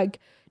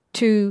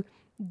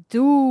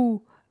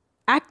to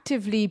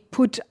actively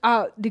put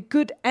out the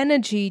good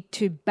energy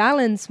to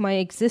balance my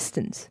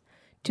existence,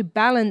 to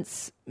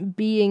balance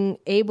being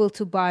able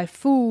to buy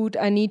food.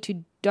 I need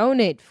to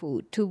donate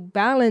food, to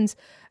balance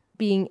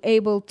being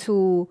able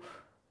to,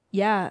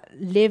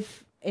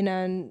 live in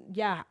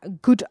a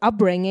good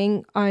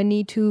upbringing. I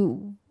need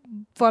to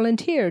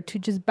volunteer to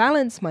just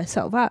balance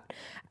myself out.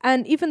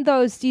 And even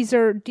though these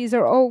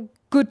are all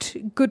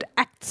good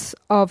acts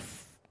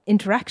of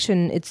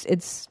interaction,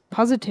 it's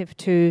positive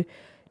to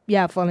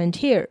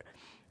volunteer.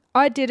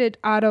 I did it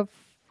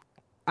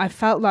I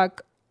felt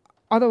like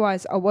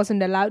otherwise I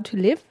wasn't allowed to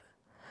live.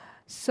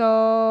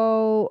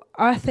 So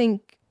I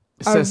think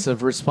a sense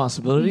of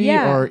responsibility,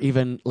 or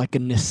even like a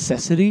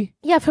necessity.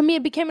 Yeah, for me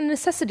it became a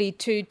necessity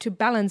to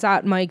balance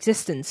out my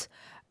existence,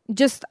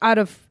 just out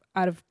of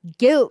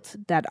guilt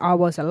that I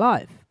was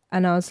alive.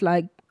 And I was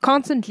like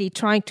constantly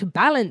trying to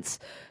balance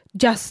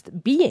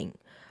just being.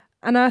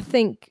 And I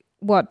think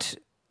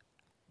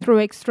through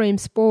extreme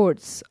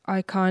sports,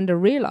 I kind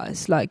of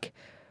realized I'm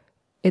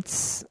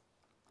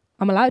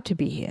allowed to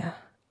be here.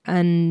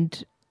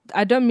 And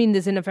I don't mean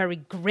this in a very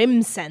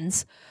grim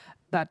sense,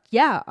 but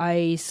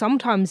I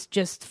sometimes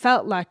just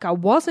felt like I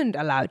wasn't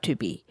allowed to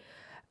be.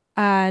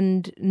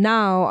 And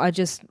now I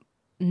just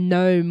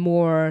know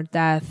more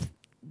that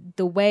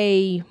the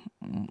way,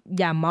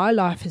 my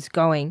life is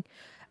going,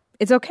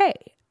 it's okay.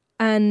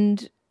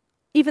 And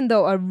even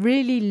though I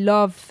really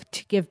love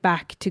to give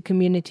back to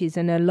communities,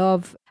 and I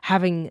love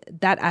having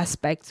that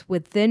aspect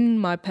within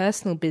my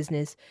personal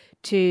business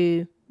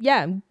to,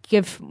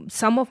 give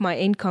some of my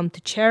income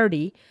to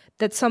charity,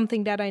 that's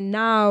something that I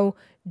now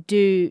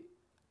do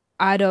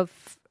out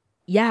of,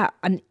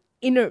 an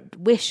inner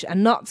wish,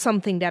 and not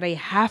something that I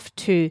have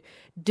to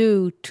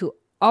do to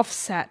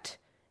offset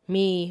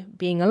me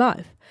being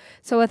alive.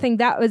 So I think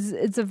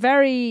it's a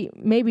very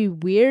maybe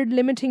weird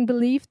limiting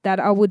belief that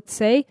I would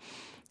say.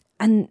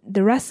 And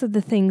the rest of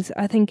the things,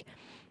 I think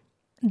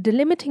the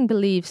limiting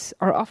beliefs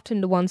are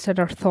often the ones that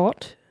are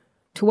thought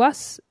to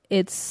us.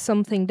 It's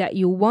something that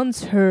you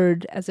once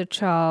heard as a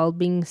child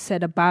being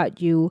said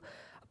about you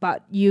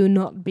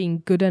not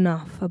being good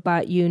enough,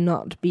 about you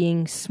not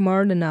being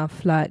smart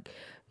enough.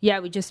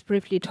 We just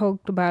briefly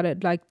talked about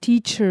it, like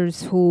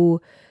teachers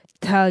who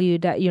tell you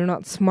that you're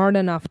not smart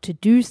enough to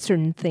do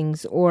certain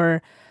things,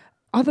 or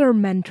other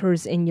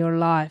mentors in your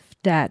life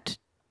that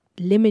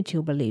limit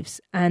your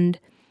beliefs. And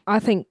I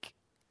think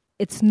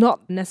it's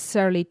not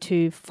necessarily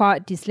to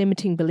fight these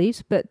limiting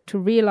beliefs, but to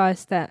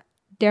realize that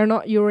they're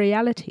not your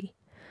reality.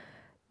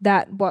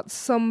 That what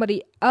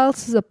somebody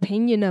else's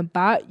opinion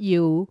about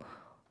you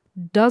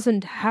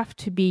doesn't have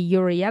to be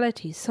your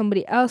reality.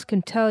 Somebody else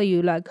can tell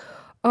you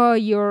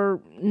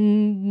you're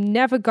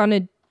never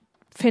gonna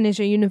finish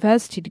a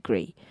university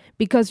degree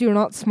because you're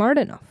not smart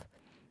enough.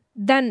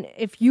 Then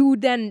if you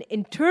then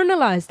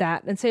internalize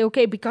that and say,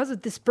 okay, because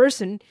of this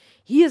person,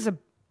 he is a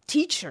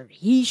teacher,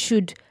 he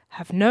should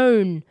have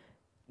known,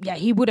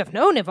 he would have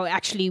known if I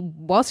actually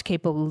was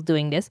capable of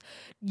doing this.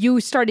 You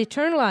start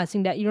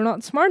internalizing that you're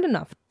not smart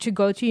enough to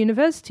go to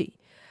university.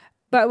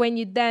 But when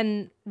you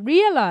then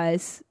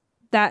realize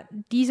that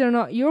these are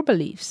not your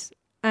beliefs,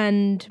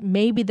 and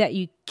maybe that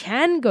you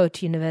can go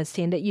to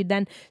university, and that you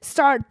then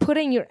start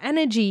putting your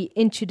energy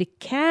into the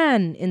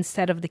can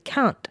instead of the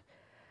can't,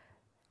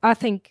 I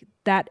think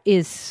that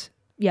is,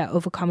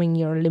 overcoming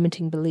your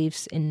limiting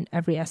beliefs in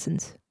every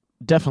essence.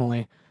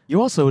 Definitely.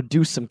 You also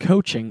do some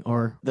coaching,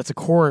 or that's a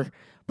core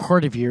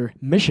part of your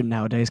mission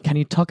nowadays. Can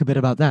you talk a bit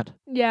about that?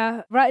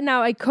 Yeah, right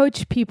now I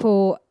coach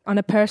people on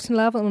a personal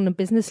level, on a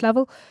business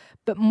level,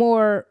 but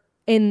more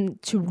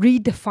into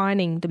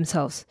redefining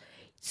themselves.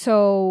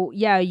 So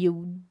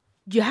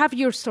you have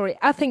your story.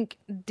 I think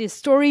the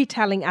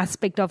storytelling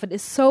aspect of it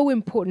is so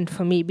important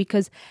for me,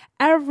 because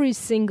every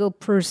single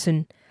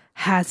person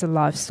has a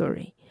life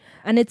story.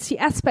 And it's the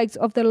aspects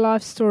of their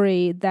life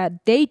story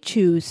that they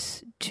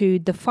choose to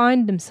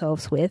define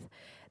themselves with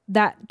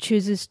that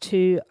chooses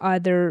to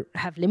either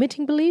have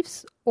limiting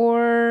beliefs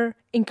or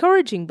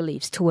encouraging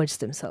beliefs towards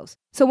themselves.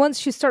 So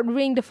once you start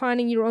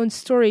redefining your own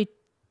story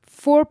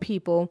for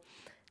people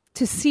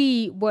to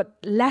see what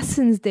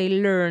lessons they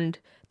learned,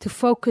 to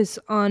focus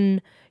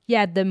on,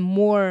 the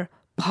more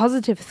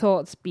positive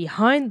thoughts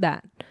behind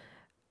that,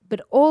 but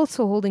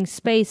also holding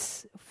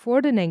space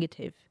for the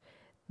negative,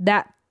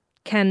 that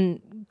can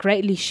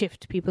greatly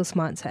shift people's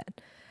mindset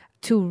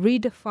to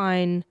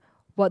redefine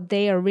what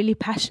they are really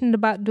passionate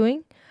about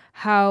doing,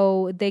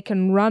 how they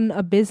can run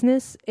a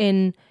business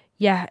in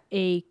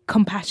a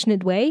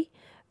compassionate way,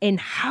 and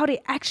how they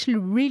actually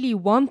really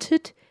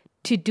wanted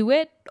to do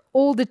it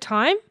all the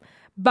time,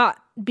 but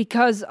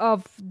because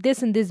of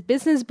this and this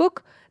business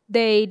book,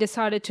 they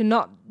decided to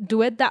not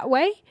do it that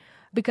way,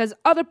 because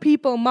other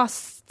people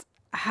must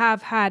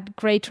have had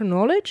greater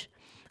knowledge.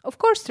 Of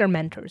course, they're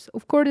mentors.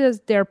 Of course,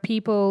 they're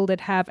people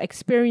that have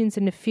experience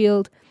in the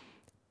field,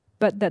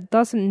 but that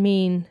doesn't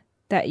mean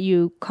that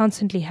you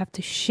constantly have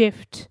to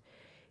shift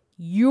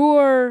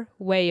your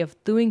way of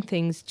doing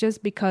things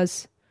just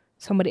because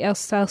somebody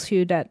else tells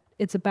you that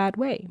it's a bad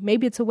way.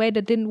 Maybe it's a way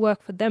that didn't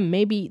work for them.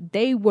 Maybe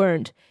they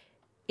weren't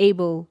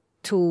able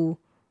to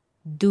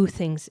do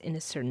things in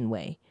a certain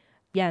way.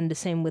 And the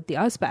same with the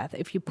ice bath.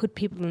 If you put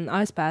people in an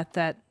ice bath,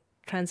 that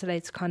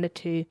translates kind of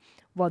to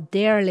what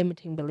their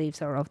limiting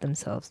beliefs are of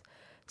themselves.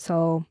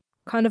 So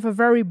kind of a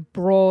very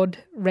broad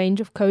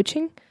range of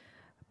coaching.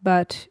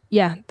 But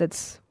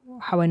that's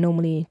how I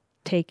normally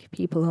take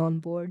people on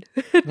board,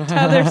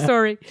 tell their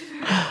story.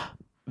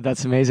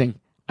 That's amazing.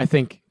 I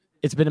think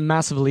it's been a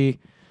massively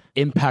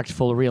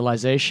impactful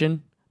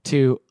realization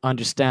to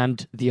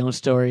understand the own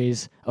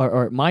stories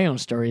or my own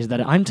stories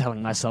that I'm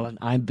telling myself, and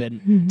I've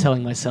been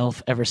telling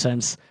myself ever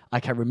since I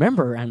can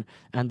remember, and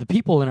the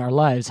people in our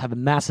lives have a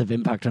massive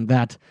impact on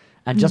that,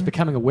 and just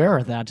becoming aware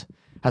of that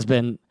has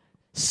been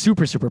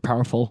super, super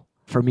powerful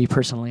for me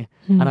personally.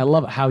 And I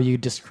love how you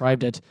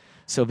described it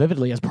so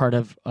vividly as part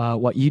of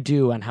what you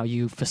do and how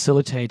you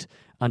facilitate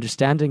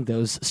understanding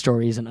those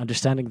stories and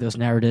understanding those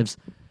narratives.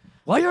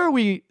 Why are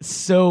we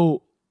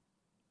so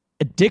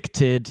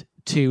addicted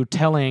to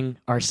telling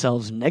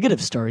ourselves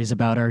negative stories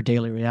about our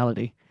daily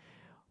reality?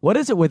 What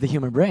is it with the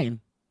human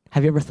brain?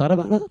 Have you ever thought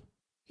about it?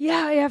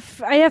 Yeah,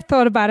 I have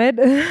thought about it.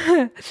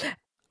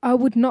 I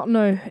would not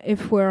know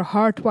if we're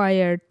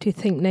hardwired to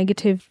think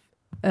negative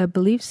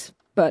beliefs,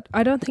 but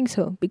I don't think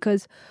so.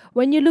 Because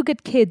when you look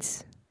at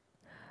kids,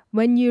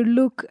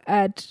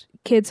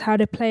 how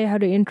they play, how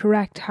they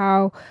interact,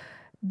 how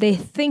they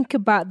think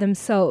about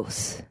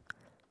themselves,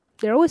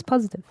 they're always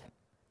positive.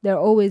 They're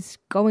always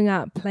going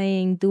out,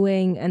 playing,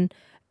 doing. And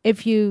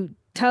if you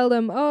tell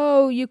them,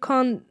 oh, you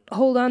can't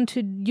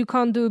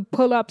do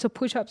pull-ups or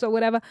push-ups or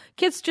whatever,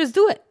 kids just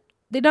do it.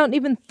 They don't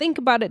even think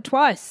about it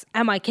twice.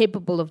 Am I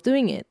capable of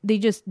doing it? They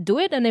just do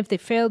it. And if they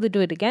fail, they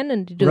do it again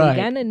and they do it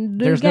again and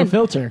do it again. There's no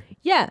filter.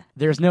 Yeah.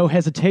 There's no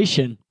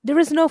hesitation. There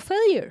is no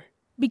failure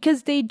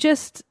because they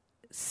just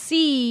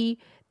see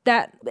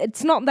that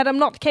it's not that I'm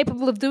not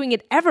capable of doing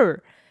it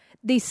ever.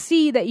 They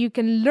see that you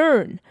can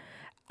learn.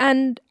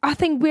 And I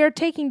think we're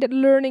taking that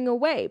learning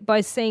away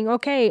by saying,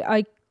 okay,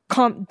 I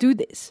can't do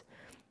this.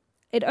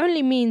 It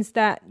only means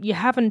that you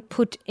haven't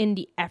put in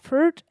the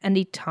effort and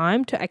the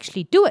time to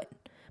actually do it.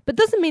 But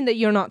doesn't mean that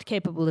you're not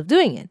capable of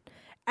doing it.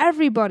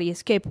 Everybody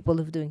is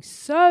capable of doing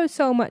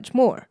so much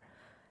more.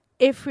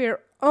 If we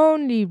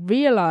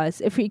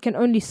can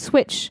only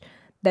switch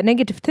that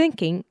negative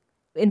thinking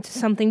into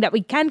something that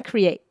we can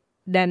create,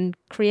 then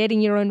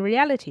creating your own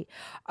reality.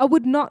 I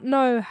would not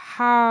know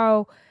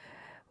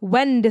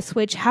when the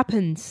switch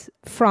happens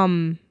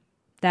from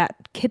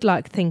that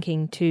kid-like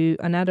thinking to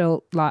an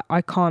adult, like,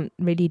 I can't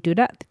really do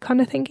that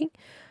kind of thinking.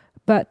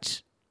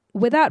 But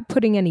without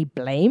putting any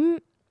blame,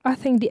 I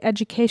think the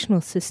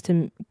educational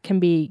system can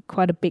be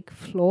quite a big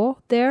flaw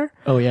there.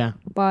 Oh, yeah.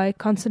 By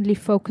constantly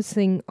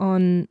focusing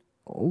on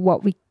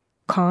what we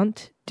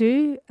can't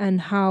do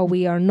and how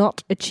we are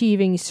not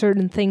achieving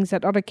certain things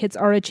that other kids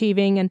are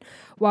achieving and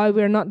why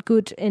we're not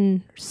good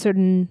in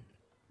certain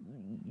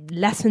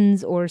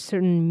lessons or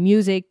certain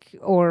music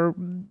or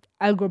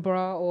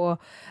algebra or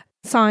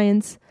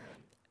science.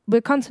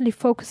 We're constantly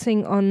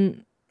focusing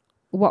on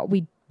what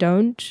we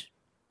don't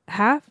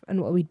have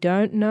and what we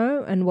don't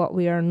know and what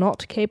we are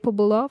not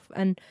capable of,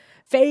 and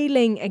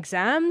failing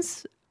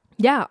exams.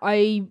 Yeah,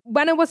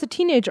 when I was a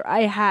teenager,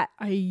 I had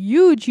a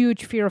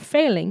huge fear of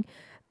failing,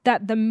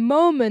 that the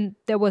moment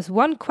there was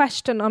one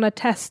question on a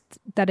test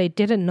that I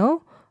didn't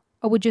know,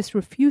 I would just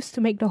refuse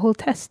to make the whole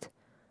test,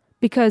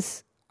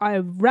 because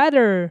I'd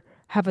rather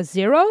have a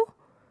 0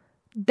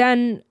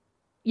 than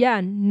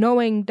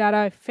knowing that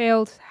I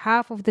failed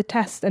half of the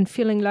test and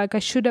feeling like I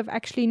should have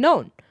actually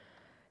known.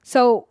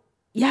 So,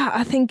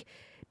 I think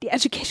the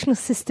educational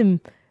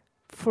system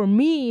for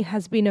me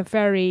has been a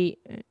very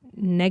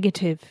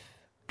negative,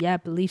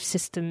 belief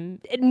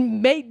system. It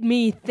made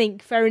me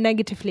think very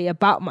negatively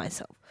about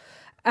myself.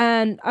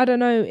 And I don't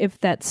know if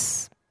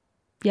that's,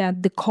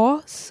 the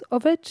cause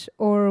of it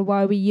or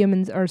why we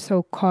humans are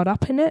so caught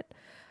up in it.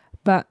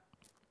 But,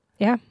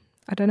 I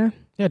don't know.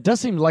 Yeah, it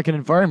does seem like an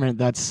environment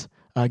that's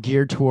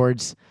geared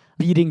towards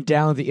beating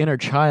down the inner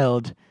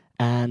child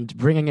and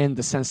bringing in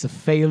the sense of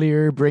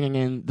failure, bringing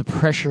in the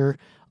pressure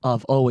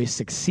of always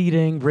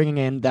succeeding, bringing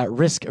in that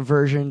risk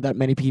aversion that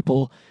many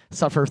people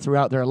suffer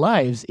throughout their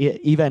lives,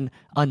 even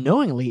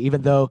unknowingly,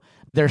 even though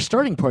their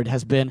starting point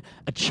has been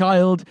a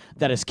child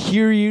that is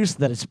curious,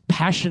 that is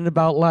passionate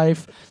about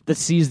life, that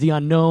sees the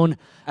unknown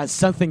as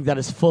something that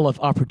is full of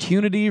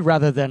opportunity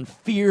rather than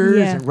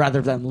fears and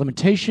rather than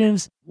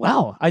limitations.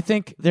 Wow, I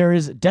think there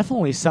is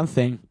definitely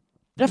something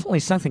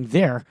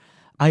there.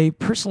 I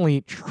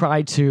personally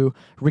try to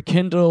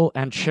rekindle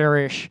and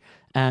cherish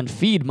and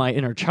feed my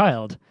inner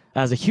child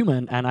as a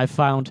human, and I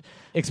found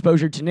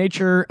exposure to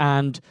nature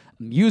and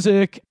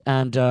music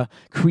and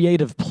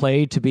creative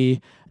play to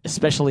be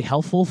especially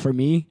helpful for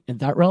me in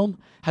that realm.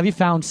 Have you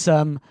found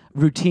some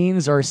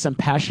routines or some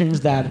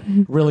passions that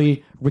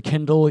really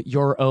rekindle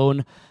your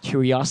own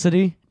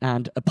curiosity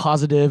and a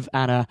positive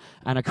and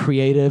a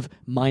creative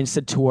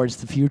mindset towards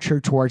the future,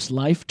 towards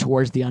life,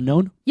 towards the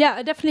unknown? Yeah,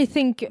 I definitely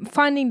think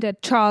finding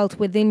that child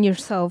within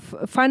yourself,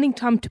 finding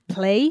time to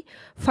play,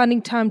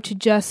 finding time to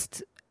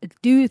just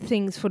do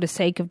things for the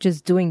sake of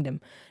just doing them.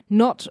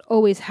 Not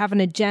always have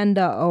an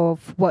agenda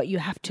of what you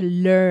have to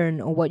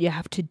learn or what you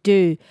have to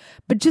do,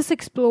 but just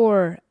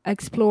explore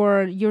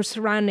your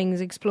surroundings,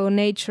 explore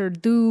nature,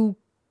 do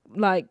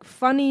like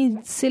funny,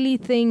 silly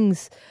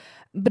things,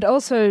 but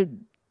also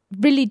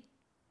really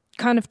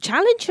kind of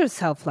challenge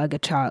yourself like a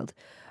child.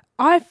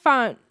 I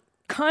found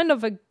kind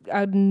of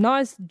a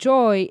nice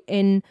joy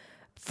in,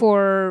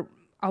 for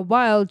a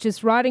while,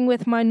 just writing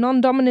with my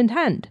non-dominant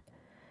hand.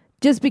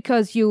 Just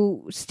because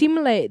you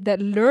stimulate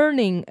that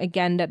learning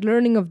again, that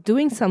learning of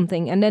doing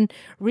something, and then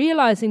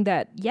realizing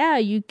that,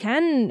 you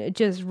can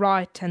just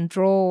write and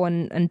draw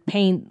and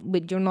paint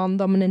with your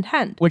non-dominant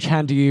hand. Which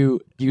hand do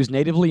you use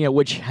natively, and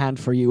which hand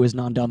for you is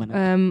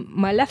non-dominant?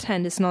 My left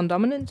hand is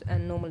non-dominant,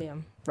 and normally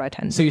I'm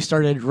right-handed. So you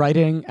started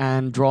writing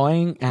and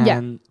drawing,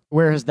 and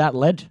where has that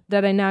led?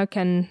 That I now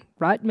can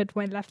write with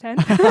my left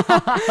hand.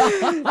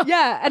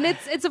 And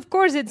it's of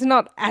course it's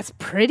not as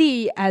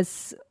pretty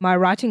as my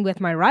writing with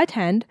my right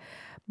hand,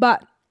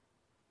 but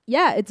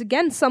it's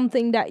again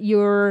something that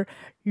you're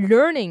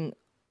learning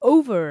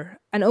over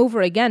and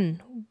over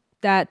again,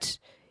 that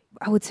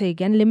I would say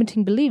again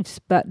limiting beliefs,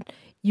 but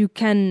you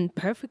can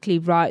perfectly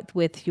write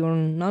with your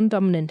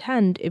non-dominant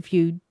hand if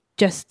you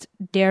just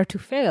dare to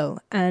fail,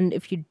 and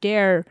if you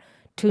dare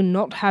to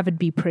not have it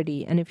be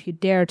pretty, and if you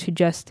dare to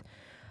just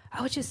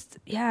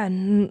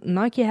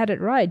Nike had it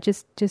right.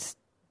 Just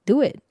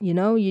do it.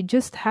 You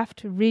just have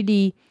to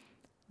really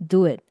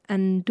do it,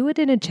 and do it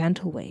in a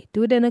gentle way.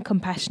 Do it in a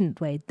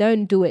compassionate way.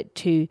 Don't do it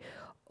to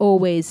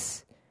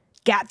always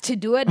get to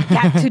do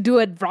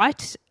it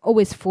right,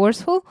 always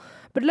forceful,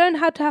 but learn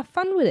how to have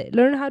fun with it.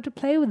 Learn how to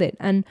play with it.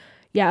 And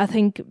I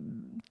think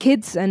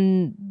kids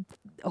and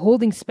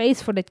holding space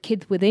for that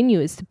kid within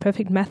you is the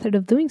perfect method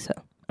of doing so.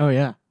 Oh,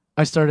 yeah.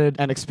 I started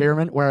an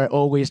experiment where I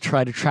always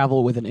try to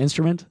travel with an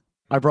instrument.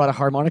 I brought a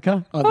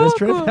harmonica on this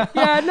trip. Cool.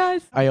 Yeah,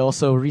 nice. I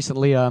also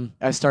recently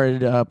I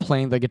started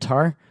playing the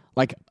guitar.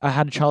 Like, I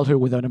had a childhood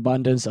with an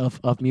abundance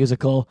of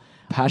musical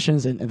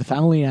passions in the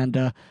family, and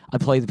I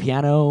play the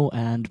piano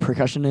and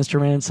percussion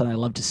instruments, and I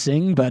love to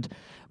sing. But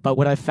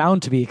what I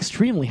found to be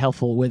extremely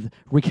helpful with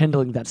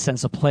rekindling that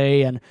sense of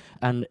play and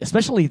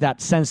especially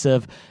that sense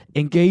of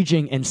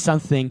engaging in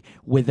something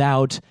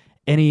without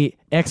any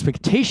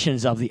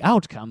expectations of the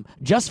outcome,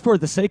 just for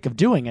the sake of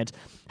doing it,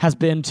 has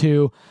been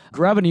to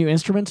grab a new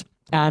instrument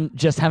and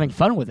just having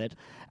fun with it.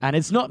 And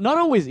it's not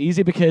always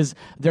easy, because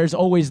there's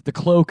always the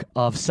cloak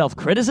of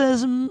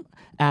self-criticism,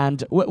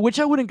 and which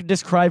I wouldn't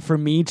describe for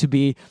me to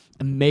be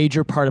a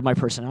major part of my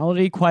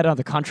personality, quite on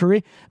the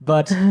contrary,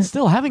 but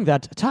still having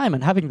that time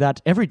and having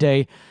that every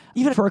day,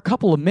 even for a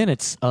couple of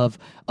minutes of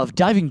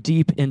diving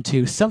deep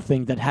into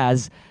something that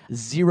has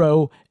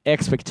zero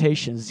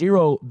expectations,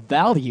 zero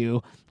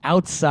value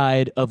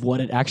outside of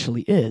what it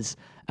actually is.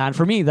 And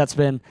for me, that's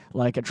been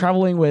like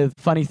traveling with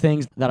funny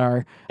things that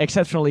are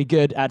exceptionally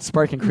good at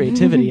sparking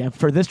creativity. And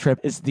for this trip,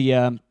 it's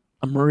the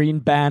a marine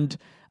band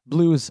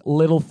blues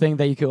little thing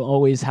that you can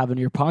always have in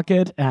your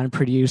pocket and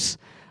produce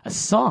a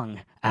song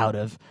out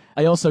of.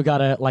 I also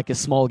got a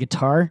small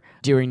guitar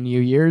during New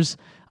Year's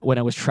when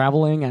I was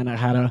traveling, and I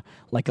had a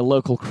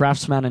local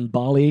craftsman in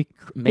Bali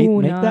make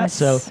nice. that.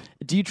 So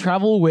do you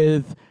travel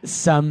with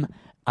some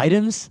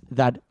items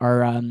that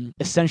are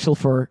essential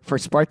for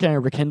sparking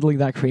or rekindling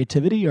that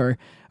creativity, or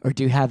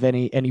do you have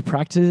any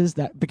practices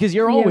that, because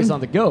you're always on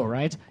the go,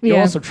 right? You're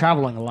also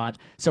traveling a lot.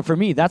 So for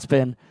me, that's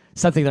been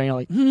something that you're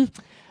like,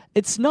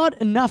 it's not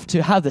enough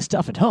to have the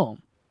stuff at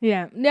home.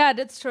 Yeah,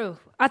 that's true.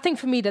 I think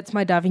for me, that's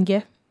my diving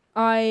gear.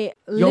 You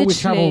always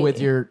travel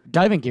with your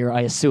diving gear,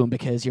 I assume,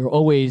 because you're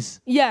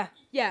always... Yeah.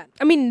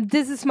 I mean,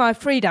 this is my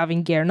free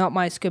diving gear, not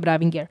my scuba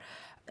diving gear.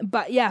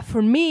 But yeah,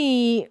 for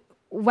me,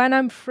 when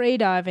I'm free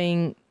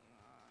diving,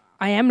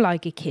 I am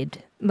like a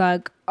kid.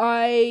 Like,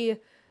 I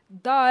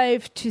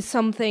dive to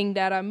something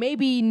that I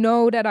maybe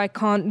know that I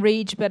can't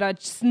reach, but I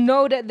just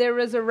know that there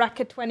is a wreck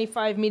at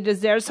 25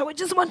 meters there, so I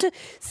just want to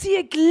see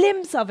a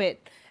glimpse of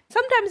it.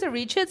 Sometimes I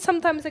reach it,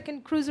 sometimes I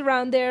can cruise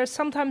around there,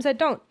 sometimes I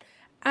don't.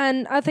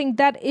 And I think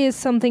that is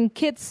something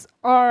kids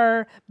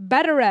are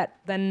better at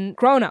than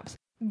grown-ups.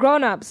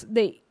 Grown-ups,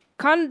 the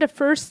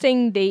first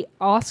thing they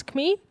ask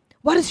me,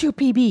 what is your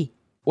PB?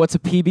 What's a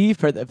PB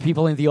for the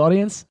people in the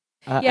audience?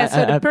 So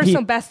the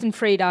personal best in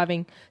free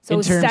diving.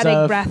 So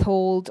static breath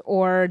hold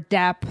or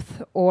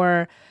depth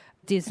or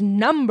these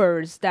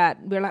numbers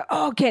that we're like,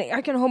 oh, okay,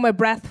 I can hold my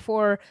breath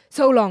for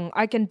so long.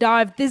 I can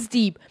dive this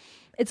deep.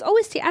 It's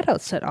always the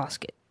adults that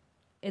ask it.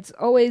 It's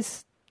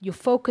always, you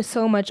focus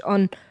so much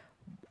on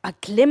a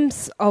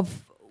glimpse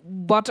of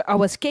what I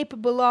was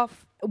capable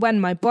of when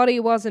my body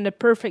was in a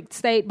perfect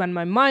state, when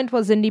my mind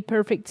was in the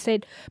perfect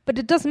state. But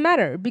it doesn't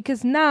matter,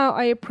 because now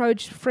I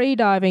approach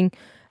freediving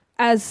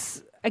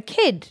as a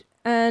kid,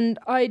 and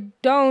I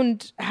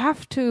don't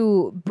have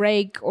to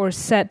break or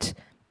set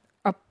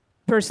a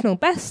personal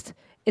best.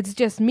 It's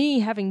just me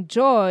having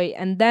joy,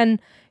 and then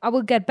I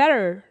will get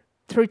better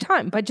through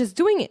time by just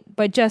doing it,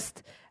 by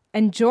just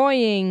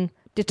enjoying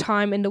the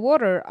time in the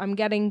water. I'm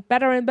getting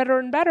better and better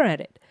and better at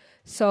it.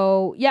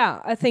 So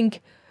yeah, I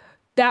think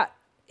that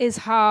is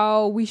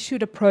how we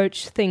should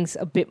approach things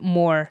a bit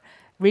more,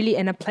 really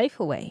in a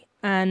playful way.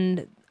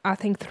 And I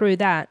think through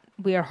that,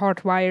 we are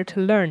hardwired to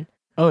learn.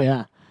 Oh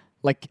yeah.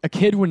 Like a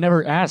kid would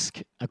never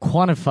ask a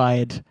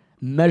quantified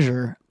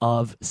measure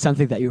of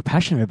something that you're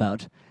passionate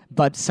about.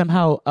 But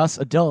somehow us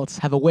adults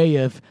have a way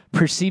of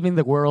perceiving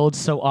the world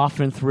so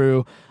often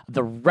through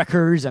the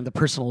records and the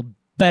personal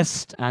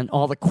best and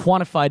all the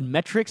quantified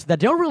metrics that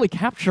don't really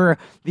capture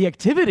the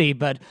activity,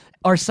 but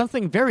are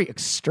something very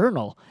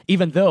external,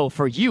 even though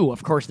for you,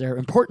 of course, they're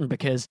important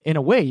because in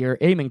a way you're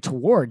aiming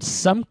towards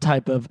some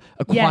type of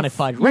a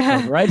quantified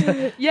record,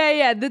 right?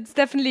 Yeah, that's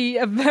definitely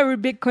a very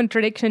big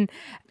contradiction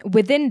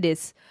within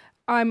this.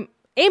 I'm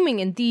aiming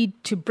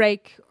indeed to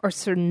break a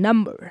certain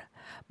number,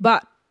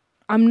 but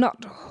I'm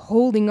not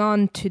holding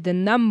on to the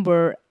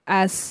number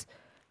as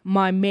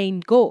my main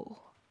goal.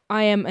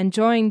 I am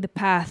enjoying the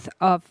path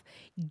of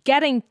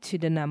getting to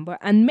the number,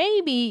 and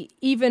maybe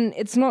even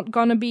it's not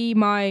gonna be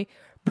my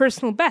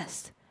personal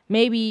best.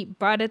 Maybe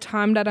by the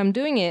time that I'm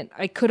doing it,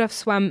 I could have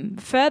swum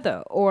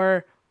further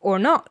or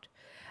not.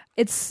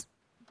 It's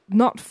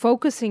not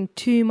focusing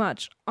too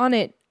much on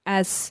it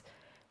as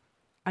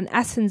an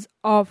essence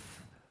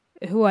of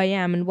who I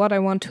am and what I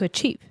want to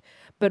achieve,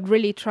 but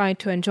really trying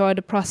to enjoy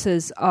the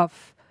process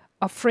of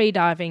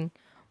freediving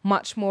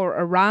much more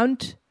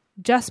around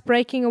just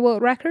breaking a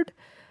world record.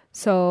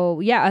 So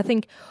yeah, I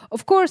think,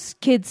 of course,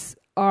 kids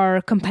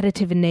are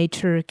competitive in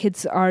nature.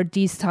 Kids are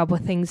these type of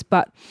things.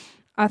 But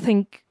I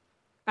think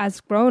as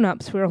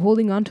grown-ups, we're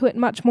holding on to it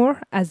much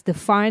more as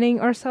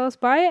defining ourselves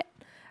by it.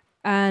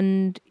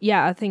 And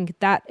yeah, I think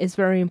that is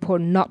very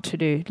important not to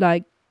do.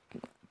 Like,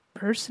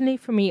 personally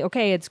for me,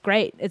 okay, it's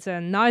great. It's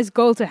a nice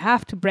goal to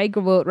have to break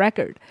a world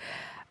record.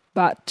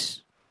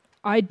 But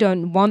I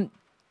don't want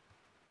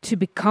to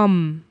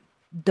become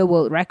the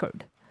world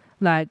record.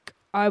 Like,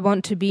 I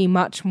want to be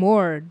much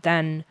more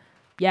than,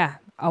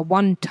 a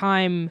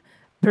one-time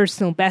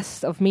personal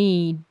best of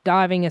me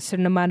diving a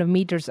certain amount of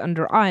meters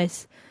under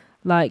ice.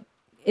 Like,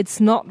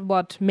 it's not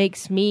what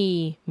makes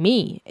me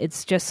me.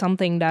 It's just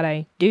something that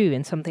I do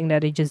and something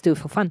that I just do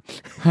for fun.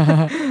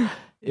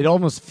 It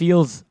almost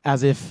feels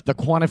as if the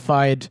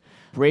quantified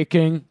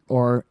breaking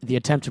or the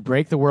attempt to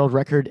break the world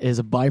record is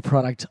a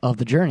byproduct of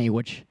the journey,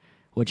 which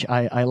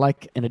I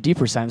like in a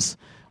deeper sense,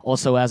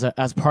 also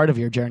as part of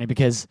your journey,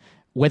 because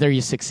whether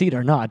you succeed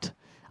or not,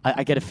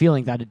 I get a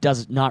feeling that it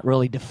does not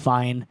really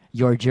define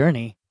your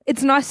journey.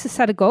 It's nice to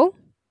set a goal,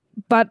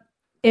 but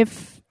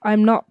if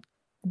I'm not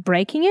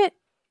breaking it,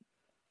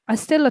 I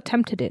still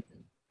attempted it.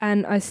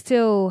 And I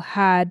still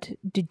had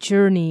the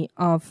journey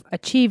of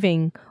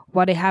achieving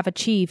what I have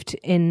achieved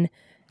in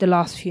the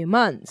last few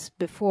months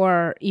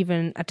before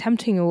even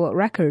attempting a world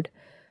record.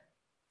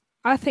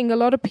 I think a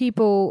lot of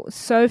people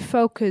so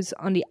focus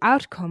on the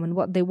outcome and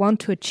what they want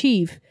to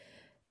achieve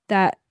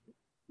that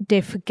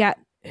they forget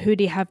who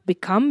they have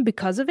become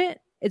because of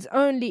it. It's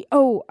only,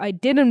 oh, I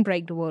didn't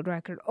break the world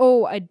record.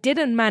 Oh, I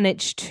didn't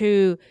manage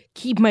to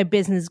keep my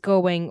business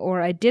going,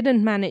 or I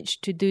didn't manage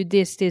to do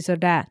this, this, or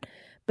that.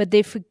 But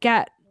they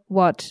forget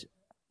what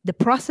the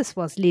process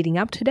was leading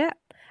up to that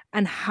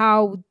and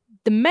how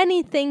the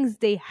many things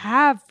they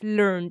have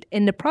learned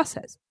in the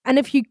process. And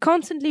if you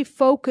constantly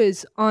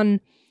focus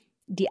on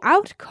the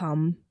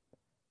outcome,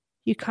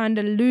 you kind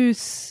of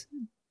lose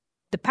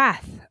the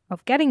path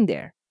of getting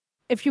there.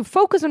 If you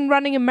focus on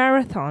running a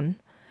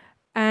marathon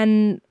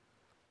and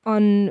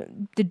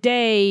on the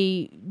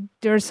day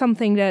there's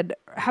something that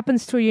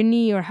happens to your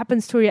knee or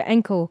happens to your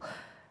ankle,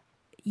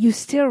 you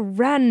still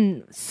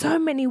ran so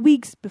many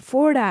weeks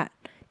before that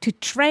to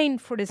train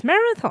for this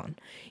marathon.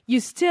 You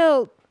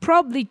still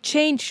probably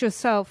changed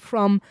yourself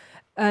from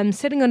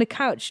sitting on the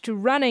couch to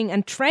running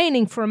and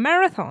training for a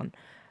marathon.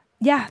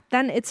 Yeah,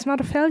 then it's not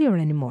a failure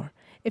anymore.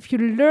 If you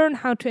learn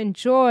how to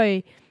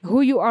enjoy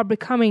who you are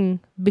becoming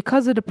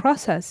because of the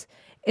process,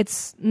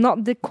 it's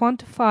not the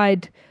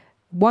quantified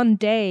one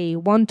day,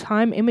 one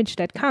time image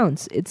that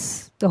counts.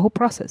 It's the whole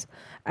process.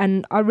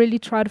 And I really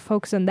try to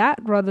focus on that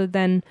rather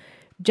than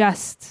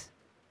just,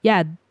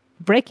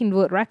 breaking the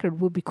world record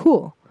would be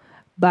cool.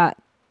 But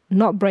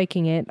not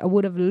breaking it, I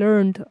would have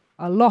learned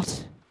a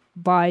lot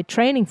by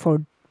training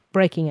for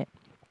breaking it.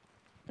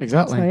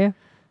 Exactly. So, yeah.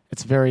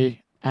 It's a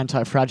very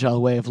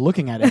anti-fragile way of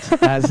looking at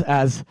it,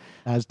 as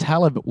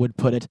Taleb would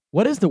put it.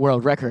 What is the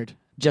world record?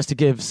 Just to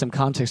give some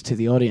context to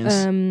the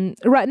audience.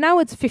 Right now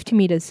it's 50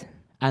 meters.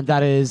 And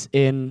that is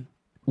in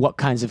what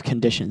kinds of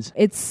conditions?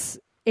 It's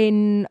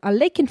in a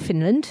lake in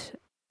Finland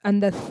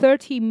under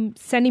 30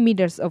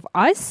 centimeters of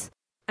ice.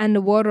 And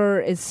the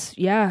water is,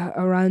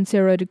 around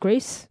 0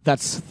 degrees.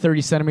 That's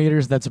 30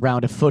 centimeters. That's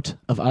around a foot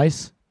of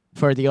ice.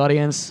 For the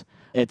audience,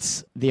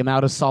 it's the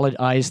amount of solid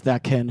ice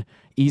that can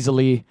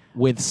easily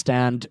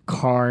withstand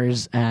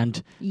cars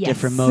and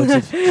different modes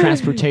of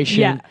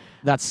transportation. Yeah.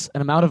 That's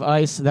an amount of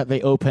ice that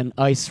they open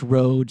ice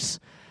roads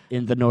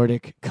in the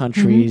Nordic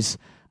countries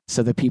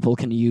so that people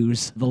can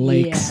use the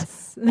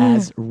lakes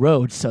as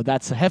roads. So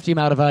that's a hefty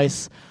amount of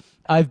ice.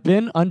 I've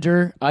been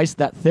under ice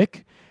that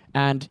thick,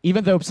 and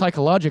even though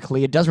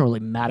psychologically it doesn't really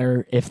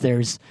matter if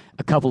there's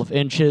a couple of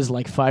inches,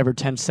 like 5 or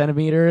 10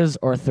 centimeters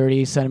or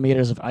 30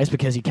 centimeters of ice,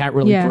 because you can't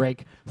really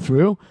break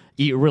through.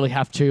 You really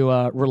have to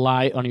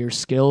rely on your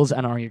skills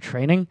and on your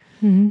training.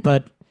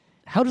 But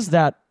how does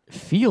that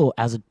feel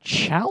as a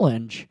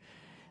challenge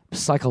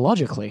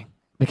psychologically?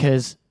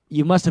 Because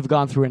you must have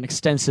gone through an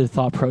extensive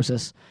thought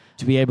process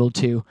to be able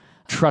to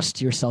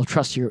trust yourself,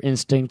 trust your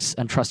instincts,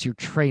 and trust your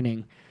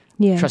training.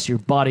 Trust your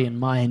body and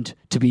mind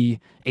to be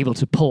able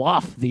to pull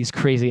off these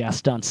crazy-ass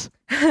stunts.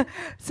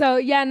 So,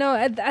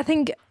 I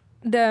think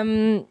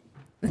the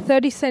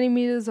 30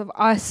 centimeters of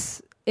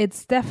ice,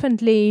 it's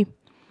definitely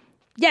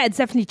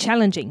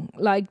challenging.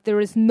 Like, there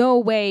is no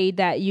way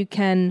that you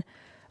can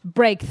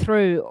break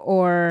through,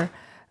 or,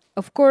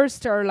 of course,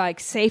 there are,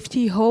 like,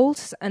 safety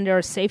holes, and there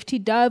are safety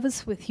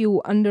divers with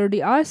you under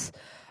the ice.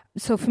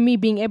 So, for me,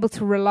 being able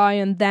to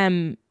rely on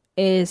them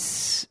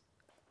is,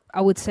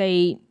 I would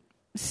say,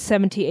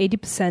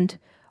 70-80%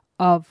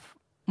 of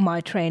my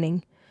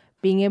training,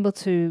 being able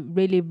to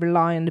really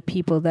rely on the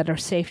people that are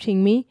safetying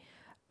me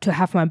to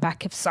have my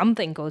back if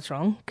something goes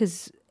wrong,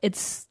 because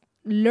it's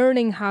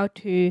learning how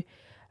to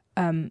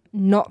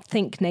not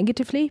think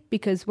negatively,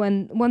 because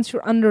once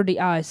you're under the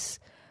ice,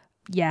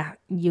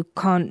 you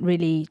can't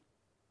really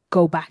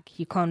go back,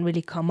 you can't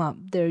really come up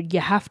there.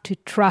 You have to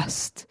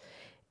trust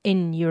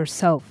in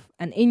yourself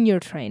and in your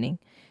training.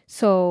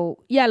 So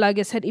like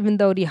I said, even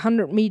though the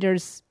 100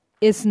 meters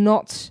is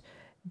not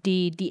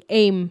the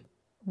aim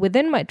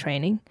within my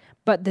training,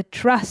 but the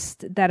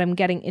trust that I'm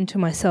getting into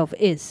myself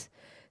is.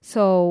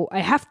 So I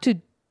have to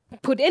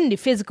put in the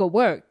physical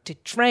work to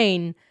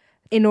train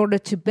in order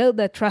to build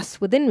that trust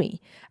within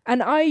me.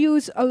 And I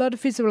use a lot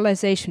of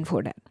visualization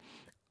for that.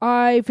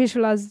 I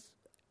visualize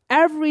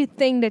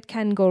everything that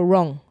can go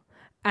wrong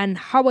and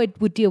how I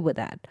would deal with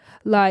that.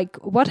 Like,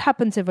 what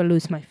happens if I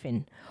lose my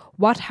fin?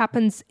 What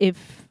happens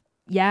if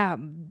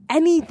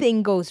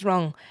anything goes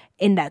wrong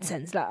in that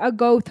sense? Like, I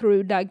go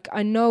through, like,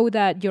 I know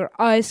that your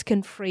eyes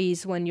can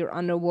freeze when you're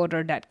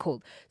underwater that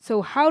cold.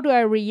 So how do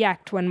I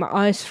react when my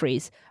eyes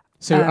freeze?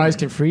 So your eyes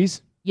can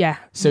freeze? Yeah.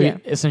 So yeah.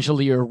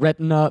 essentially your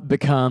retina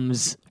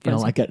becomes,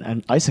 like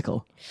an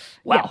icicle.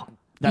 Wow.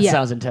 That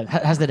sounds intense.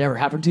 Has that ever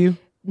happened to you?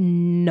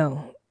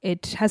 No.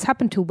 It has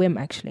happened to Wim,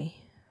 actually.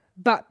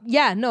 But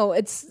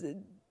it's,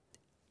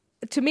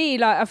 to me,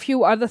 like, a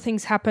few other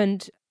things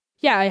happened.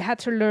 I had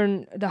to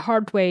learn the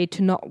hard way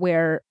to not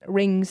wear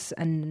rings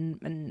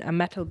and a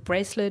metal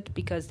bracelet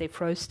because they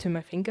froze to my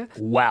finger.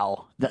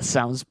 Wow, that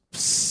sounds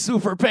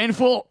super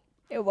painful.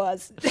 It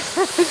was.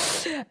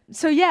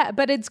 So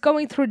but it's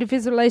going through the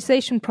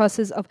visualization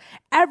process of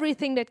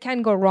everything that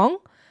can go wrong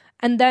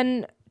and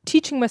then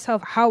teaching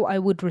myself how I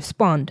would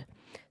respond.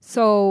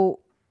 So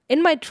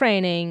in my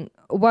training,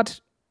 what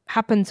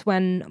happens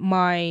when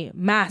my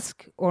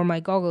mask or my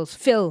goggles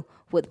fill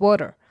with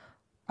water?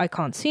 I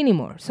can't see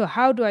anymore. So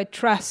how do I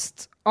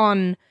trust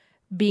on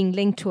being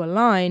linked to a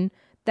line?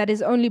 That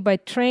is only by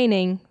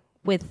training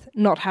with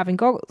not having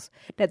goggles.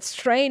 That's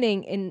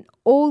training in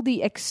all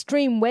the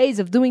extreme ways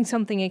of doing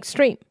something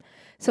extreme.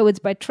 So it's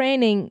by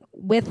training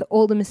with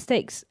all the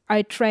mistakes.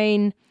 I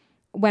train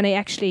when I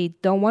actually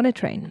don't want to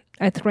train.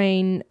 I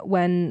train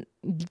when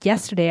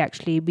yesterday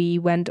actually we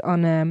went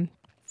on a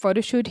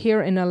photo shoot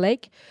here in a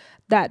lake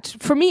that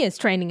for me is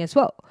training as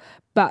well.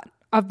 But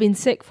I've been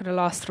sick for the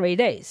last 3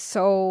 days.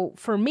 So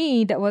for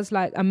me, that was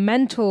like a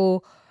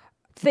mental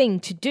thing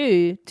to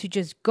do, to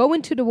just go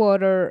into the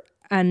water.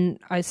 And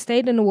I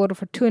stayed in the water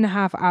for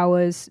 2.5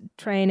 hours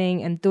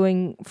training and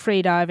doing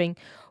free diving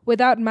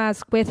without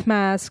mask, with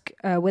mask,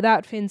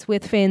 without fins,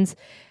 with fins.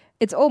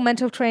 It's all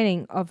mental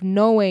training of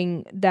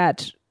knowing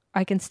that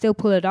I can still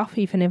pull it off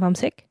even if I'm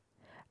sick.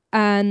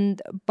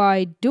 And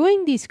by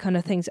doing these kind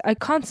of things, I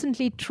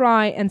constantly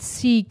try and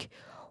seek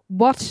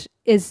what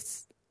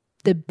is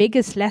the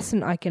biggest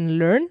lesson I can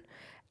learn.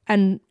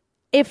 And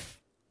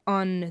if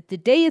on the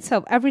day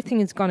itself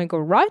everything is going to go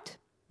right,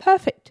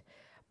 perfect.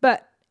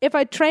 But if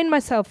I train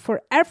myself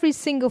for every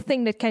single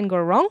thing that can go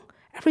wrong,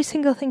 every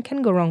single thing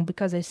can go wrong,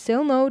 because I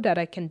still know that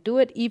I can do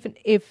it even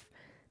if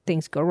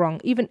things go wrong,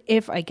 even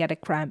if I get a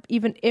cramp,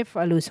 even if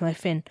I lose my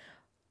fin,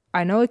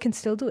 I know I can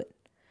still do it.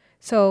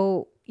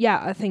 So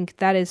yeah, I think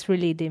that is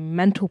really the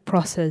mental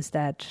process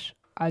that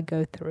I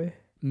go through.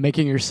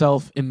 Making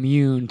yourself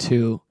immune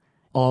to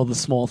all the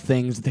small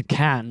things that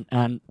can,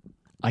 and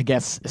I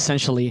guess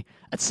essentially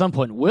at some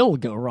point will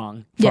go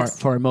wrong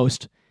for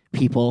most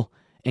people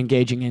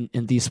engaging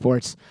in these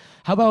sports.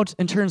 How about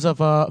in terms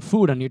of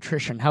food and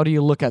nutrition? How do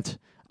you look at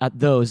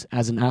those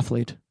as an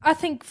athlete? I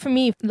think for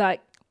me,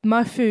 like,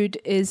 my food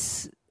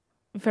is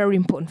very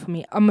important for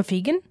me. I'm a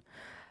vegan.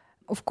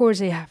 Of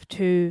course, I have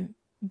to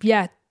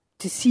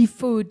see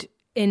food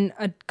in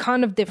a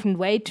kind of different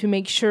way to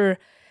make sure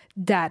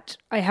that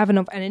I have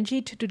enough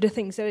energy to do the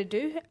things that I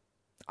do.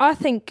 I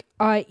think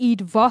I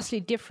eat vastly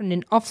different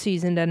in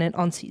off-season than in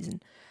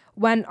on-season.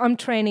 When I'm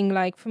training,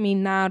 like for me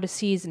now the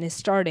season is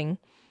starting,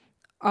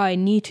 I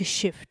need to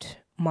shift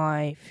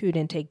my food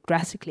intake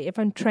drastically. If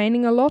I'm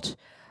training a lot,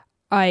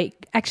 I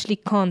actually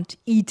can't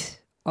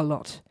eat a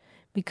lot,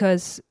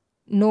 because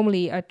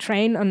normally I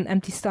train on an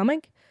empty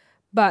stomach.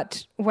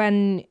 But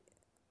when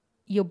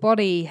your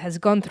body has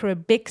gone through a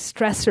big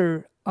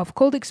stressor of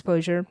cold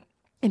exposure,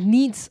 it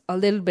needs a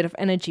little bit of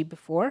energy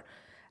before,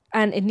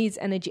 and it needs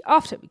energy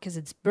after, because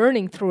it's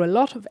burning through a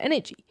lot of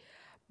energy.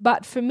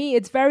 But for me,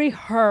 it's very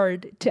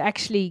hard to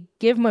actually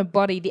give my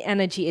body the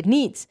energy it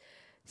needs.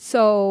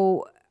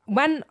 So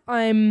when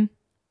I'm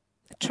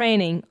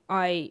training,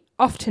 I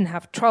often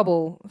have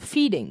trouble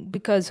feeding,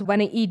 because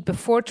when I eat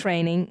before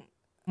training,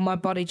 my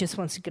body just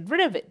wants to get rid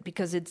of it,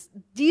 because it's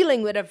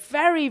dealing with a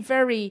very,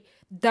 very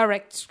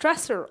direct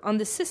stressor on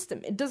the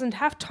system. It doesn't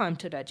have time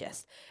to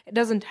digest. It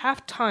doesn't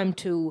have time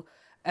to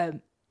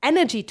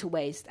energy to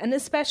waste. And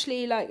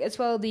especially like as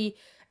well,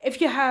 if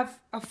you have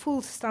a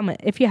full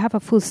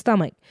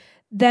stomach,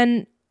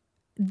 then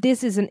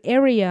this is an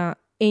area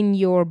in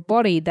your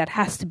body that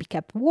has to be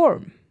kept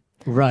warm.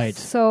 Right.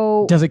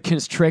 So does it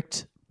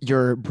constrict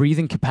your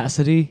breathing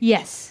capacity?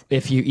 Yes.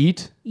 If you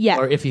eat? Yeah.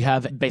 Or if you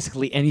have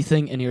basically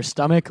anything in your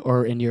stomach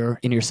or in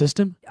your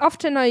system?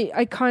 Often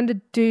I kind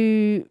of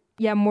do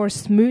more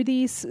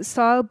smoothies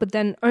style, but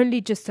then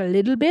only just a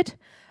little bit,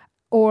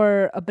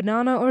 or a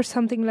banana or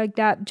something like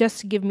that, just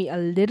to give me a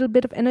little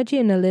bit of energy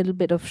and a little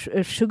bit of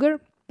sugar.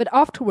 But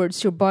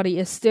afterwards, your body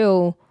is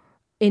still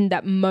in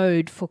that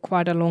mode for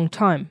quite a long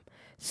time.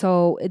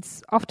 So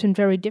it's often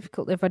very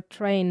difficult. If I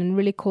train in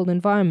really cold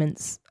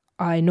environments,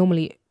 I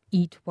normally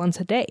eat once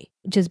a day,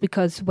 just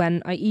because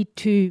when I eat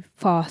too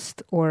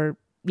fast or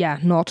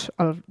not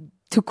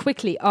too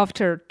quickly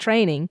after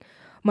training,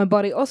 my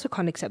body also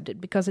can't accept it,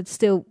 because it's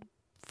still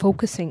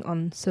focusing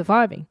on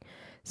surviving.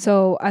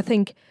 So I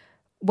think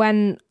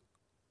when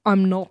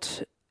I'm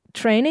not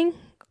training,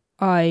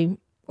 I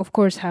of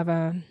course have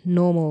a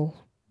normal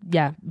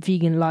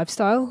vegan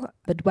lifestyle,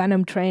 but when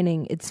I'm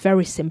training, it's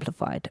very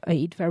simplified. I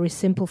eat very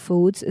simple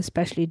foods,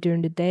 especially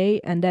during the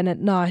day, and then at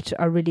night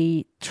I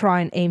really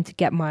try and aim to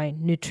get my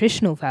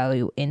nutritional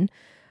value in.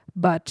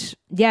 But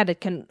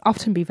that can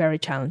often be very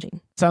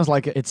challenging. Sounds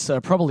like it's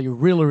probably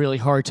really, really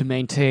hard to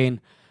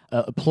maintain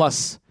a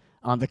plus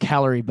on the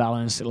calorie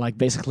balance. Like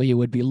basically you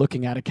would be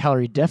looking at a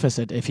calorie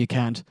deficit if you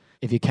can't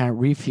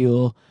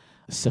refuel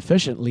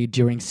sufficiently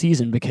during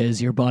season,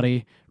 because your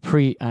body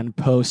pre and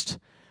post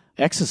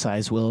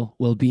exercise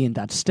will be in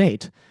that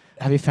state.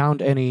 Have you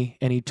found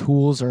any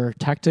tools or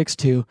tactics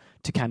to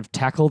kind of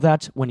tackle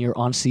that when you're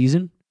on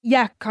season?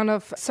 Yeah, kind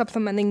of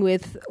supplementing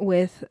with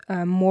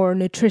more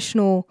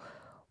nutritional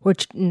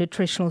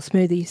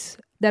smoothies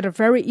that are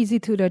very easy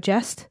to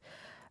digest.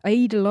 I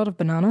eat a lot of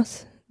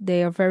bananas.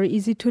 They are very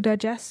easy to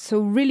digest. So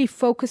really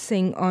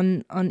focusing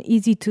on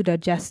easy to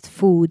digest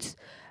foods,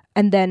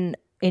 and then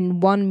in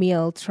one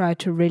meal try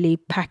to really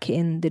pack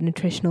in the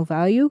nutritional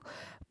value.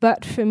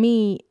 But for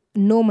me,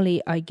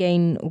 normally I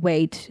gain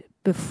weight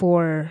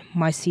before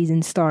my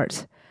season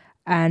starts.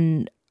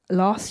 And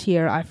last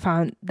year I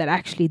found that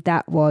actually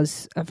that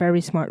was a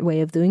very smart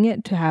way of doing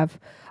it, to have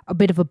a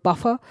bit of a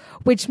buffer,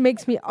 which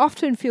makes me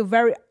often feel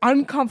very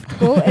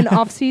uncomfortable in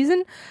off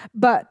season.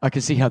 But I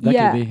can see how that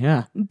could be,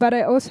 yeah. But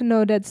I also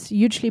know that's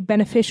hugely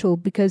beneficial,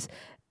 because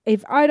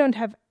if I don't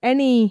have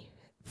any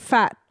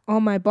fat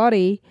on my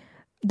body,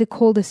 the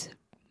cold is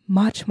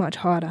much, much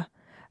harder,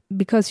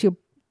 because your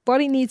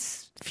body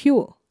needs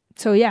fuel.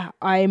 So yeah,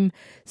 I'm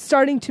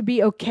starting to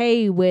be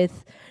okay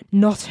with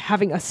not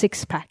having a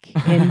six-pack.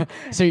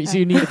 So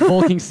you need a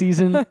bulking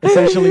season,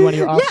 essentially, when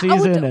you're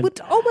off-season? I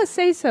would almost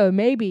say so,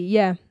 maybe,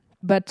 yeah.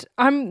 But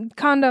I'm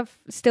kind of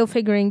still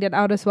figuring that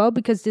out as well,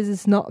 because this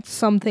is not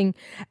something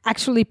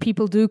actually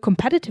people do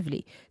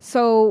competitively.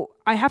 So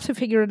I have to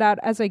figure it out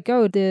as I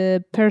go.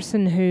 The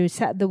person who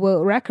set the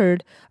world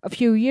record a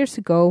few years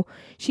ago,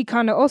 she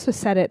kind of also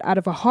set it out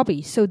of a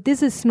hobby. So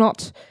this is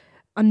not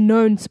a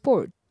known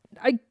sport.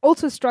 I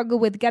also struggle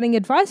with getting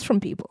advice from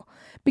people,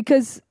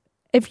 because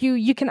if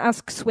you can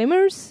ask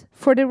swimmers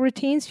for their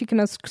routines, you can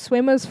ask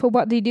swimmers for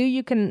what they do,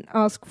 you can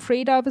ask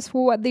freedivers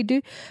for what they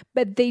do,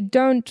 but they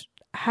don't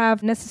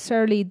have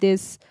necessarily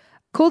this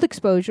cold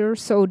exposure.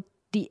 So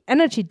the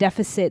energy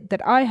deficit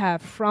that I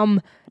have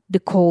from the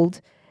cold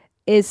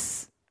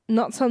is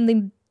not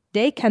something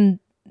they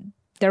can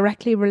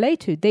directly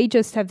relate to. They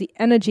just have the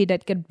energy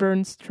that gets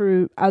burned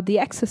throughout the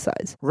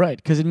exercise. Right,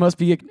 because it must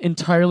be an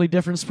entirely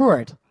different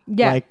sport.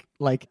 Yeah.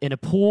 Like in a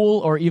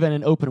pool or even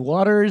in open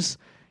waters,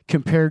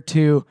 compared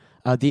to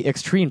the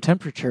extreme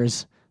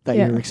temperatures that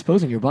you're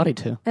exposing your body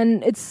to.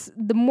 And it's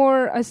the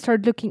more I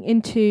start looking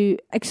into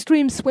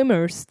extreme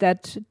swimmers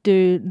that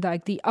do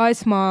like the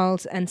ice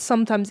miles, and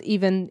sometimes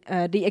even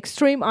the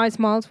extreme ice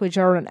miles, which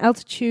are on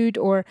altitude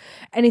or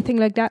anything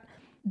like that,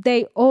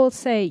 they all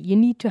say you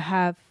need to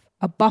have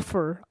a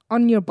buffer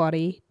on your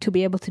body to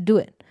be able to do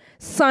it.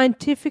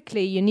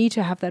 Scientifically, you need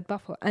to have that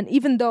buffer. And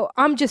even though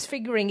I'm just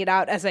figuring it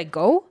out as I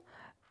go,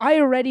 I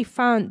already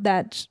found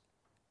that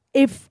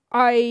if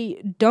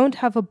I don't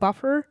have a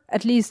buffer,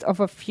 at least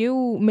of a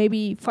few,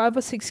 maybe 5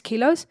 or 6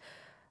 kilos,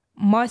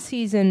 my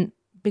season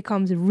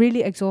becomes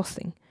really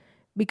exhausting,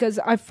 because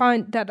I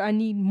find that I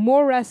need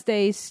more rest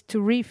days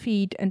to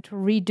refeed and to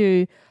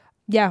redo,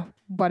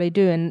 what I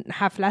do, and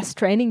have less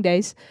training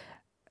days.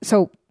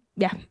 So,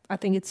 I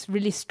think it's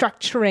really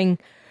structuring.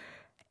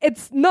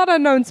 It's not a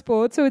known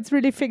sport, so it's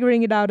really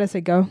figuring it out as I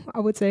go, I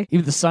would say.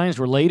 Even the science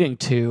relating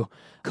to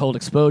cold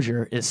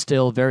exposure is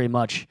still very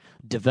much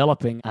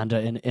developing and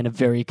in a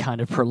very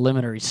kind of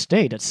preliminary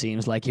state, it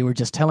seems. Like you were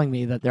just telling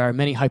me that there are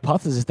many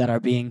hypotheses that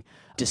are being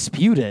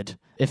disputed,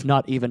 if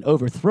not even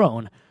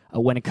overthrown,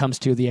 when it comes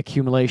to the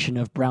accumulation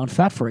of brown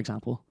fat, for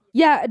example.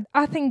 Yeah,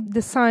 I think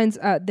the science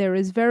out there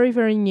is very,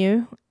 very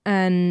new.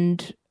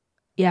 And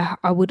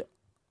I would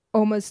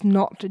almost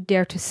not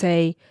dare to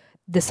say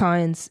the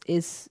science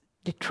is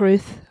the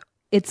truth.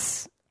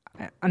 It's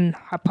an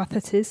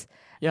hypothesis.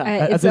 Yeah,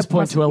 at this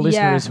point, to our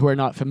listeners who are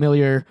not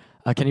familiar,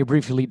 can you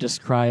briefly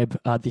describe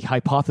the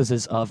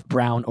hypothesis of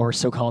brown or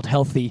so-called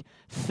healthy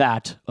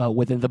fat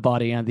within the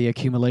body and the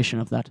accumulation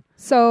of that?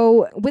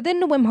 So within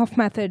the Wim Hof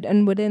method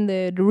and within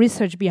the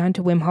research behind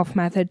the Wim Hof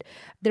method,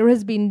 there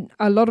has been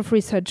a lot of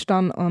research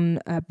done on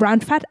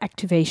brown fat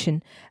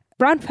activation.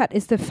 Brown fat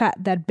is the fat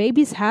that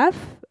babies have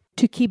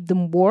to keep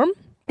them warm.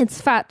 It's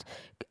fat,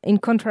 in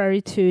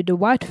contrary to the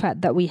white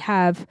fat that we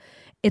have,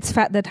 it's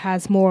fat that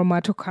has more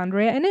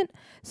mitochondria in it.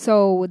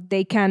 So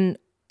they can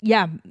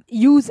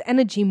use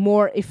energy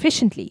more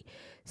efficiently.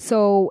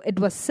 So it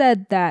was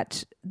said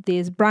that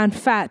this brown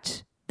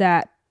fat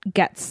that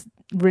gets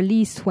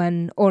released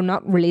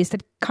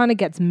that kind of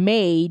gets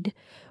made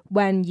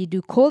when you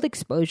do cold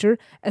exposure,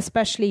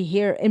 especially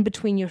here in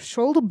between your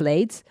shoulder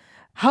blades,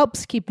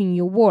 helps keeping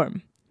you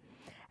warm.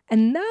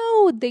 And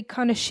now they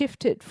kind of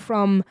shifted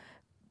from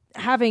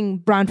having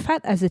brown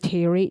fat as a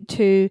theory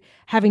to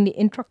having the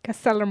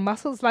intracellular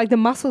muscles, like the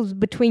muscles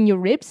between your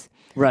ribs,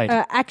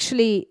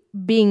 actually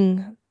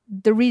being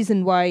the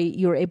reason why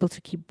you're able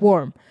to keep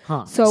warm.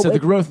 Huh. So the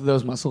growth of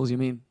those muscles, you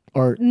mean?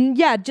 Or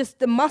just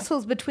the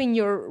muscles between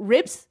your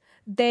ribs,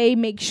 they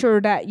make sure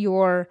that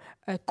your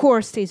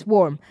core stays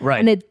warm. Right.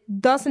 And it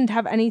doesn't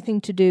have anything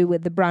to do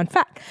with the brown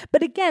fat.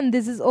 But again,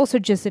 this is also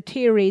just a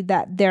theory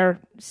that they're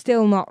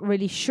still not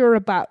really sure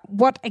about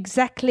what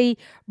exactly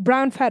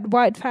brown fat,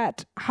 white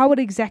fat, how it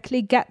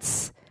exactly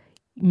gets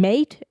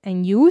made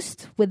and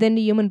used within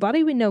the human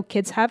body. We know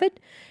kids have it.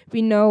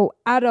 We know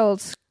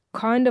adults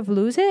kind of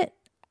lose it.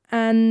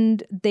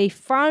 And they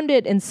found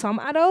it in some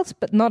adults,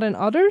 but not in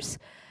others.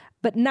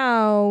 But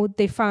now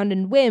they found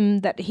in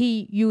Wim that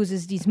he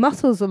uses these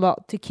muscles a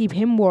lot to keep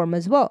him warm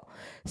as well.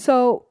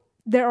 So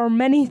there are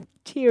many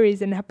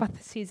theories and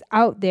hypotheses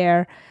out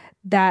there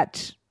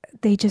that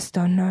they just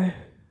don't know.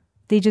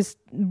 They just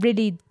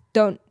really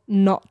don't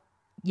not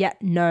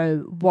yet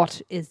know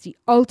what is the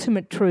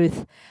ultimate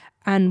truth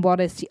and what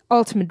is the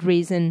ultimate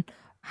reason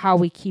how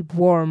we keep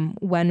warm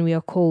when we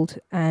are cold,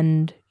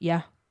 and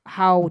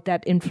how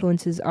that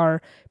influences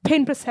our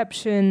pain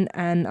perception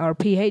and our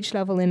pH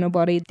level in our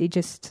body.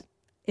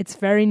 It's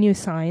very new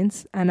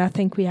science, and I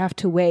think we have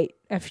to wait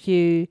a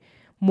few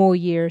more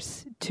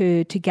years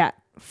to get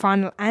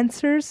final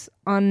answers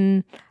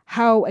on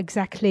how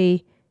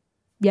exactly,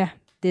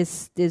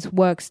 this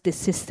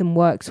system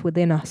works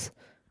within us.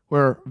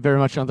 We're very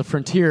much on the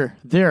frontier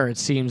there, it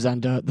seems.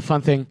 And the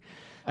fun thing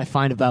I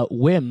find about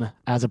Wim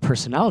as a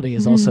personality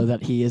is also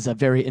that he is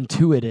very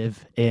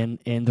intuitive in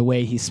the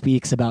way he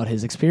speaks about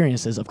his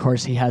experiences. Of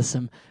course, he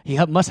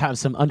must have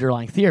some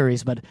underlying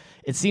theories, but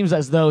it seems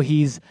as though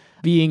he's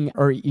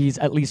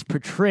at least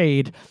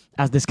portrayed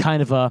as this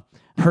kind of a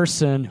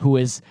person who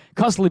is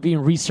constantly being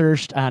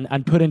researched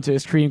and put into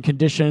extreme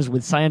conditions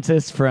with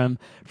scientists from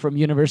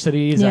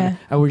universities, and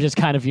we're just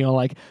kind of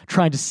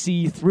trying to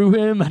see through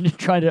him and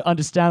trying to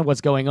understand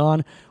what's going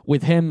on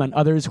with him and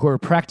others who are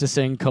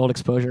practicing cold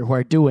exposure, who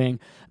are doing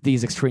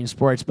these extreme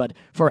sports. But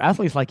for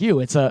athletes like you,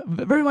 it's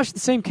very much the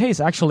same case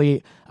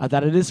actually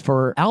that it is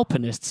for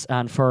alpinists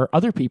and for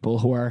other people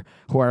who are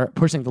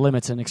pushing the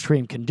limits in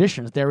extreme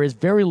conditions. There is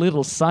very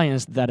little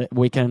science that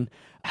we can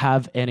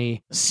have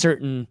any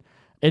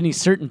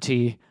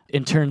certainty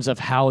in terms of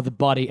how the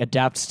body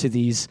adapts to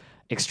these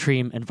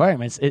extreme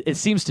environments. It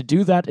seems to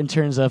do that in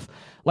terms of,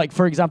 like,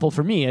 for example,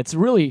 for me, it's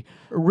really,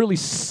 really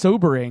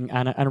sobering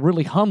and a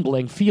really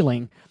humbling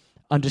feeling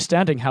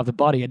understanding how the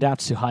body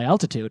adapts to high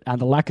altitude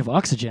and the lack of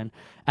oxygen.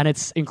 And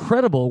it's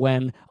incredible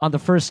when on the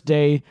first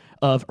day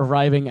of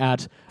arriving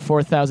at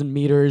 4,000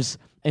 meters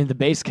in the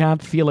base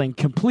camp, feeling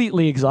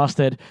completely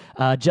exhausted,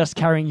 just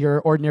carrying your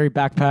ordinary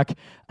backpack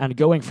and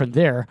going from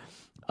there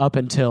up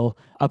until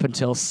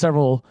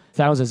several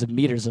thousands of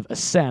meters of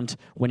ascent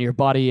when your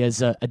body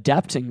is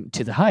adapting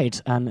to the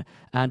height. And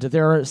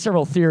there are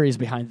several theories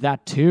behind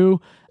that too.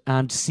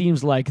 And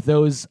seems like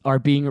those are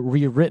being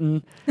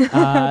rewritten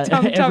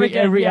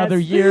every other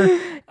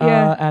year.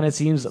 And it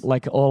seems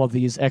like all of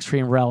these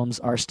extreme realms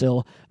are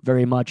still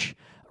very much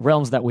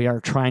realms that we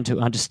are trying to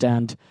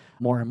understand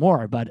more and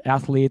more. But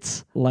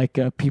athletes, like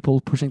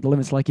people pushing the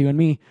limits like you and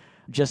me,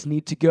 just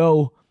need to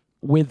go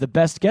with the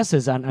best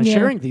guesses and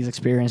sharing these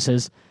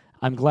experiences.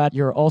 I'm glad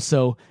you're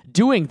also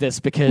doing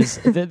this because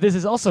this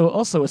is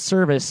also a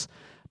service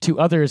to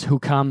others who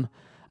come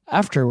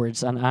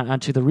afterwards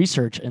and to the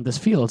research in this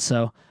field.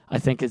 So I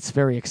think it's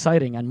very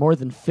exciting and more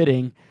than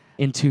fitting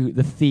into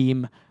the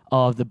theme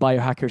of the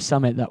Biohacker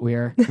Summit that we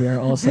are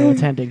also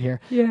attending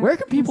here. Where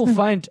can people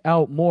find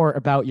out more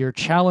about your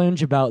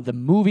challenge, about the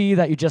movie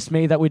that you just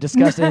made that we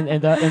discussed in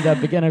the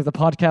beginning of the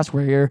podcast,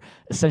 where you're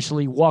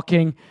essentially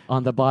walking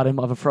on the bottom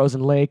of a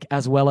frozen lake,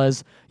 as well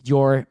as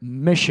your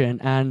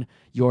mission and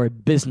your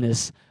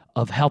business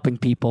of helping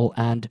people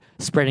and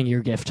spreading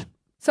your gift?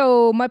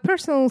 So my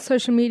personal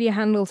social media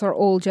handles are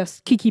all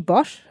just Kiki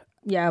Bosch.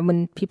 Yeah,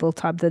 when people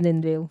type that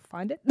in, they'll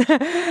find it.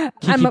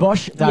 Kiki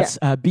Bosch, that's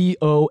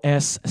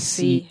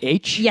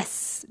Bosch.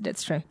 Yes,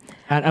 that's true.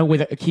 And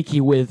with Kiki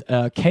with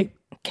K?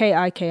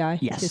 K-I-K-I.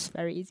 Yes. It's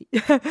very easy.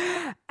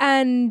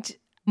 And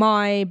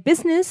my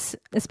business,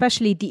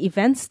 especially the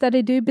events that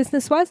I do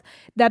business-wise,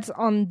 that's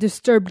on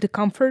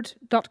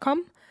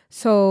disturbthecomfort.com.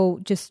 So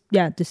just,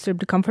 Disturb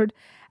the Comfort.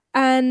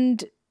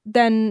 And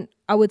then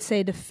I would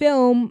say the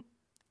film,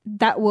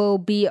 that will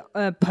be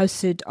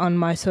posted on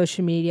my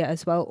social media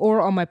as well,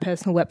 or on my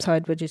personal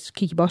website, which is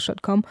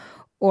kikibosch.com,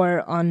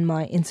 or on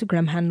my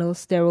Instagram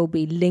handles. There will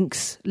be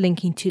links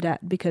linking to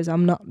that, because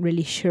I'm not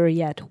really sure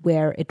yet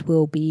where it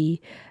will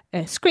be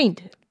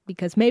screened,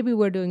 because maybe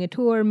we're doing a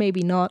tour,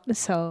 maybe not.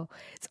 So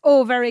it's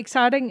all very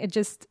exciting. It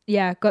just,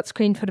 got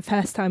screened for the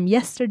first time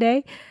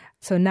yesterday.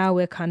 So now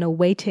we're kind of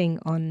waiting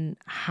on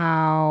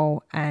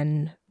how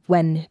and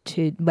when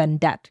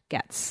that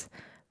gets,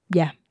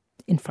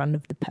 in front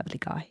of the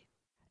public eye.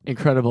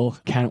 Incredible.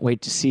 Can't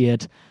wait to see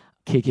it.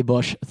 Kiki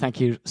Bosch, thank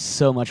you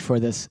so much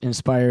for this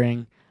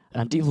inspiring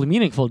and deeply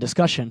meaningful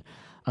discussion.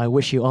 I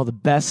wish you all the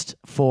best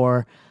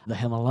for the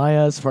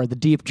Himalayas, for the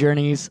deep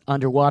journeys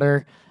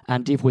underwater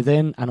and deep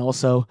within, and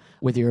also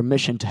with your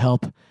mission to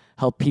help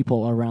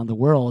people around the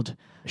world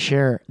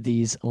share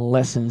these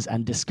lessons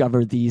and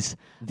discover these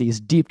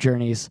deep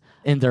journeys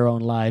in their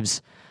own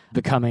lives,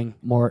 becoming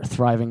more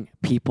thriving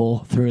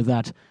people through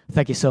that.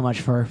 Thank you so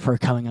much for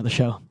coming on the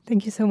show.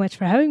 Thank you so much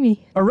for having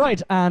me. All right.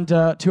 And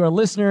to our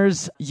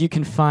listeners, you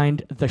can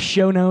find the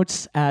show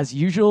notes as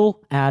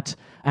usual at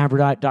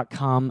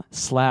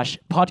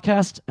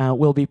ambronite.com/podcast.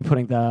 We'll be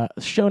putting the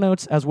show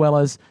notes as well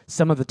as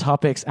some of the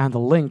topics and the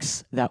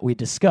links that we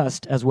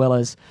discussed, as well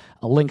as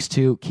links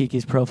to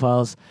Kiki's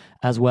profiles,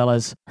 as well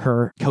as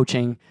her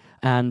coaching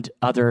and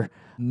other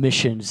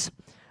missions.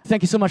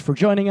 Thank you so much for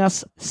joining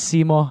us.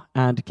 Simo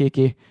and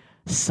Kiki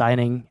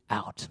signing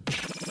out.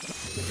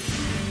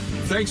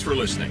 Thanks for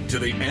listening to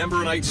the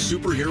Ambronite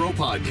Superhero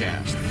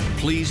Podcast.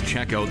 Please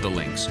check out the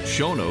links,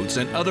 show notes,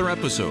 and other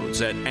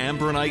episodes at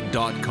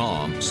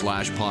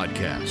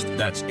ambronite.com/podcast.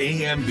 That's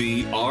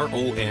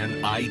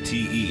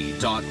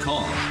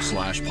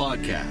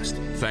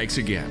AMBRONITE.com/podcast. Thanks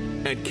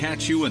again, and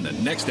catch you in the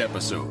next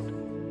episode.